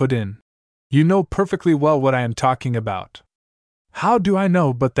 I put in. "You know perfectly well what I am talking about. How do I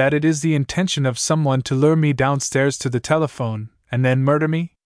know but that it is the intention of someone to lure me downstairs to the telephone and then murder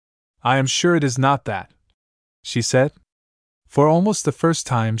me? I am sure it is not that," she said. For almost the first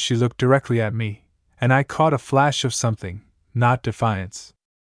time she looked directly at me, and I caught a flash of something, not defiance.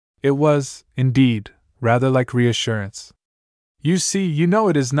 It was, indeed, rather like reassurance. You know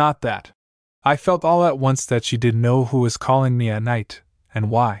it is not that." I felt all at once that she did know who was calling me at night, and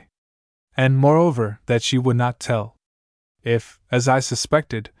why. And moreover, that she would not tell. If, as I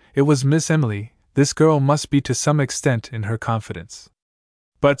suspected, it was Miss Emily, this girl must be to some extent in her confidence.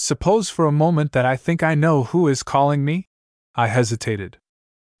 "But suppose for a moment that I think I know who is calling me?" I hesitated.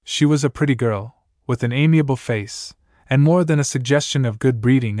 She was a pretty girl, with an amiable face, and more than a suggestion of good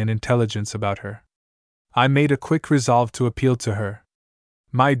breeding and intelligence about her. I made a quick resolve to appeal to her.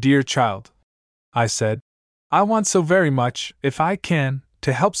 "My dear child," I said, "I want so very much, if I can,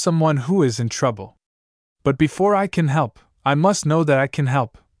 to help someone who is in trouble. But before I can help, I must know that I can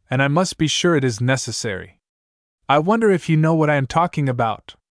help, and I must be sure it is necessary. I wonder if you know what I am talking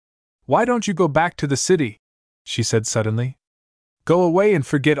about. Why don't you go back to the city?" she said suddenly. "Go away and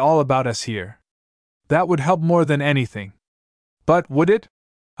forget all about us here. That would help more than anything." "But would it?"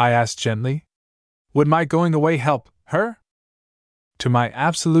 I asked gently. "Would my going away help her?" To my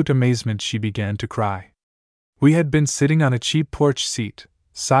absolute amazement, she began to cry. We had been sitting on a cheap porch seat,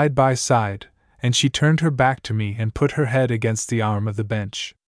 side by side, and she turned her back to me and put her head against the arm of the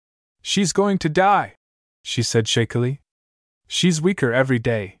bench. "She's going to die," she said shakily. "She's weaker every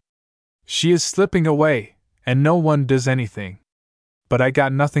day. She is slipping away, and no one does anything." But I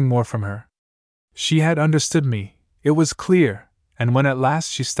got nothing more from her. She had understood me, it was clear, and when at last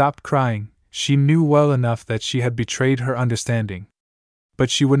she stopped crying, she knew well enough that she had betrayed her understanding.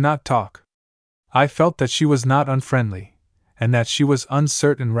 But she would not talk. I felt that she was not unfriendly, and that she was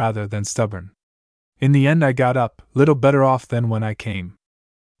uncertain rather than stubborn. In the end I got up, little better off than when I came.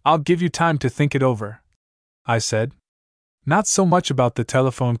 "I'll give you time to think it over," I said. "Not so much about the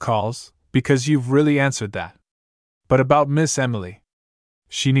telephone calls, because you've really answered that. But about Miss Emily.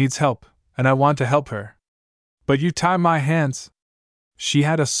 She needs help, and I want to help her. But you tie my hands." She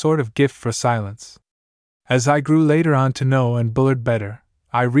had a sort of gift for silence. As I grew later on to know and Bullard better,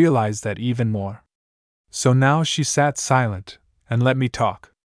 I realized that even more. So now she sat silent, and let me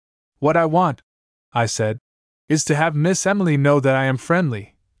talk. What I want, I said, is to have Miss Emily know that I am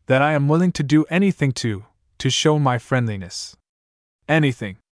friendly, that I am willing to do anything to show my friendliness.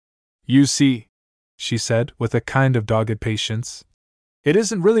 Anything. You see, she said with a kind of dogged patience, it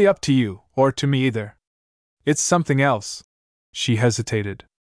isn't really up to you, or to me either. It's something else. She hesitated.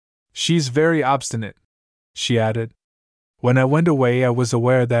 She's very obstinate, she added. When I went away, I was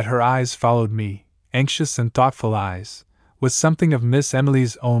aware that her eyes followed me, anxious and thoughtful eyes, with something of Miss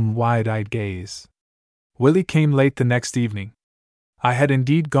Emily's own wide-eyed gaze. Willie came late the next evening. I had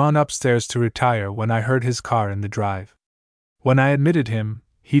indeed gone upstairs to retire when I heard his car in the drive. When I admitted him,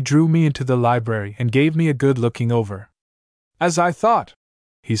 he drew me into the library and gave me a good looking over. As I thought,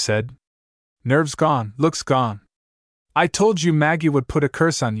 he said. Nerves gone, looks gone. I told you Maggie would put a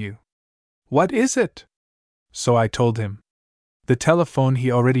curse on you. What is it? So I told him. The telephone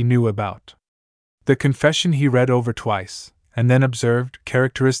he already knew about. The confession he read over twice, and then observed,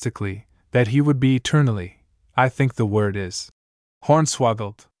 characteristically, that he would be eternally, I think the word is,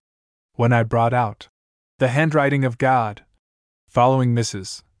 hornswoggled. When I brought out the handwriting of God, following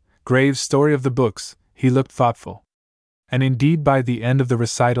Mrs. Graves' story of the books, he looked thoughtful. And indeed by the end of the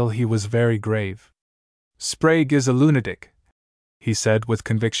recital he was very grave. Sprague is a lunatic, he said with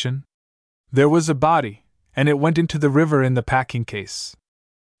conviction. There was a body, and it went into the river in the packing case.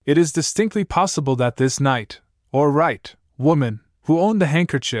 It is distinctly possible that this knight, or right, woman, who owned the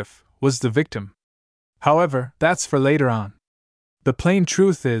handkerchief, was the victim. However, that's for later on. The plain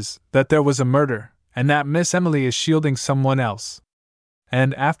truth is that there was a murder, and that Miss Emily is shielding someone else.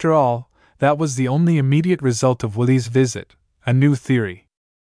 And, after all, that was the only immediate result of Willie's visit, a new theory.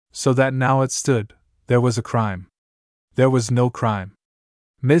 So that now it stood, there was a crime. There was no crime.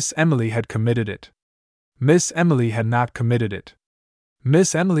 Miss Emily had committed it. Miss Emily had not committed it.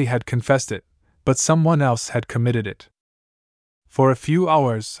 Miss Emily had confessed it, but someone else had committed it. For a few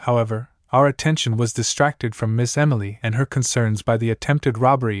hours, however, our attention was distracted from Miss Emily and her concerns by the attempted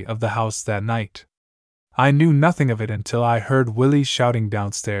robbery of the house that night. I knew nothing of it until I heard Willie shouting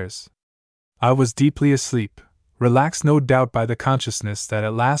downstairs. I was deeply asleep, relaxed no doubt by the consciousness that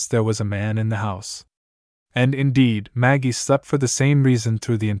at last there was a man in the house. And indeed, Maggie slept for the same reason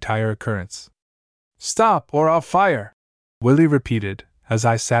through the entire occurrence. Stop, or I'll fire, Willie repeated, as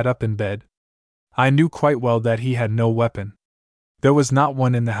I sat up in bed. I knew quite well that he had no weapon. There was not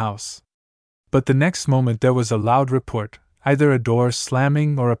one in the house. But the next moment there was a loud report, either a door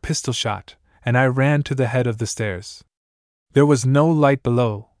slamming or a pistol shot, and I ran to the head of the stairs. There was no light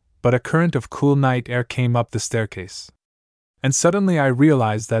below, but a current of cool night air came up the staircase. And suddenly I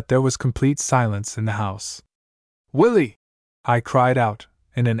realized that there was complete silence in the house. Willie! I cried out,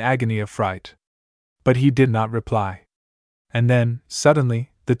 in an agony of fright. But he did not reply. And then,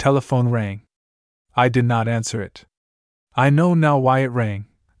 suddenly, the telephone rang. I did not answer it. I know now why it rang,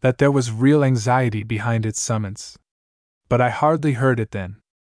 that there was real anxiety behind its summons. But I hardly heard it then.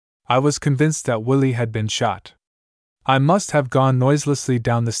 I was convinced that Willie had been shot. I must have gone noiselessly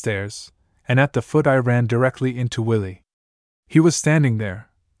down the stairs, and at the foot I ran directly into Willie. He was standing there,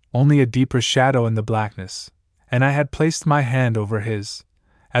 only a deeper shadow in the blackness, and I had placed my hand over his,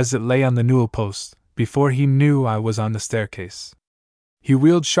 as it lay on the newel post, before he knew I was on the staircase. He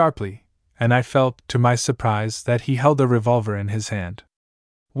wheeled sharply, and I felt, to my surprise, that he held a revolver in his hand.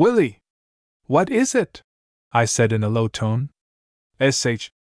 Willie! What is it? I said in a low tone.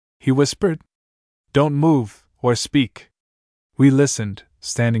 S.H., he whispered. Don't move, or speak. We listened,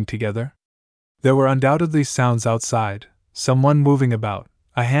 standing together. There were undoubtedly sounds outside, someone moving about,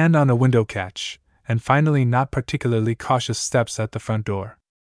 a hand on a window catch, and finally not particularly cautious steps at the front door.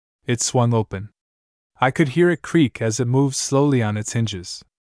 It swung open. I could hear it creak as it moved slowly on its hinges.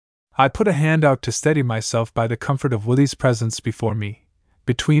 I put a hand out to steady myself by the comfort of Willie's presence before me,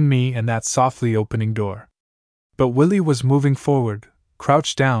 between me and that softly opening door. But Willie was moving forward,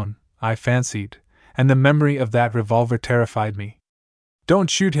 crouched down, I fancied, and the memory of that revolver terrified me. Don't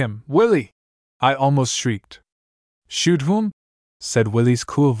shoot him, Willie! I almost shrieked. Shoot whom? Said Willie's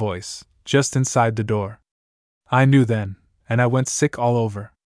cool voice, just inside the door. I knew then, and I went sick all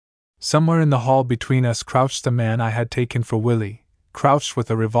over. Somewhere in the hall between us crouched the man I had taken for Willie, crouched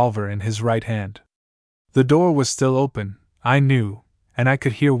with a revolver in his right hand. The door was still open, I knew, and I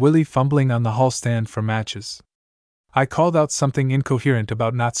could hear Willie fumbling on the hall stand for matches. I called out something incoherent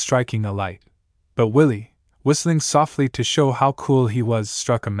about not striking a light, but Willie, whistling softly to show how cool he was,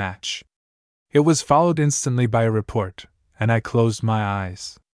 struck a match. It was followed instantly by a report, and I closed my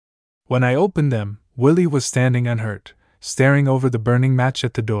eyes. When I opened them, Willie was standing unhurt, staring over the burning match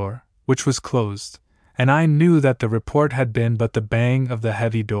at the door, which was closed, and I knew that the report had been but the bang of the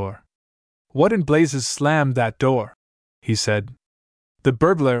heavy door. What in blazes slammed that door? He said. The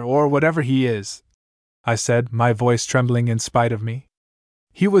burglar, or whatever he is, I said, my voice trembling in spite of me.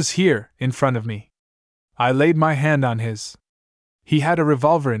 He was here, in front of me. I laid my hand on his. He had a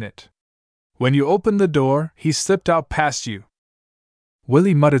revolver in it. When you opened the door, he slipped out past you.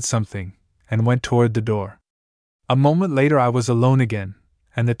 Willie muttered something, and went toward the door. A moment later I was alone again,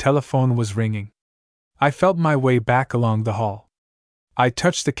 and the telephone was ringing. I felt my way back along the hall. I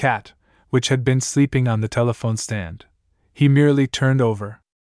touched the cat, which had been sleeping on the telephone stand. He merely turned over.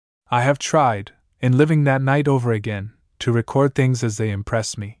 I have tried, in living that night over again, to record things as they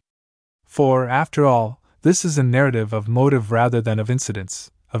impress me. For, after all, this is a narrative of motive rather than of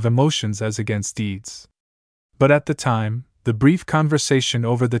incidents, of emotions as against deeds. But at the time, the brief conversation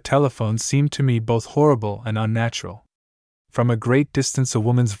over the telephone seemed to me both horrible and unnatural. From a great distance a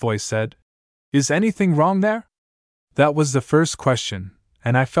woman's voice said, "Is anything wrong there?" That was the first question,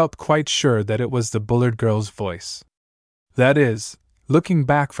 and I felt quite sure that it was the Bullard girl's voice. That is, looking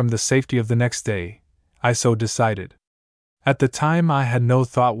back from the safety of the next day, I so decided. At the time I had no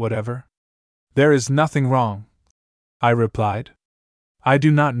thought whatever. "There is nothing wrong," I replied. I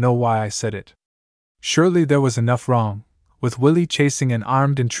do not know why I said it. Surely there was enough wrong, with Willie chasing an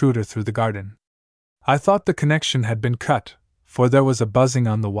armed intruder through the garden. I thought the connection had been cut, for there was a buzzing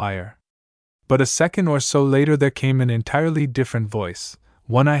on the wire. But a second or so later there came an entirely different voice,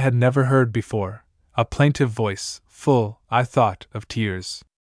 one I had never heard before, a plaintive voice, full, I thought, of tears.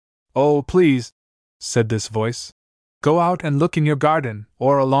 "Oh, please," said this voice, "go out and look in your garden,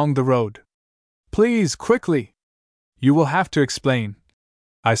 or along the road. Please, quickly! You will have to explain,"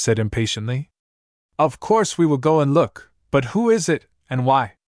 I said impatiently. "Of course we will go and look, but who is it, and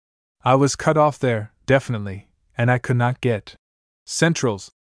why?" I was cut off there, definitely, and I could not get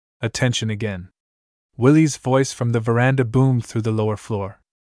Central's attention again. Willie's voice from the veranda boomed through the lower floor.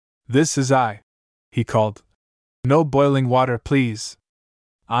 "This is I," he called. "No boiling water, please.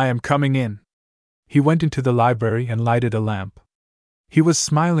 I am coming in." He went into the library and lighted a lamp. He was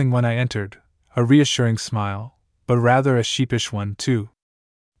smiling when I entered, a reassuring smile, but rather a sheepish one, too.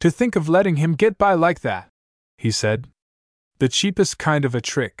 "To think of letting him get by like that," he said. "The cheapest kind of a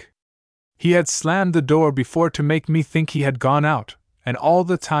trick. He had slammed the door before to make me think he had gone out, and all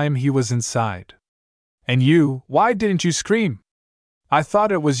the time he was inside. And you, why didn't you scream? I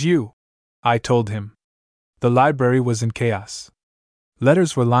thought it was you," I told him. The library was in chaos.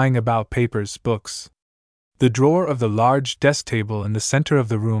 Letters were lying about, papers, books. The drawer of the large desk table in the center of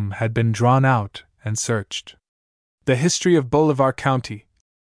the room had been drawn out and searched. The history of Bolivar County,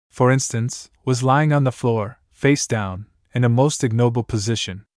 for instance, was lying on the floor, face down, in a most ignoble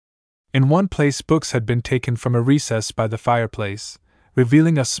position. In one place books had been taken from a recess by the fireplace,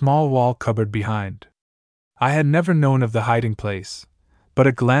 revealing a small wall cupboard behind. I had never known of the hiding place, but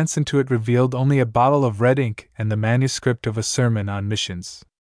a glance into it revealed only a bottle of red ink and the manuscript of a sermon on missions.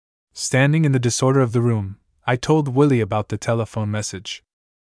 Standing in the disorder of the room, I told Willie about the telephone message.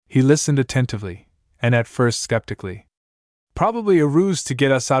 He listened attentively, and at first skeptically. "Probably a ruse to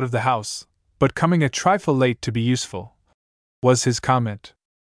get us out of the house, but coming a trifle late to be useful," was his comment.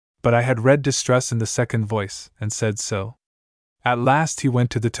 But I had read distress in the second voice, and said so. At last he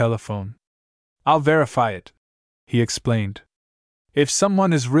went to the telephone. "I'll verify it," he explained. "If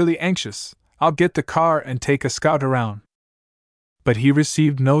someone is really anxious, I'll get the car and take a scout around." But he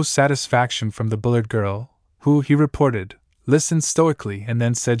received no satisfaction from the Bullard girl, who, he reported, listened stoically and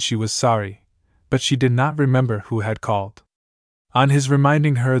then said she was sorry, but she did not remember who had called. On his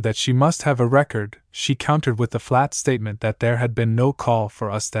reminding her that she must have a record, she countered with the flat statement that there had been no call for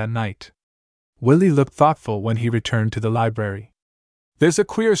us that night. Willie looked thoughtful when he returned to the library. "There's a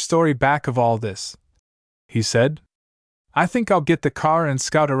queer story back of all this," he said. "I think I'll get the car and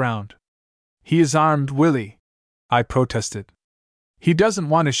scout around." "He is armed, Willie," I protested. "He doesn't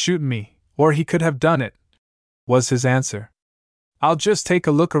want to shoot me, or he could have done it," was his answer. "I'll just take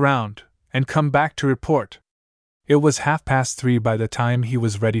a look around, and come back to report." It was 3:30 by the time he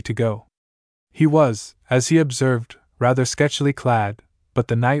was ready to go. He was, as he observed, rather sketchily clad, but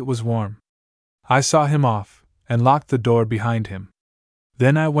the night was warm. I saw him off, and locked the door behind him.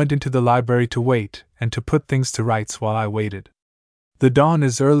 Then I went into the library to wait, and to put things to rights while I waited. The dawn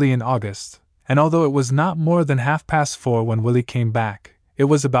is early in August, and although it was not more than 4:30 when Willie came back, it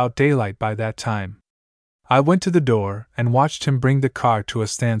was about daylight by that time. I went to the door and watched him bring the car to a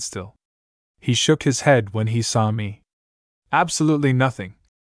standstill. He shook his head when he saw me. "Absolutely nothing,"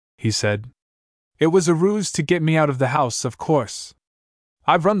 he said. "It was a ruse to get me out of the house, of course.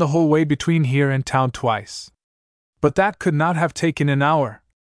 I've run the whole way between here and town twice." "But that could not have taken an hour,"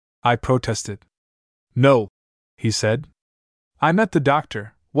 I protested. "No," he said. "I met the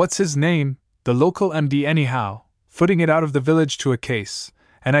doctor, what's his name, the local MD anyhow, footing it out of the village to a case,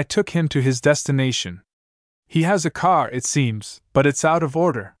 and I took him to his destination. He has a car, it seems, but it's out of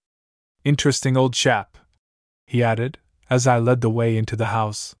order. Interesting old chap," he added, as I led the way into the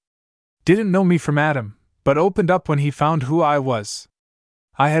house. "Didn't know me from Adam, but opened up when he found who I was."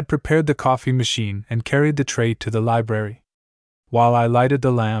 I had prepared the coffee machine and carried the tray to the library. While I lighted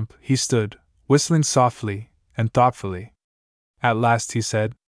the lamp, he stood, whistling softly and thoughtfully. At last he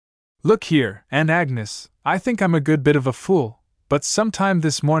said, "Look here, Aunt Agnes, I think I'm a good bit of a fool, but sometime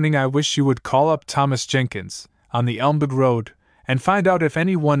this morning I wish you would call up Thomas Jenkins, on the Elmwood Road, and find out if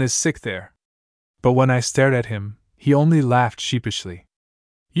anyone is sick there." But when I stared at him, he only laughed sheepishly.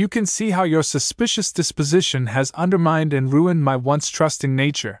 "You can see how your suspicious disposition has undermined and ruined my once trusting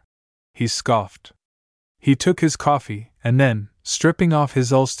nature," he scoffed. He took his coffee, and then, stripping off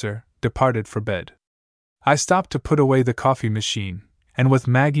his ulster, departed for bed. I stopped to put away the coffee machine, and with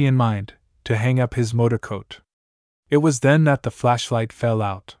Maggie in mind, to hang up his motor coat. It was then that the flashlight fell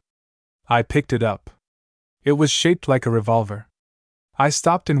out. I picked it up. It was shaped like a revolver. I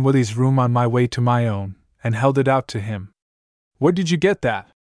stopped in Willie's room on my way to my own, and held it out to him. "Where did you get that?"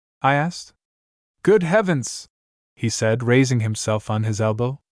 I asked. "Good heavens!" he said, raising himself on his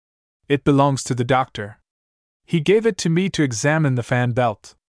elbow. "It belongs to the doctor. He gave it to me to examine the fan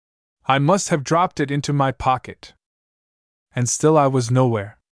belt. I must have dropped it into my pocket." And still I was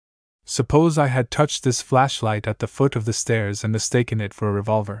nowhere. Suppose I had touched this flashlight at the foot of the stairs and mistaken it for a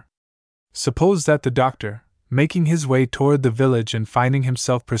revolver? Suppose that the doctor, making his way toward the village and finding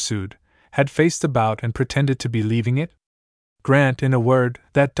himself pursued, had faced about and pretended to be leaving it? Grant, in a word,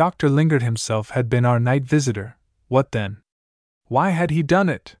 that Dr. Lingard himself had been our night visitor. What then? Why had he done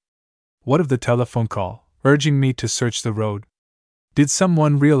it? What of the telephone call, urging me to search the road? Did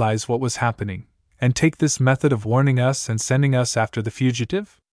someone realize what was happening, and take this method of warning us and sending us after the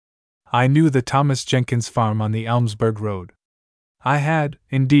fugitive? I knew the Thomas Jenkins farm on the Elmsburg Road. I had,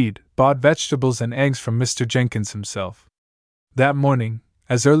 indeed, bought vegetables and eggs from Mr. Jenkins himself. That morning,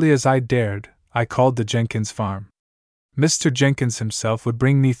 as early as I dared, I called the Jenkins farm. Mr. Jenkins himself would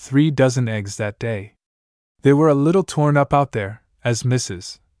bring me 3 dozen eggs that day. They were a little torn up out there, as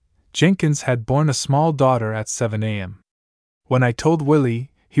Mrs. Jenkins had borne a small daughter at 7 a.m. When I told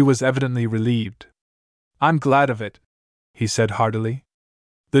Willie, he was evidently relieved. "I'm glad of it," he said heartily.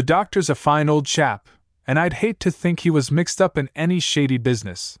 "The doctor's a fine old chap, and I'd hate to think he was mixed up in any shady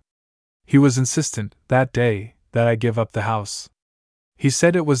business." He was insistent, that day, that I give up the house. He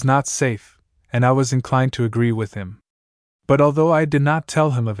said it was not safe, and I was inclined to agree with him. But although I did not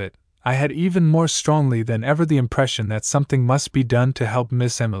tell him of it, I had even more strongly than ever the impression that something must be done to help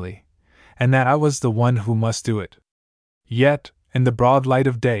Miss Emily, and that I was the one who must do it. Yet, in the broad light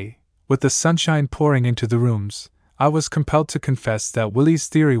of day, with the sunshine pouring into the rooms, I was compelled to confess that Willie's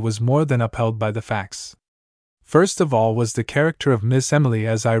theory was more than upheld by the facts. First of all was the character of Miss Emily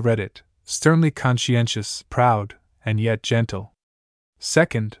as I read it, sternly conscientious, proud, and yet gentle.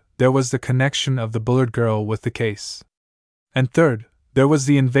 Second, there was the connection of the Bullard girl with the case. And third, there was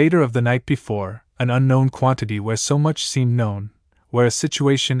the invader of the night before, an unknown quantity where so much seemed known, where a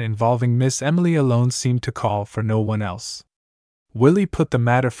situation involving Miss Emily alone seemed to call for no one else. Willie put the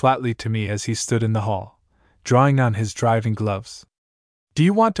matter flatly to me as he stood in the hall, drawing on his driving gloves. "Do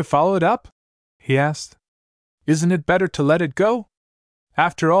you want to follow it up?" he asked. "Isn't it better to let it go?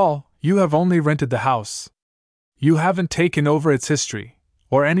 After all, you have only rented the house. You haven't taken over its history,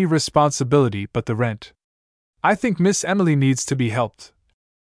 or any responsibility but the rent." "I think Miss Emily needs to be helped,"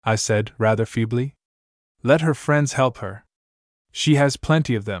 I said, rather feebly. "Let her friends help her. She has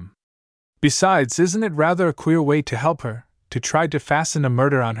plenty of them. Besides, isn't it rather a queer way to help her, to try to fasten a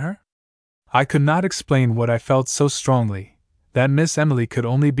murder on her?" I could not explain what I felt so strongly, that Miss Emily could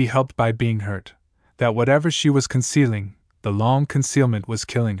only be helped by being hurt, that whatever she was concealing, the long concealment was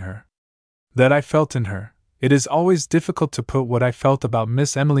killing her. That I felt in her, it is always difficult to put what I felt about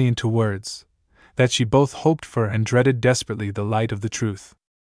Miss Emily into words, that she both hoped for and dreaded desperately the light of the truth.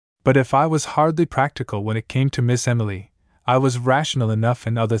 But if I was hardly practical when it came to Miss Emily, I was rational enough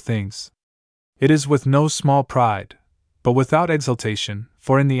in other things. It is with no small pride, but without exultation,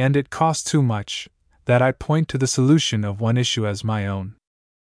 for in the end it cost too much, that I point to the solution of one issue as my own.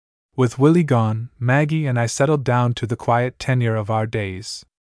 With Willie gone, Maggie and I settled down to the quiet tenure of our days.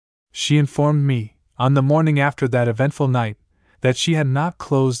 She informed me, on the morning after that eventful night, that she had not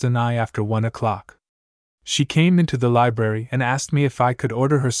closed an eye after 1 o'clock. She came into the library and asked me if I could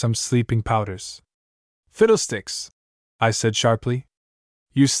order her some sleeping powders. "Fiddlesticks!" I said sharply.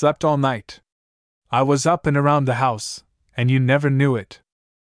 "You slept all night. I was up and around the house, and you never knew it.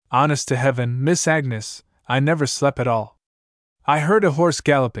 Honest to heaven, Miss Agnes, I never slept at all. I heard a horse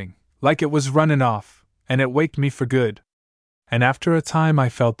galloping, like it was runnin' off, and it waked me for good. And after a time I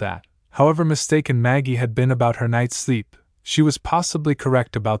felt that, however mistaken Maggie had been about her night's sleep, she was possibly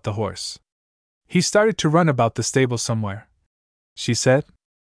correct about the horse. He started to run about the stable somewhere, she said.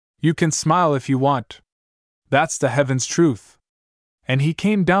 You can smile if you want. That's the heaven's truth. And he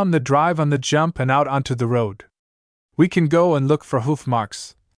came down the drive on the jump and out onto the road. We can go and look for hoof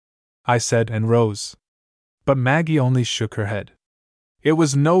marks, I said, and rose. But Maggie only shook her head. It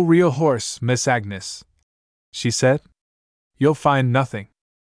was no real horse, Miss Agnes, she said. You'll find nothing.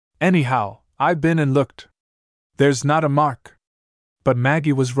 Anyhow, I've been and looked. There's not a mark. But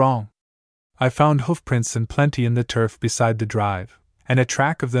Maggie was wrong. I found hoofprints in plenty in the turf beside the drive, and a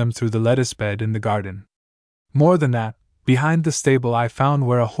track of them through the lettuce bed in the garden. More than that, behind the stable I found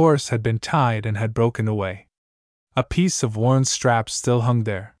where a horse had been tied and had broken away. A piece of worn strap still hung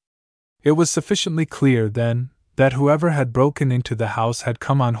there. It was sufficiently clear, then, that whoever had broken into the house had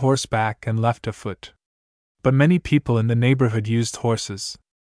come on horseback and left afoot. But many people in the neighborhood used horses.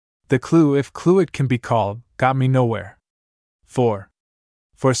 The clue, if clue it can be called, got me nowhere.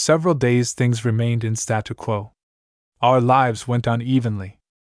 For several days things remained in statu quo. Our lives went on evenly.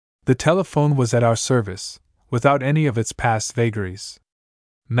 The telephone was at our service, without any of its past vagaries.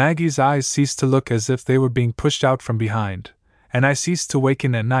 Maggie's eyes ceased to look as if they were being pushed out from behind, and I ceased to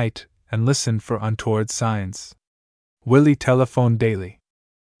waken at night and listen for untoward signs. Willie telephoned daily.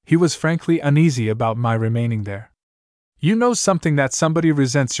 He was frankly uneasy about my remaining there. You know something that somebody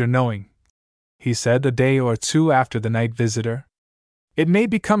resents your knowing, he said a day or two after the night visitor. It may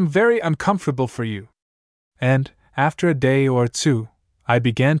become very uncomfortable for you. And, after a day or two, I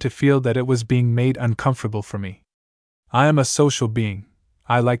began to feel that it was being made uncomfortable for me. I am a social being.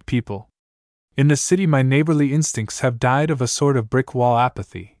 I like people. In the city my neighborly instincts have died of a sort of brick wall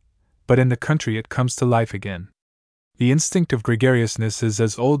apathy, but in the country it comes to life again. The instinct of gregariousness is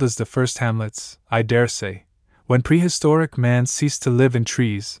as old as the first hamlets, I dare say, when prehistoric man ceased to live in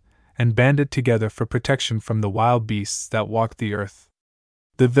trees, and banded together for protection from the wild beasts that walked the earth.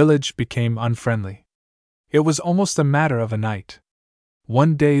 The village became unfriendly. It was almost a matter of a night.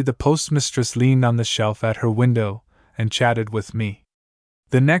 One day the postmistress leaned on the shelf at her window and chatted with me.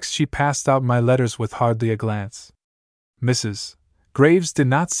 The next she passed out my letters with hardly a glance. Mrs. Graves did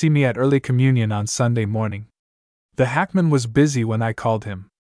not see me at early communion on Sunday morning. The hackman was busy when I called him.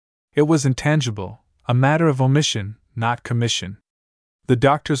 It was intangible, a matter of omission, not commission. The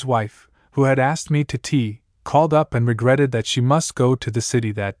doctor's wife, who had asked me to tea, called up and regretted that she must go to the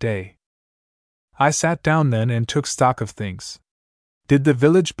city that day. I sat down then and took stock of things. Did the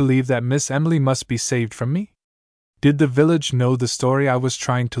village believe that Miss Emily must be saved from me? Did the village know the story I was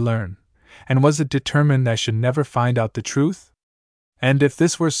trying to learn, and was it determined I should never find out the truth? And if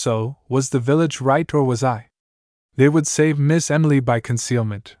this were so, was the village right or was I? They would save Miss Emily by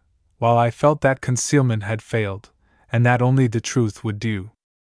concealment, while I felt that concealment had failed, and that only the truth would do.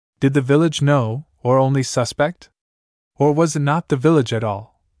 Did the village know, or only suspect? Or was it not the village at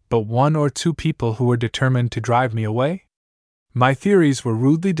all, but one or two people who were determined to drive me away? My theories were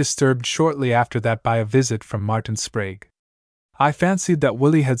rudely disturbed shortly after that by a visit from Martin Sprague. I fancied that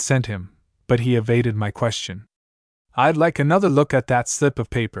Willie had sent him, but he evaded my question. I'd like another look at that slip of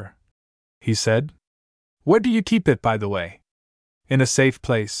paper, he said. Where do you keep it, by the way? In a safe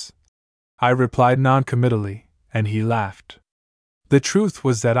place, I replied noncommittally, and he laughed. The truth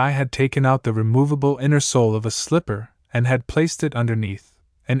was that I had taken out the removable inner sole of a slipper and had placed it underneath,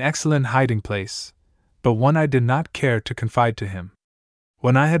 an excellent hiding place, but one I did not care to confide to him.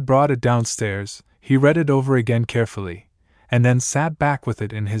 When I had brought it downstairs, he read it over again carefully, and then sat back with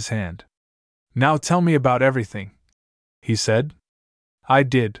it in his hand. Now tell me about everything, he said. I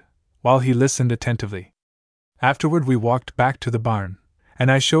did, while he listened attentively. Afterward we walked back to the barn,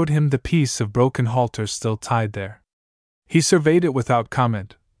 and I showed him the piece of broken halter still tied there. He surveyed it without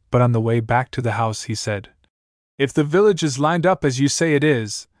comment, but on the way back to the house he said, If the village is lined up as you say it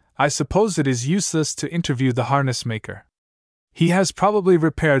is, I suppose it is useless to interview the harness maker. He has probably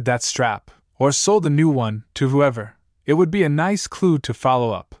repaired that strap, or sold a new one, to whoever. It would be a nice clue to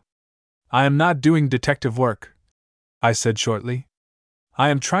follow up. I am not doing detective work, I said shortly. I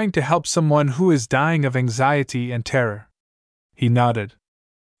am trying to help someone who is dying of anxiety and terror. He nodded.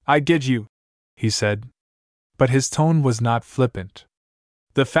 I get you, he said. But his tone was not flippant.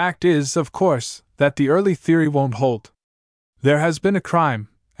 The fact is, of course, that the early theory won't hold. There has been a crime,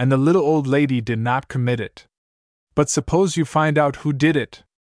 and the little old lady did not commit it. But suppose you find out who did it.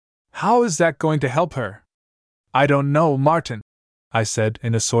 How is that going to help her? I don't know, Martin, I said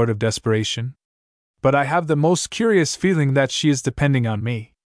in a sort of desperation. But I have the most curious feeling that she is depending on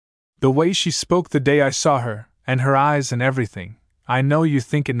me. The way she spoke the day I saw her, and her eyes and everything, I know you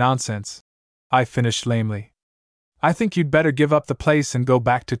think it nonsense, I finished lamely. I think you'd better give up the place and go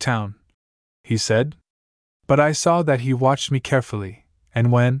back to town, he said. But I saw that he watched me carefully, and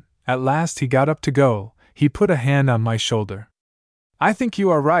when, at last, he got up to go, he put a hand on my shoulder. I think you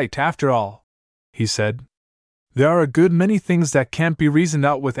are right, after all, he said. There are a good many things that can't be reasoned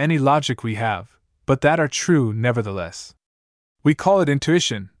out with any logic we have, but that are true nevertheless. We call it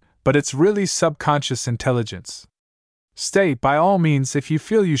intuition, but it's really subconscious intelligence. Stay, by all means, if you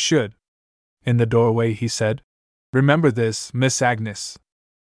feel you should. In the doorway, he said. Remember this, Miss Agnes.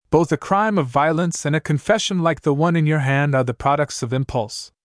 Both a crime of violence and a confession like the one in your hand are the products of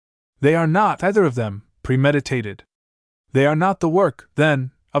impulse. They are not, either of them, premeditated. They are not the work,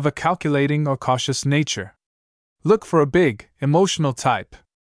 then, of a calculating or cautious nature. Look for a big, emotional type.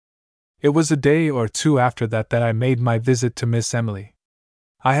 It was a day or two after that I made my visit to Miss Emily.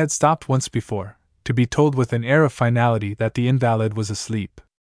 I had stopped once before, to be told with an air of finality that the invalid was asleep.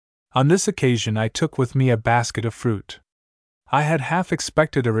 On this occasion I took with me a basket of fruit. I had half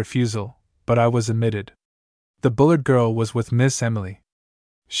expected a refusal, but I was admitted. The Bullard girl was with Miss Emily.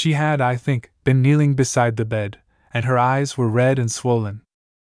 She had, I think, been kneeling beside the bed, and her eyes were red and swollen.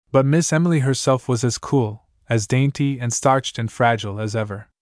 But Miss Emily herself was as cool, as dainty and starched and fragile as ever.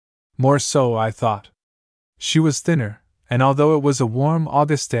 More so, I thought. She was thinner, and although it was a warm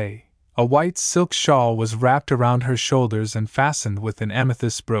August day, a white silk shawl was wrapped around her shoulders and fastened with an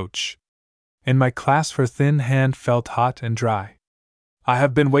amethyst brooch. In my clasp her thin hand felt hot and dry. I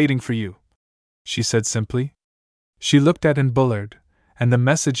have been waiting for you, she said simply. She looked at Bullard, and the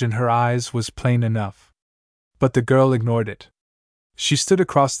message in her eyes was plain enough. But the girl ignored it. She stood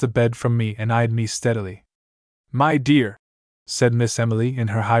across the bed from me and eyed me steadily. My dear, said Miss Emily in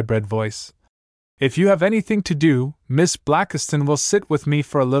her high-bred voice, if you have anything to do, Miss Blackiston will sit with me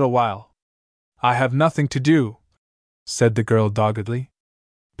for a little while. I have nothing to do, said the girl doggedly.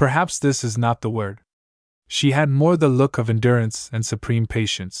 Perhaps this is not the word. She had more the look of endurance and supreme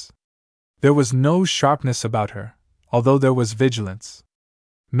patience. There was no sharpness about her, although there was vigilance.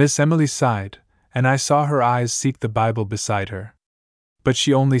 Miss Emily sighed, and I saw her eyes seek the Bible beside her. But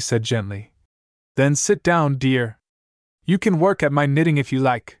she only said gently, Then sit down, dear. You can work at my knitting if you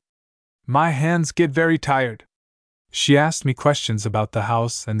like. My hands get very tired. She asked me questions about the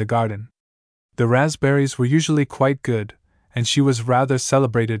house and the garden. The raspberries were usually quite good, and she was rather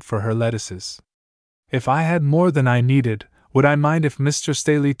celebrated for her lettuces. If I had more than I needed, would I mind if Mr.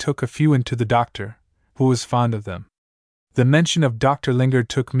 Staley took a few into the doctor, who was fond of them? The mention of Dr. Lingard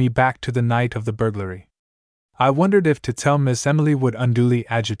took me back to the night of the burglary. I wondered if to tell Miss Emily would unduly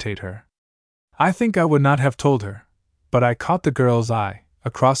agitate her. I think I would not have told her, but I caught the girl's eye,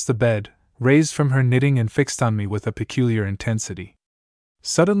 across the bed, raised from her knitting and fixed on me with a peculiar intensity.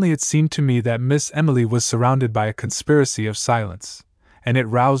 Suddenly it seemed to me that Miss Emily was surrounded by a conspiracy of silence, and it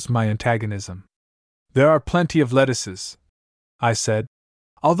roused my antagonism. There are plenty of lettuces, I said,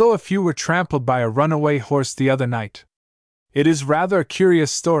 although a few were trampled by a runaway horse the other night. It is rather a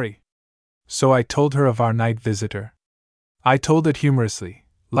curious story. So I told her of our night visitor. I told it humorously,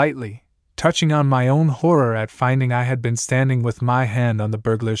 lightly, touching on my own horror at finding I had been standing with my hand on the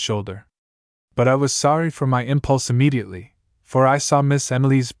burglar's shoulder. But I was sorry for my impulse immediately, for I saw Miss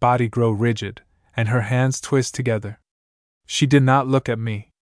Emily's body grow rigid, and her hands twist together. She did not look at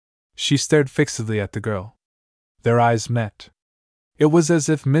me. She stared fixedly at the girl. Their eyes met. It was as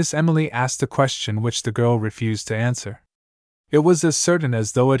if Miss Emily asked a question which the girl refused to answer. It was as certain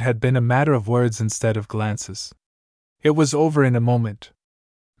as though it had been a matter of words instead of glances. It was over in a moment.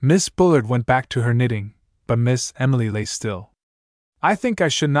 Miss Bullard went back to her knitting, but Miss Emily lay still. I think I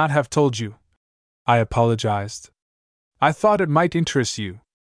should not have told you, I apologized. I thought it might interest you.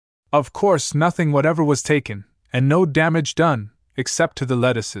 Of course, nothing whatever was taken, and no damage done, except to the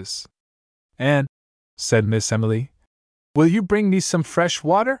lettuces. And, said Miss Emily, will you bring me some fresh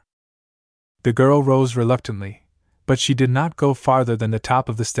water? The girl rose reluctantly, but she did not go farther than the top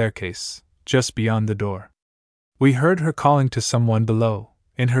of the staircase, just beyond the door. We heard her calling to someone below,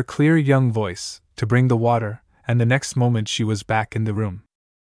 in her clear young voice, to bring the water, and the next moment she was back in the room.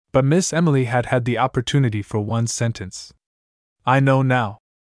 But Miss Emily had had the opportunity for one sentence. I know now,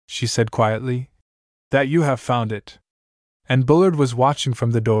 she said quietly, that you have found it. And Bullard was watching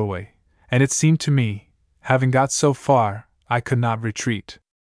from the doorway, and it seemed to me, having got so far, I could not retreat.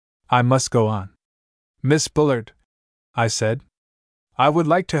 I must go on. Miss Bullard, I said, I would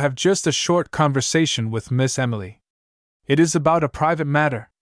like to have just a short conversation with Miss Emily. It is about a private matter.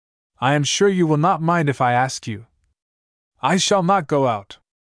 I am sure you will not mind if I ask you. I shall not go out.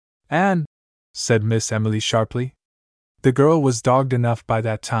 Anne, said Miss Emily sharply. The girl was dogged enough by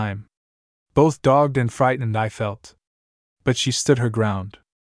that time. Both dogged and frightened, I felt. but she stood her ground.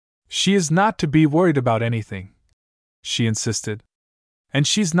 "She is not to be worried about anything," she insisted. "And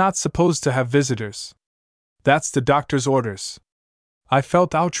she's not supposed to have visitors. That's the doctor's orders." I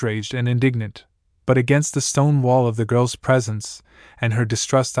felt outraged and indignant, but against the stone wall of the girl's presence and her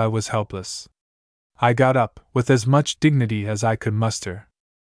distrust I was helpless. I got up, with as much dignity as I could muster.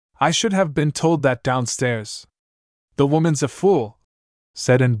 "I should have been told that downstairs." "The woman's a fool,"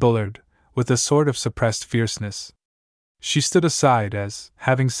 said Anne Bullard, with a sort of suppressed fierceness. She stood aside as,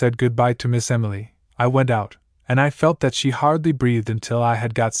 having said goodbye to Miss Emily, I went out, and I felt that she hardly breathed until I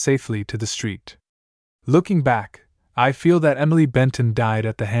had got safely to the street. Looking back, I feel that Emily Benton died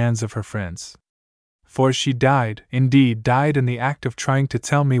at the hands of her friends. For she died, indeed died in the act of trying to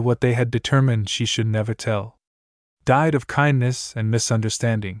tell me what they had determined she should never tell. Died of kindness and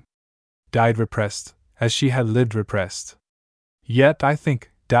misunderstanding. Died repressed, as she had lived repressed. Yet, I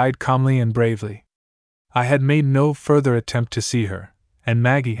think, died calmly and bravely. I had made no further attempt to see her, and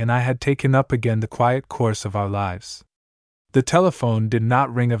Maggie and I had taken up again the quiet course of our lives. The telephone did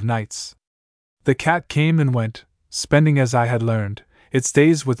not ring of nights. The cat came and went, spending, as I had learned, its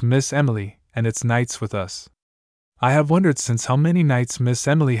days with Miss Emily and its nights with us. I have wondered since how many nights Miss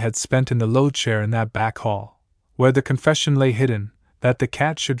Emily had spent in the low chair in that back hall, where the confession lay hidden, that the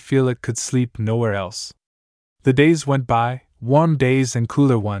cat should feel it could sleep nowhere else. The days went by, warm days and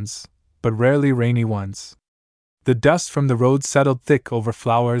cooler ones, but rarely rainy ones. The dust from the road settled thick over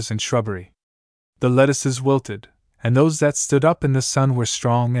flowers and shrubbery. The lettuces wilted, and those that stood up in the sun were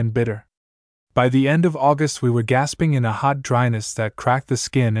strong and bitter. By the end of August we were gasping in a hot dryness that cracked the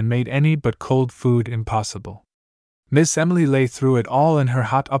skin and made any but cold food impossible. Miss Emily lay through it all in her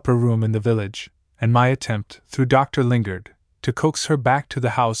hot upper room in the village, and my attempt, through Dr. Lingard, to coax her back to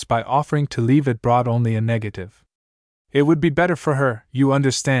the house by offering to leave it brought only a negative. "It would be better for her, you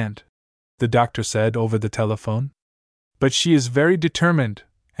understand," the doctor said over the telephone. "But she is very determined,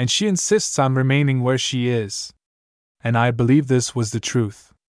 and she insists on remaining where she is." And I believe this was the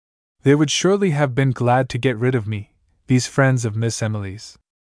truth. They would surely have been glad to get rid of me, these friends of Miss Emily's.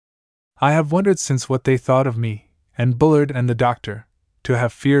 I have wondered since what they thought of me, and Bullard and the doctor, to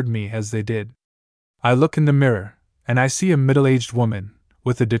have feared me as they did. I look in the mirror, and I see a middle-aged woman,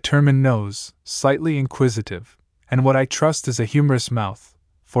 with a determined nose, slightly inquisitive, and what I trust is a humorous mouth,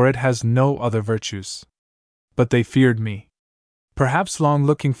 for it has no other virtues. But they feared me. Perhaps long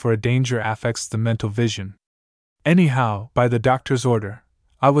looking for a danger affects the mental vision. Anyhow, by the doctor's order,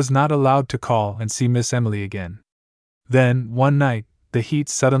 I was not allowed to call and see Miss Emily again. Then, one night, the heat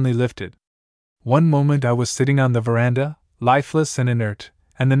suddenly lifted. One moment I was sitting on the veranda, lifeless and inert,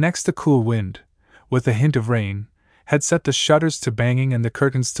 and the next a cool wind, with a hint of rain, had set the shutters to banging and the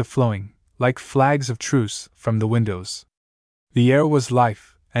curtains to flowing, like flags of truce, from the windows. The air was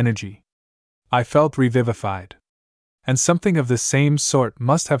life, energy. I felt revivified. And something of the same sort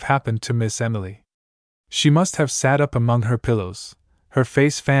must have happened to Miss Emily. She must have sat up among her pillows, her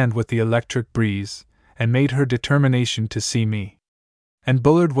face fanned with the electric breeze, and made her determination to see me. And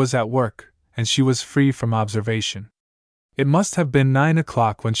Bullard was at work, and she was free from observation. It must have been 9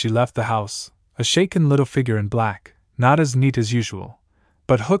 o'clock when she left the house, a shaken little figure in black, not as neat as usual,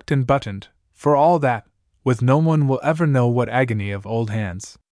 but hooked and buttoned, for all that, with no one will ever know what agony of old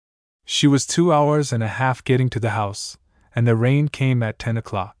hands. She was 2 hours and a half getting to the house, and the rain came at 10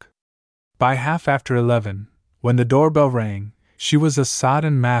 o'clock. By 11:30, when the doorbell rang, she was a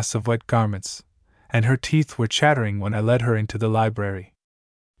sodden mass of wet garments, and her teeth were chattering when I led her into the library.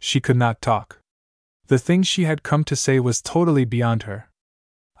 She could not talk. The thing she had come to say was totally beyond her.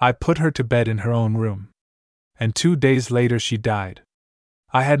 I put her to bed in her own room. And 2 days later she died.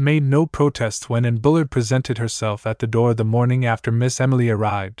 I had made no protest when Anne Bullard presented herself at the door the morning after Miss Emily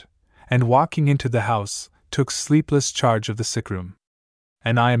arrived, and walking into the house, took sleepless charge of the sick room.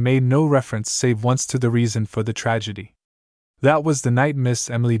 And I made no reference save once to the reason for the tragedy. That was the night Miss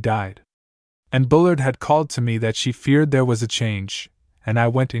Emily died. And Bullard had called to me that she feared there was a change, and I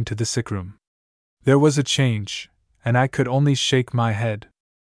went into the sick room. There was a change, and I could only shake my head.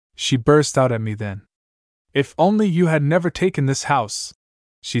 She burst out at me then. "If only you had never taken this house,"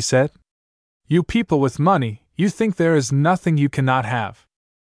 she said. "You people with money, you think there is nothing you cannot have.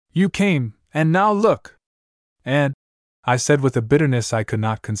 You came, and now look." "And," I said with a bitterness I could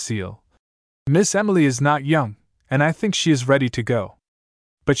not conceal, "Miss Emily is not young, and I think she is ready to go.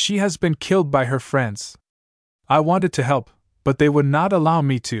 But she has been killed by her friends. I wanted to help, but they would not allow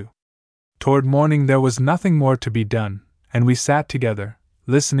me to." Toward morning there was nothing more to be done, and we sat together,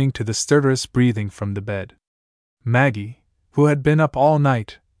 listening to the stertorous breathing from the bed. Maggie, who had been up all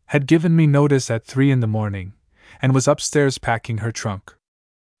night, had given me notice at 3 in the morning, and was upstairs packing her trunk.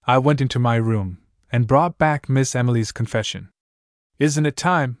 I went into my room, and brought back Miss Emily's confession. "Isn't it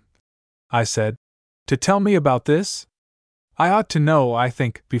time," I said, "to tell me about this? I ought to know, I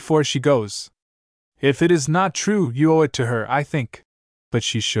think, before she goes. If it is not true, you owe it to her, I think." But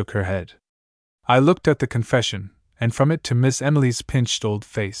she shook her head. I looked at the confession, and from it to Miss Emily's pinched old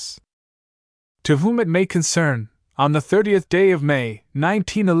face. "To whom it may concern, on the 30th day of May,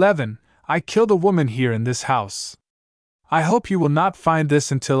 1911, I killed a woman here in this house. I hope you will not find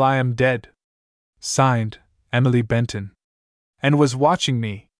this until I am dead. Signed, Emily Benton." And was watching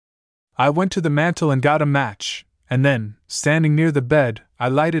me. I went to the mantel and got a match, and then, standing near the bed, I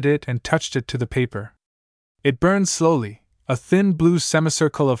lighted it and touched it to the paper. It burned slowly, a thin blue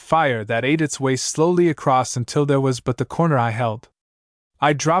semicircle of fire that ate its way slowly across until there was but the corner I held.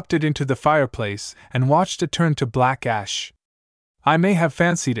 I dropped it into the fireplace and watched it turn to black ash. I may have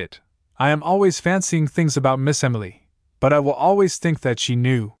fancied it. I am always fancying things about Miss Emily, but I will always think that she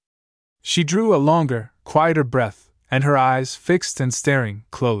knew. She drew a longer, quieter breath, and her eyes, fixed and staring,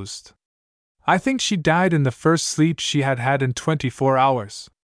 closed. I think she died in the first sleep she had had in 24 hours.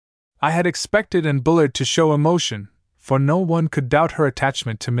 I had expected Anne Bullard to show emotion, for no one could doubt her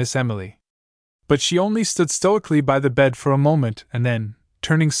attachment to Miss Emily. But she only stood stoically by the bed for a moment and then,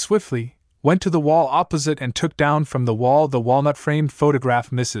 turning swiftly, went to the wall opposite and took down from the wall the walnut-framed photograph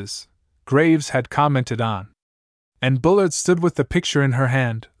Mrs. Graves had commented on. Anne Bullard stood with the picture in her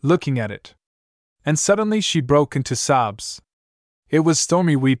hand, looking at it. And suddenly she broke into sobs. It was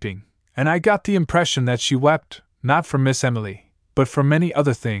stormy weeping, and I got the impression that she wept, not for Miss Emily, but for many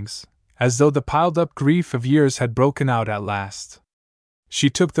other things, as though the piled-up grief of years had broken out at last. She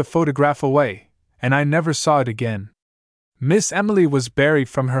took the photograph away, and I never saw it again. Miss Emily was buried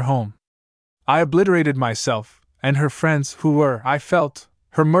from her home. I obliterated myself, and her friends, who were, I felt,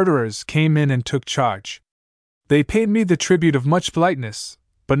 her murderers, came in and took charge. They paid me the tribute of much politeness,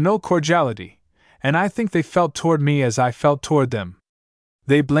 but no cordiality, and I think they felt toward me as I felt toward them.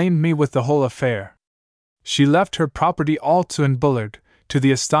 They blamed me with the whole affair. She left her property all to Anne Bullard, to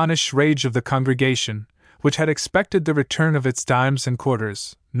the astonished rage of the congregation, which had expected the return of its dimes and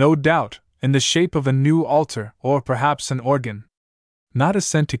quarters, no doubt, in the shape of a new altar or perhaps an organ. Not a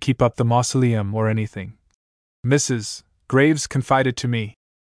cent to keep up the mausoleum or anything, Mrs. Graves confided to me,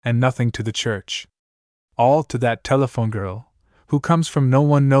 and nothing to the church. All to that telephone girl, who comes from no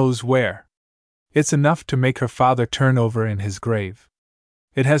one knows where. It's enough to make her father turn over in his grave.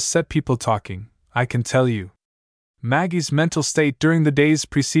 It has set people talking, I can tell you. Maggie's mental state during the days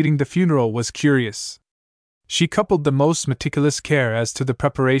preceding the funeral was curious. She coupled the most meticulous care as to the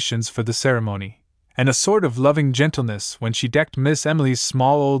preparations for the ceremony, and a sort of loving gentleness when she decked Miss Emily's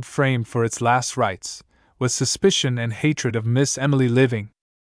small old frame for its last rites, with suspicion and hatred of Miss Emily living.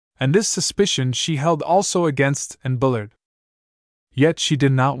 And this suspicion she held also against Anne Bullard. Yet she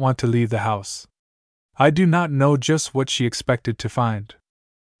did not want to leave the house. I do not know just what she expected to find.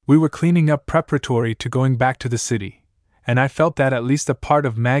 We were cleaning up preparatory to going back to the city, and I felt that at least a part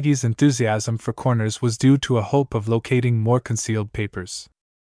of Maggie's enthusiasm for corners was due to a hope of locating more concealed papers.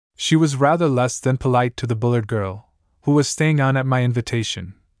 She was rather less than polite to the Bullard girl, who was staying on at my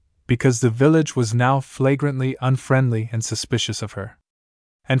invitation, because the village was now flagrantly unfriendly and suspicious of her.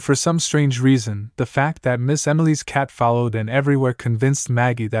 And for some strange reason, the fact that Miss Emily's cat followed and everywhere convinced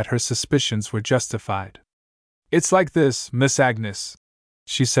Maggie that her suspicions were justified. "It's like this, Miss Agnes,"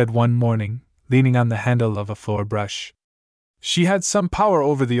 she said one morning, leaning on the handle of a floor brush. "She had some power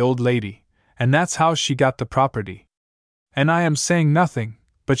over the old lady, and that's how she got the property. And I am saying nothing,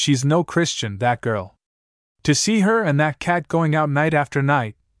 but she's no Christian, that girl. To see her and that cat going out night after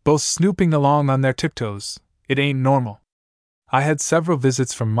night, both snooping along on their tiptoes, it ain't normal." I had several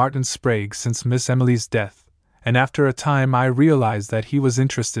visits from Martin Sprague since Miss Emily's death, and after a time I realized that he was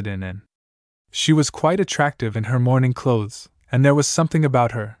interested in Anne. She was quite attractive in her mourning clothes, and there was something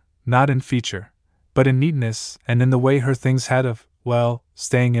about her, not in feature, but in neatness and in the way her things had of, well,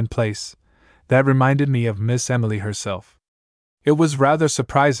 staying in place, that reminded me of Miss Emily herself. It was rather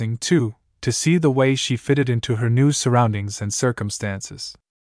surprising, too, to see the way she fitted into her new surroundings and circumstances.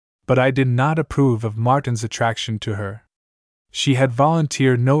 But I did not approve of Martin's attraction to her. She had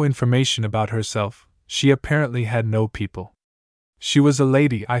volunteered no information about herself, she apparently had no people. She was a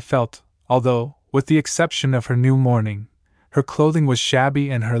lady, I felt, although, with the exception of her new mourning, her clothing was shabby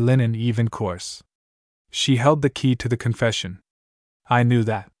and her linen even coarse. She held the key to the confession. I knew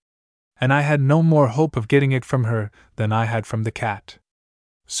that. And I had no more hope of getting it from her than I had from the cat.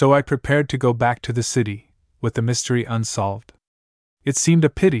 So I prepared to go back to the city, with the mystery unsolved. It seemed a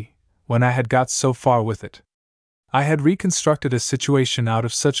pity, when I had got so far with it. I had reconstructed a situation out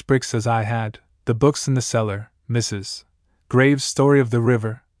of such bricks as I had, the books in the cellar, Mrs. Graves' story of the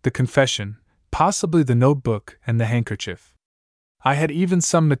river, the confession, possibly the notebook and the handkerchief. I had even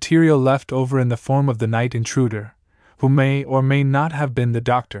some material left over in the form of the night intruder, who may or may not have been the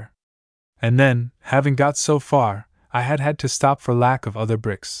doctor. And then, having got so far, I had had to stop for lack of other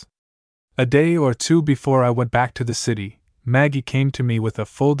bricks. A day or two before I went back to the city, Maggie came to me with a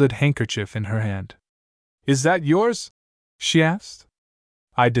folded handkerchief in her hand. "Is that yours?" she asked.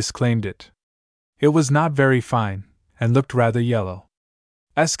 I disclaimed it. It was not very fine, and looked rather yellow.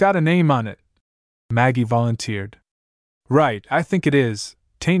 "It's got a name on it," Maggie volunteered. "Right, I think it is.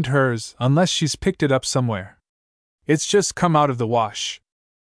 'Tain't hers, unless she's picked it up somewhere. It's just come out of the wash."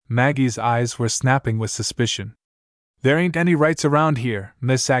 Maggie's eyes were snapping with suspicion. "There ain't any rights around here,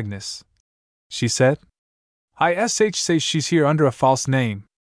 Miss Agnes," she said. "ISH says she's here under a false name.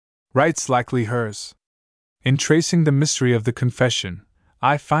 Rights likely hers." In tracing the mystery of the confession,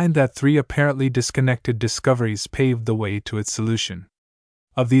 I find that 3 apparently disconnected discoveries paved the way to its solution.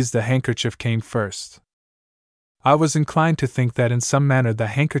 Of these, the handkerchief came first. I was inclined to think that in some manner the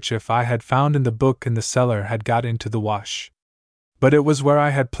handkerchief I had found in the book in the cellar had got into the wash. But it was where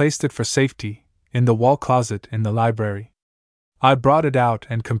I had placed it for safety, in the wall closet in the library. I brought it out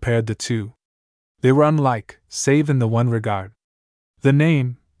and compared the two. They were unlike, save in the one regard. The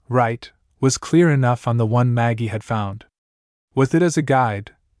name, Wright, was clear enough on the one Maggie had found. With it as a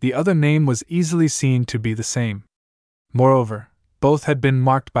guide, the other name was easily seen to be the same. Moreover, both had been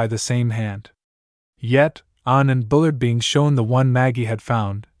marked by the same hand. Yet, on and Bullard being shown the one Maggie had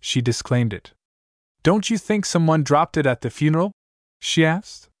found, she disclaimed it. "Don't you think someone dropped it at the funeral?" she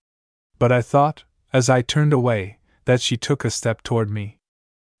asked. But I thought, as I turned away, that she took a step toward me.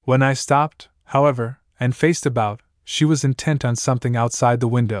 When I stopped, however, and faced about, she was intent on something outside the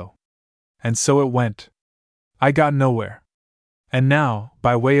window. And so it went. I got nowhere. And now,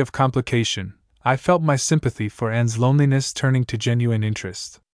 by way of complication, I felt my sympathy for Anne's loneliness turning to genuine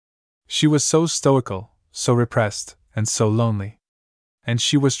interest. She was so stoical, so repressed, and so lonely. And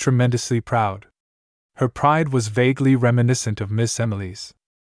she was tremendously proud. Her pride was vaguely reminiscent of Miss Emily's.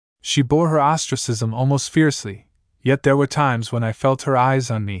 She bore her ostracism almost fiercely, yet there were times when I felt her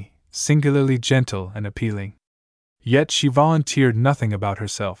eyes on me, singularly gentle and appealing. Yet she volunteered nothing about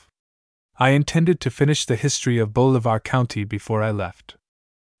herself. I intended to finish the history of Bolivar County before I left.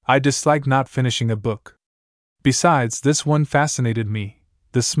 I disliked not finishing a book. Besides, this one fascinated me,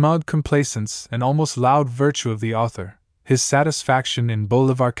 the smug complacence and almost loud virtue of the author, his satisfaction in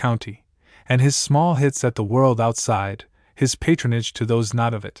Bolivar County, and his small hits at the world outside, his patronage to those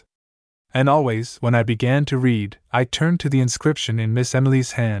not of it. And always, when I began to read, I turned to the inscription in Miss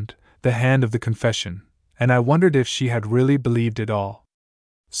Emily's hand, the hand of the confession, and I wondered if she had really believed it all.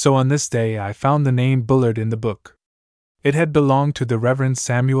 So on this day I found the name Bullard in the book. It had belonged to the Reverend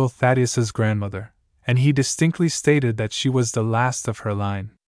Samuel Thaddeus's grandmother, and he distinctly stated that she was the last of her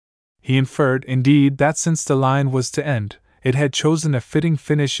line. He inferred, indeed, that since the line was to end, it had chosen a fitting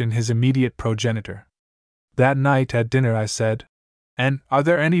finish in his immediate progenitor. That night at dinner I said, "And are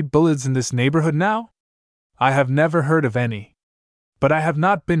there any Bullards in this neighborhood now? I have never heard of any. But I have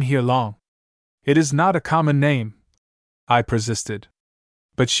not been here long. It is not a common name," I persisted.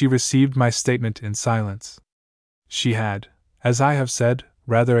 But she received my statement in silence. She had, as I have said,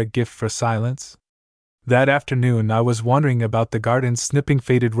 rather a gift for silence. That afternoon I was wandering about the garden snipping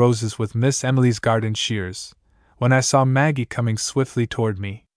faded roses with Miss Emily's garden shears, when I saw Maggie coming swiftly toward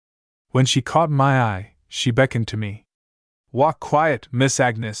me. When she caught my eye, she beckoned to me. "Walk quiet, Miss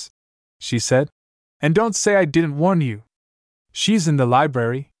Agnes," she said, "and don't say I didn't warn you. She's in the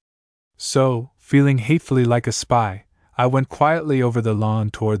library." So, feeling hatefully like a spy, I went quietly over the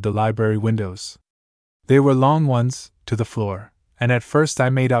lawn toward the library windows. They were long ones, to the floor, and at first I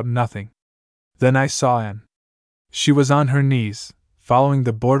made out nothing. Then I saw Anne. She was on her knees, following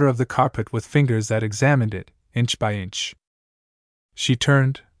the border of the carpet with fingers that examined it, inch by inch. She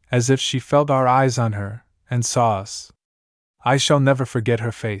turned, as if she felt our eyes on her, and saw us. I shall never forget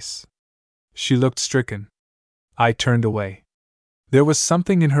her face. She looked stricken. I turned away. There was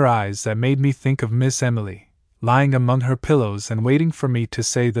something in her eyes that made me think of Miss Emily, lying among her pillows and waiting for me to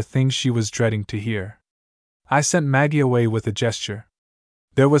say the thing she was dreading to hear. I sent Maggie away with a gesture.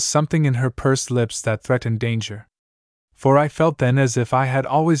 There was something in her pursed lips that threatened danger. For I felt then, as if I had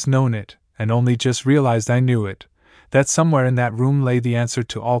always known it, and only just realized I knew it, that somewhere in that room lay the answer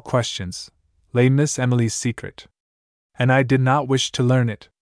to all questions, lay Miss Emily's secret. And I did not wish to learn it.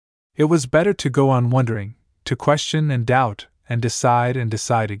 It was better to go on wondering, to question and doubt, and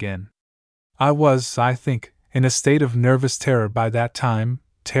decide again. I was, I think, in a state of nervous terror by that time,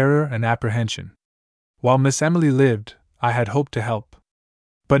 terror and apprehension. While Miss Emily lived, I had hoped to help.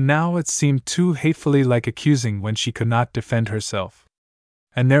 But now it seemed too hatefully like accusing when she could not defend herself.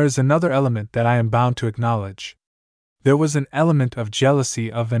 And there is another element that I am bound to acknowledge. There was an element of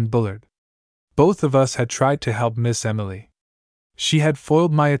jealousy of Anne Bullard. Both of us had tried to help Miss Emily. She had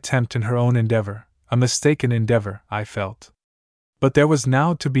foiled my attempt in her own endeavor, a mistaken endeavor, I felt. But there was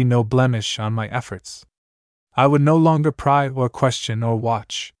now to be no blemish on my efforts. I would no longer pry or question or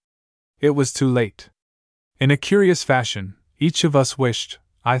watch. It was too late. In a curious fashion, each of us wished,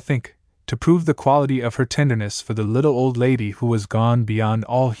 I think, to prove the quality of her tenderness for the little old lady who was gone beyond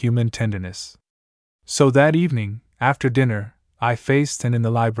all human tenderness. So that evening, after dinner, I faced Anne in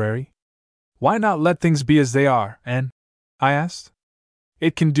the library. "Why not let things be as they are, Anne?" I asked.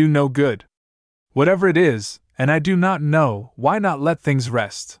 "It can do no good. Whatever it is, and I do not know, why not let things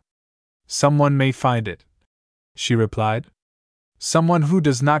rest? Someone may find it," she replied. "Someone who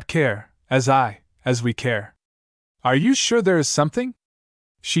does not care, as we care." "Are you sure there is something?"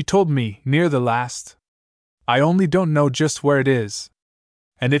 She told me, near the last. "I only don't know just where it is.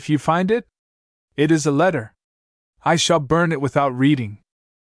 And if you find it? It is a letter. I shall burn it without reading.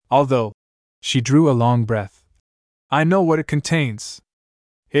 Although," she drew a long breath, "I know what it contains.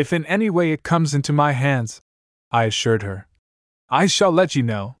 If in any way it comes into my hands," I assured her, "I shall let you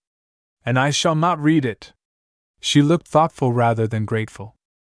know. And I shall not read it." She looked thoughtful rather than grateful.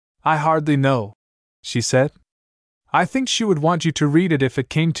 "I hardly know," she said. "I think she would want you to read it if it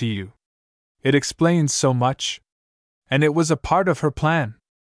came to you. It explains so much. And it was a part of her plan.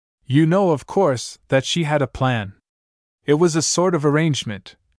 You know, of course, that she had a plan. It was a sort of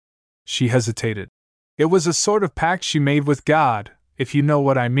arrangement." She hesitated. "It was a sort of pact she made with God, if you know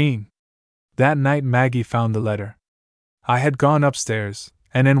what I mean." That night Maggie found the letter. I had gone upstairs,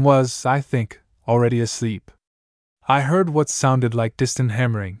 and Anne was, I think, already asleep. I heard what sounded like distant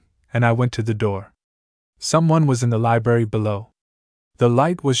hammering, and I went to the door. Someone was in the library below. The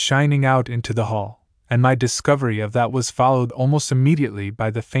light was shining out into the hall, and my discovery of that was followed almost immediately by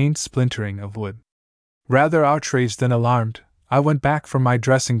the faint splintering of wood. Rather outraged than alarmed, I went back for my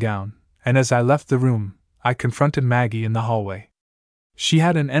dressing gown, and as I left the room, I confronted Maggie in the hallway. She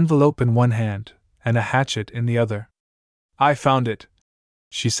had an envelope in one hand, and a hatchet in the other. "I found it,"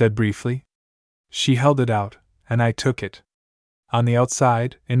 she said briefly. She held it out, and I took it. On the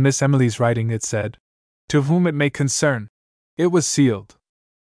outside, in Miss Emily's writing, it said, "To whom it may concern." It was sealed.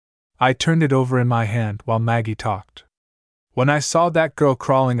 I turned it over in my hand while Maggie talked. "When I saw that girl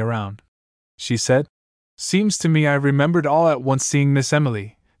crawling around," she said, "seems to me I remembered all at once seeing Miss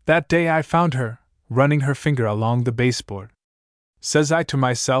Emily, that day I found her, running her finger along the baseboard. Says I to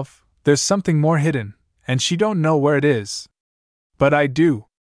myself, there's something more hidden, and she don't know where it is. But I do.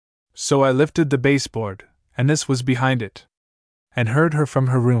 So I lifted the baseboard, and this was behind it. And heard her from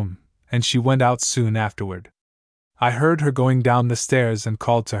her room, and she went out soon afterward. I heard her going down the stairs and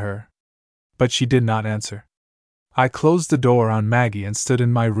called to her. But she did not answer. I closed the door on Maggie and stood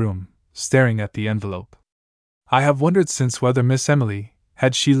in my room, staring at the envelope. I have wondered since whether Miss Emily,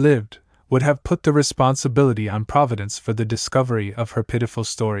 had she lived, would have put the responsibility on Providence for the discovery of her pitiful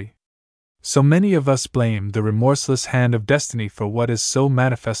story. So many of us blame the remorseless hand of destiny for what is so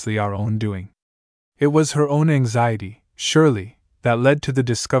manifestly our own doing. It was her own anxiety, surely, that led to the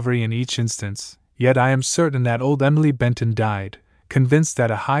discovery in each instance, yet I am certain that old Emily Benton died, convinced that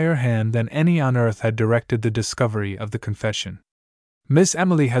a higher hand than any on earth had directed the discovery of the confession. Miss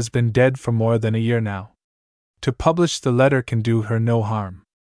Emily has been dead for more than a year now. To publish the letter can do her no harm.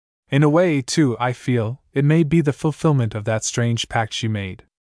 In a way, too, I feel, it may be the fulfillment of that strange pact she made.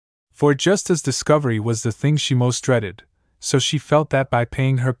 For just as discovery was the thing she most dreaded, so she felt that by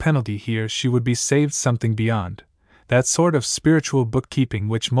paying her penalty here she would be saved something beyond, that sort of spiritual bookkeeping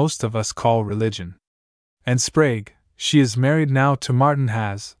which most of us call religion. And Sprague, she is married now to Martin,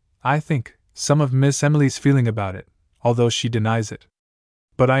 has, I think, some of Miss Emily's feeling about it, although she denies it.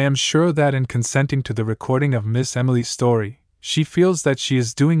 But I am sure that in consenting to the recording of Miss Emily's story, she feels that she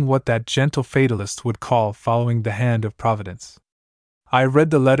is doing what that gentle fatalist would call following the hand of Providence. I read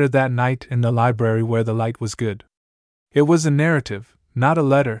the letter that night in the library where the light was good. It was a narrative, not a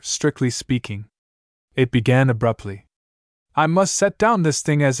letter, strictly speaking. It began abruptly. "I must set down this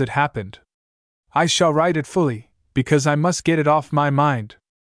thing as it happened. I shall write it fully, because I must get it off my mind.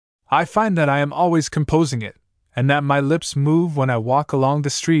 I find that I am always composing it, and that my lips move when I walk along the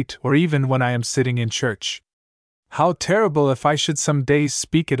street or even when I am sitting in church. How terrible if I should some day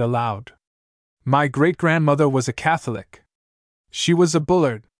speak it aloud. My great-grandmother was a Catholic. She was a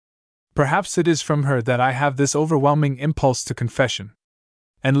Bullard. Perhaps it is from her that I have this overwhelming impulse to confession.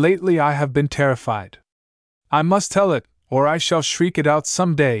 And lately I have been terrified. I must tell it, or I shall shriek it out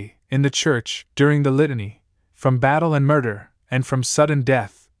some day, in the church, during the litany, from battle and murder, and from sudden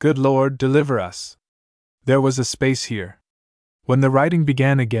death, good Lord, deliver us." There was a space here. When the writing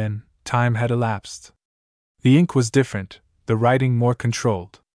began again, time had elapsed. The ink was different, the writing more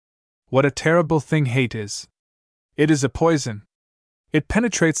controlled. What a terrible thing hate is! It is a poison. It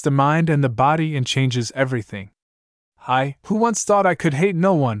penetrates the mind and the body and changes everything. I, who once thought I could hate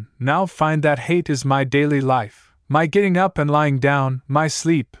no one, now find that hate is my daily life, my getting up and lying down, my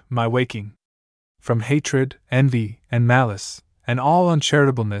sleep, my waking. From hatred, envy, and malice, and all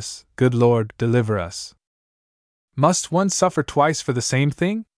uncharitableness, good Lord, deliver us. Must one suffer twice for the same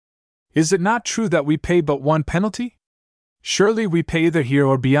thing? Is it not true that we pay but one penalty? Surely we pay either here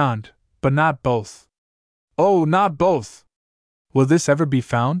or beyond, but not both. Oh, not both! Will this ever be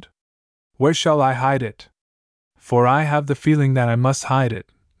found? Where shall I hide it? For I have the feeling that I must hide it,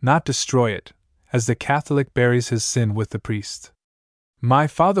 not destroy it, as the Catholic buries his sin with the priest. My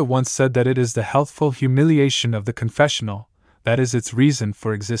father once said that it is the healthful humiliation of the confessional that is its reason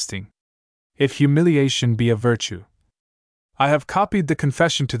for existing. If humiliation be a virtue. I have copied the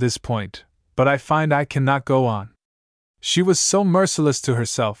confession to this point, but I find I cannot go on. She was so merciless to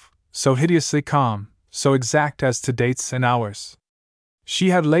herself, so hideously calm, so exact as to dates and hours. She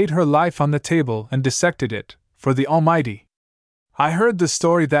had laid her life on the table and dissected it, for the Almighty. I heard the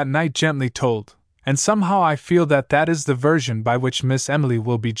story that night gently told, and somehow I feel that that is the version by which Miss Emily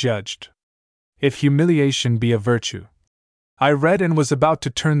will be judged. If humiliation be a virtue. I read and was about to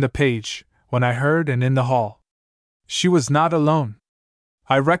turn the page, when I heard and in the hall. She was not alone.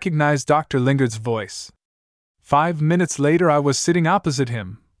 I recognized Dr. Lingard's voice. 5 minutes later I was sitting opposite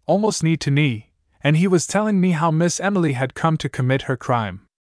him, almost knee to knee, and he was telling me how Miss Emily had come to commit her crime.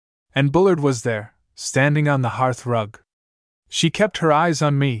 And Bullard was there, standing on the hearth rug. She kept her eyes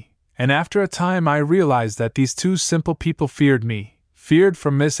on me, and after a time I realized that these two simple people feared me, feared for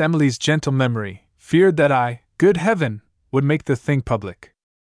Miss Emily's gentle memory, feared that I, good heaven, would make the thing public.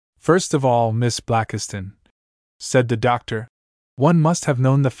 First of all, Miss Blackiston, said the doctor, one must have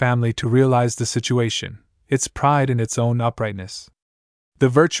known the family to realize the situation, its pride in its own uprightness. The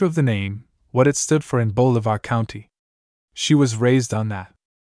virtue of the name, what it stood for in Bolivar County. She was raised on that.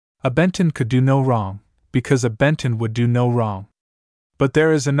 A Benton could do no wrong, because a Benton would do no wrong. But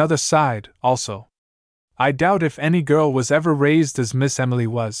there is another side, also. I doubt if any girl was ever raised as Miss Emily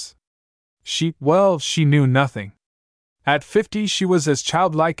was. She knew nothing. At 50 she was as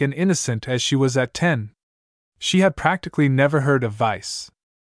childlike and innocent as she was at 10. She had practically never heard of vice.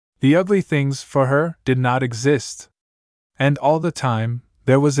 The ugly things, for her, did not exist. And all the time,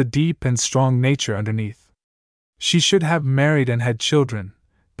 there was a deep and strong nature underneath. She should have married and had children,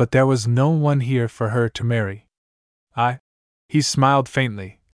 but there was no one here for her to marry. He smiled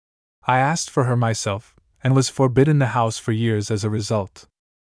faintly. I asked for her myself, and was forbidden the house for years as a result.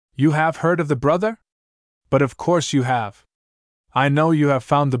 You have heard of the brother? But of course you have. I know you have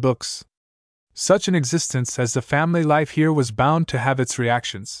found the books. Such an existence as the family life here was bound to have its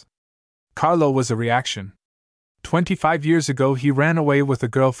reactions. Carlo was a reaction. 25 years ago he ran away with a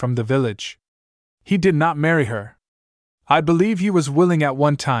girl from the village. He did not marry her. I believe he was willing at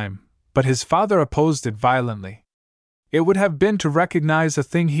one time, but his father opposed it violently. It would have been to recognize a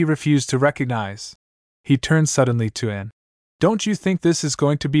thing he refused to recognize. He turned suddenly to Anne. Don't you think this is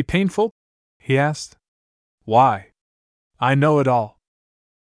going to be painful? He asked. Why? I know it all.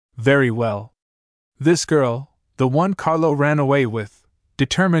 Very well. This girl, the one Carlo ran away with,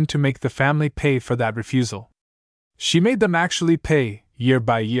 determined to make the family pay for that refusal. She made them actually pay, year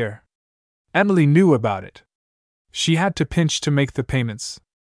by year. Emily knew about it. She had to pinch to make the payments.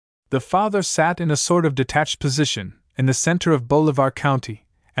 The father sat in a sort of detached position, in the center of Bolivar County,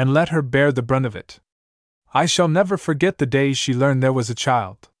 and let her bear the brunt of it. I shall never forget the day she learned there was a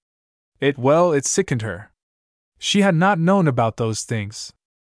child. It sickened her. She had not known about those things.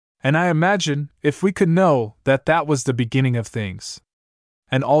 And I imagine, if we could know, that that was the beginning of things.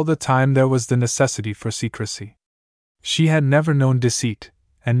 And all the time there was the necessity for secrecy. She had never known deceit,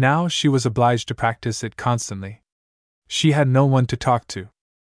 and now she was obliged to practice it constantly. She had no one to talk to.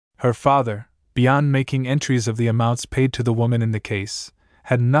 Her father, beyond making entries of the amounts paid to the woman in the case,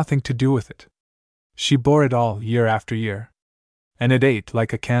 had nothing to do with it. She bore it all year after year. And it ate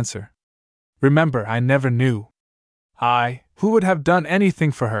like a cancer. Remember, I never knew. Who would have done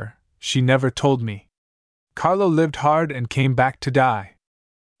anything for her, she never told me. Carlo lived hard and came back to die.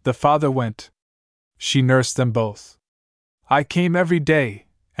 The father went. She nursed them both. I came every day,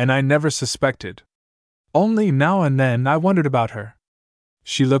 and I never suspected. Only now and then I wondered about her.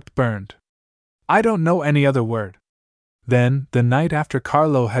 She looked burned. I don't know any other word. Then, the night after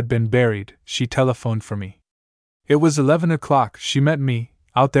Carlo had been buried, she telephoned for me. It was 11 o'clock. She met me,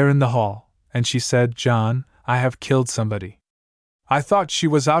 out there in the hall, and she said, John, I have killed somebody. I thought she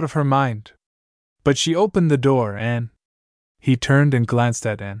was out of her mind. But she opened the door and... He turned and glanced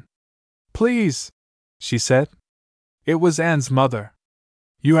at Anne. Please, she said. It was Anne's mother.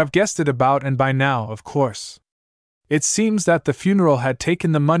 You have guessed it about and by now, of course. It seems that the funeral had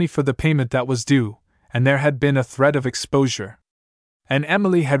taken the money for the payment that was due, and there had been a threat of exposure. And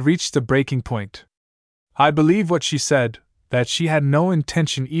Emily had reached the breaking point. I believe what she said, that she had no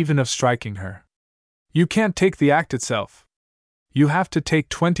intention even of striking her. You can't take the act itself. You have to take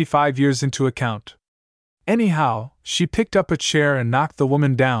 25 years into account. Anyhow, she picked up a chair and knocked the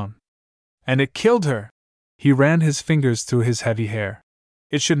woman down. And it killed her. He ran his fingers through his heavy hair.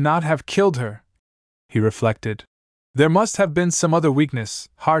 It should not have killed her, he reflected. There must have been some other weakness,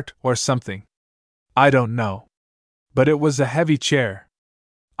 heart or something. I don't know. But it was a heavy chair.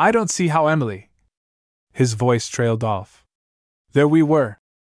 I don't see how Emily. His voice trailed off. There we were,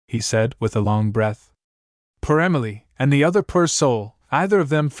 he said with a long breath. Poor Emily, and the other poor soul, either of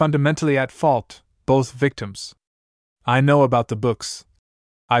them fundamentally at fault, both victims. I know about the books,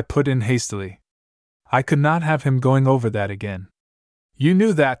 I put in hastily. I could not have him going over that again. You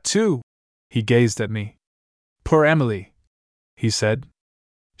knew that too, he gazed at me. Poor Emily, he said.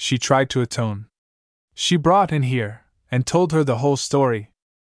 She tried to atone. She brought in here, and told her the whole story.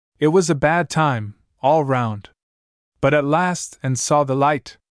 It was a bad time, all round. But at last, and saw the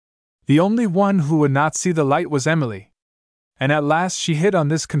light. The only one who would not see the light was Emily. And at last she hit on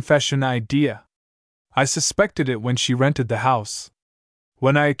this confession idea. I suspected it when she rented the house.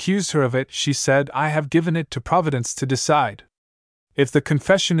 When I accused her of it, she said, I have given it to Providence to decide. If the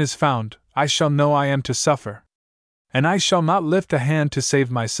confession is found, I shall know I am to suffer. And I shall not lift a hand to save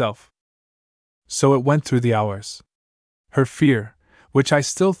myself. So it went through the hours. Her fear, which I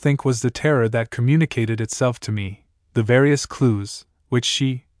still think was the terror that communicated itself to me, the various clues, which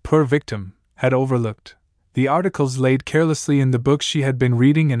she, poor victim, had overlooked, the articles laid carelessly in the books she had been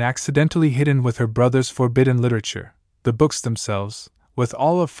reading and accidentally hidden with her brother's forbidden literature, the books themselves, with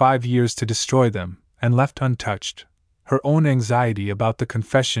all of 5 years to destroy them, and left untouched, her own anxiety about the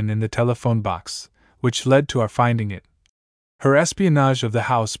confession in the telephone box, which led to our finding it, her espionage of the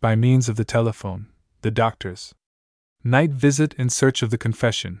house by means of the telephone, the doctor's night visit in search of the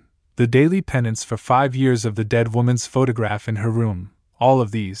confession, the daily penance for 5 years of the dead woman's photograph in her room, all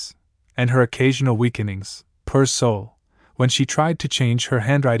of these, and her occasional weakenings, poor soul, when she tried to change her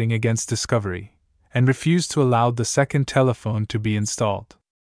handwriting against discovery, and refused to allow the second telephone to be installed.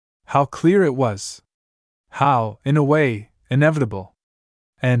 How clear it was! How, in a way, inevitable!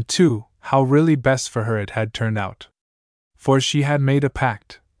 And, too, how really best for her it had turned out. For she had made a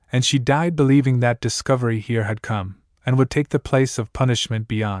pact, and she died believing that discovery here had come, and would take the place of punishment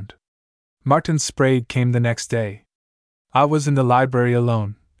beyond. Martin Sprague came the next day. I was in the library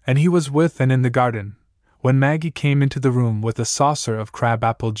alone, and he was with and in the garden, when Maggie came into the room with a saucer of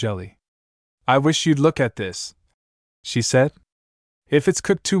crab-apple jelly. I wish you'd look at this, she said. If it's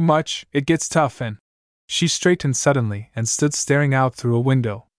cooked too much, it gets tough and… She straightened suddenly and stood staring out through a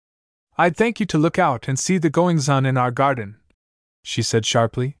window. I'd thank you to look out and see the goings-on in our garden, she said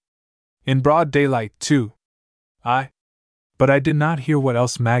sharply. In broad daylight, too. But I did not hear what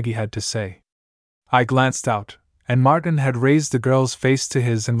else Maggie had to say. I glanced out, and Martin had raised the girl's face to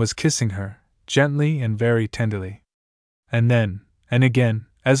his and was kissing her, gently and very tenderly. And then, and again,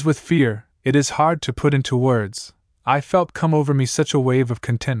 as with fear, it is hard to put into words, I felt come over me such a wave of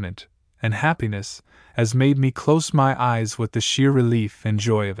contentment and happiness as made me close my eyes with the sheer relief and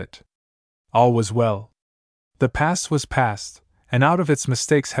joy of it. All was well. The past was past, and out of its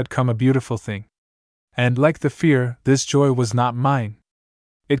mistakes had come a beautiful thing. And like the fear, this joy was not mine.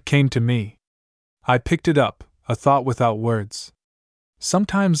 It came to me. I picked it up, a thought without words.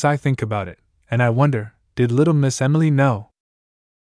 Sometimes I think about it, and I wonder, did little Miss Emily know?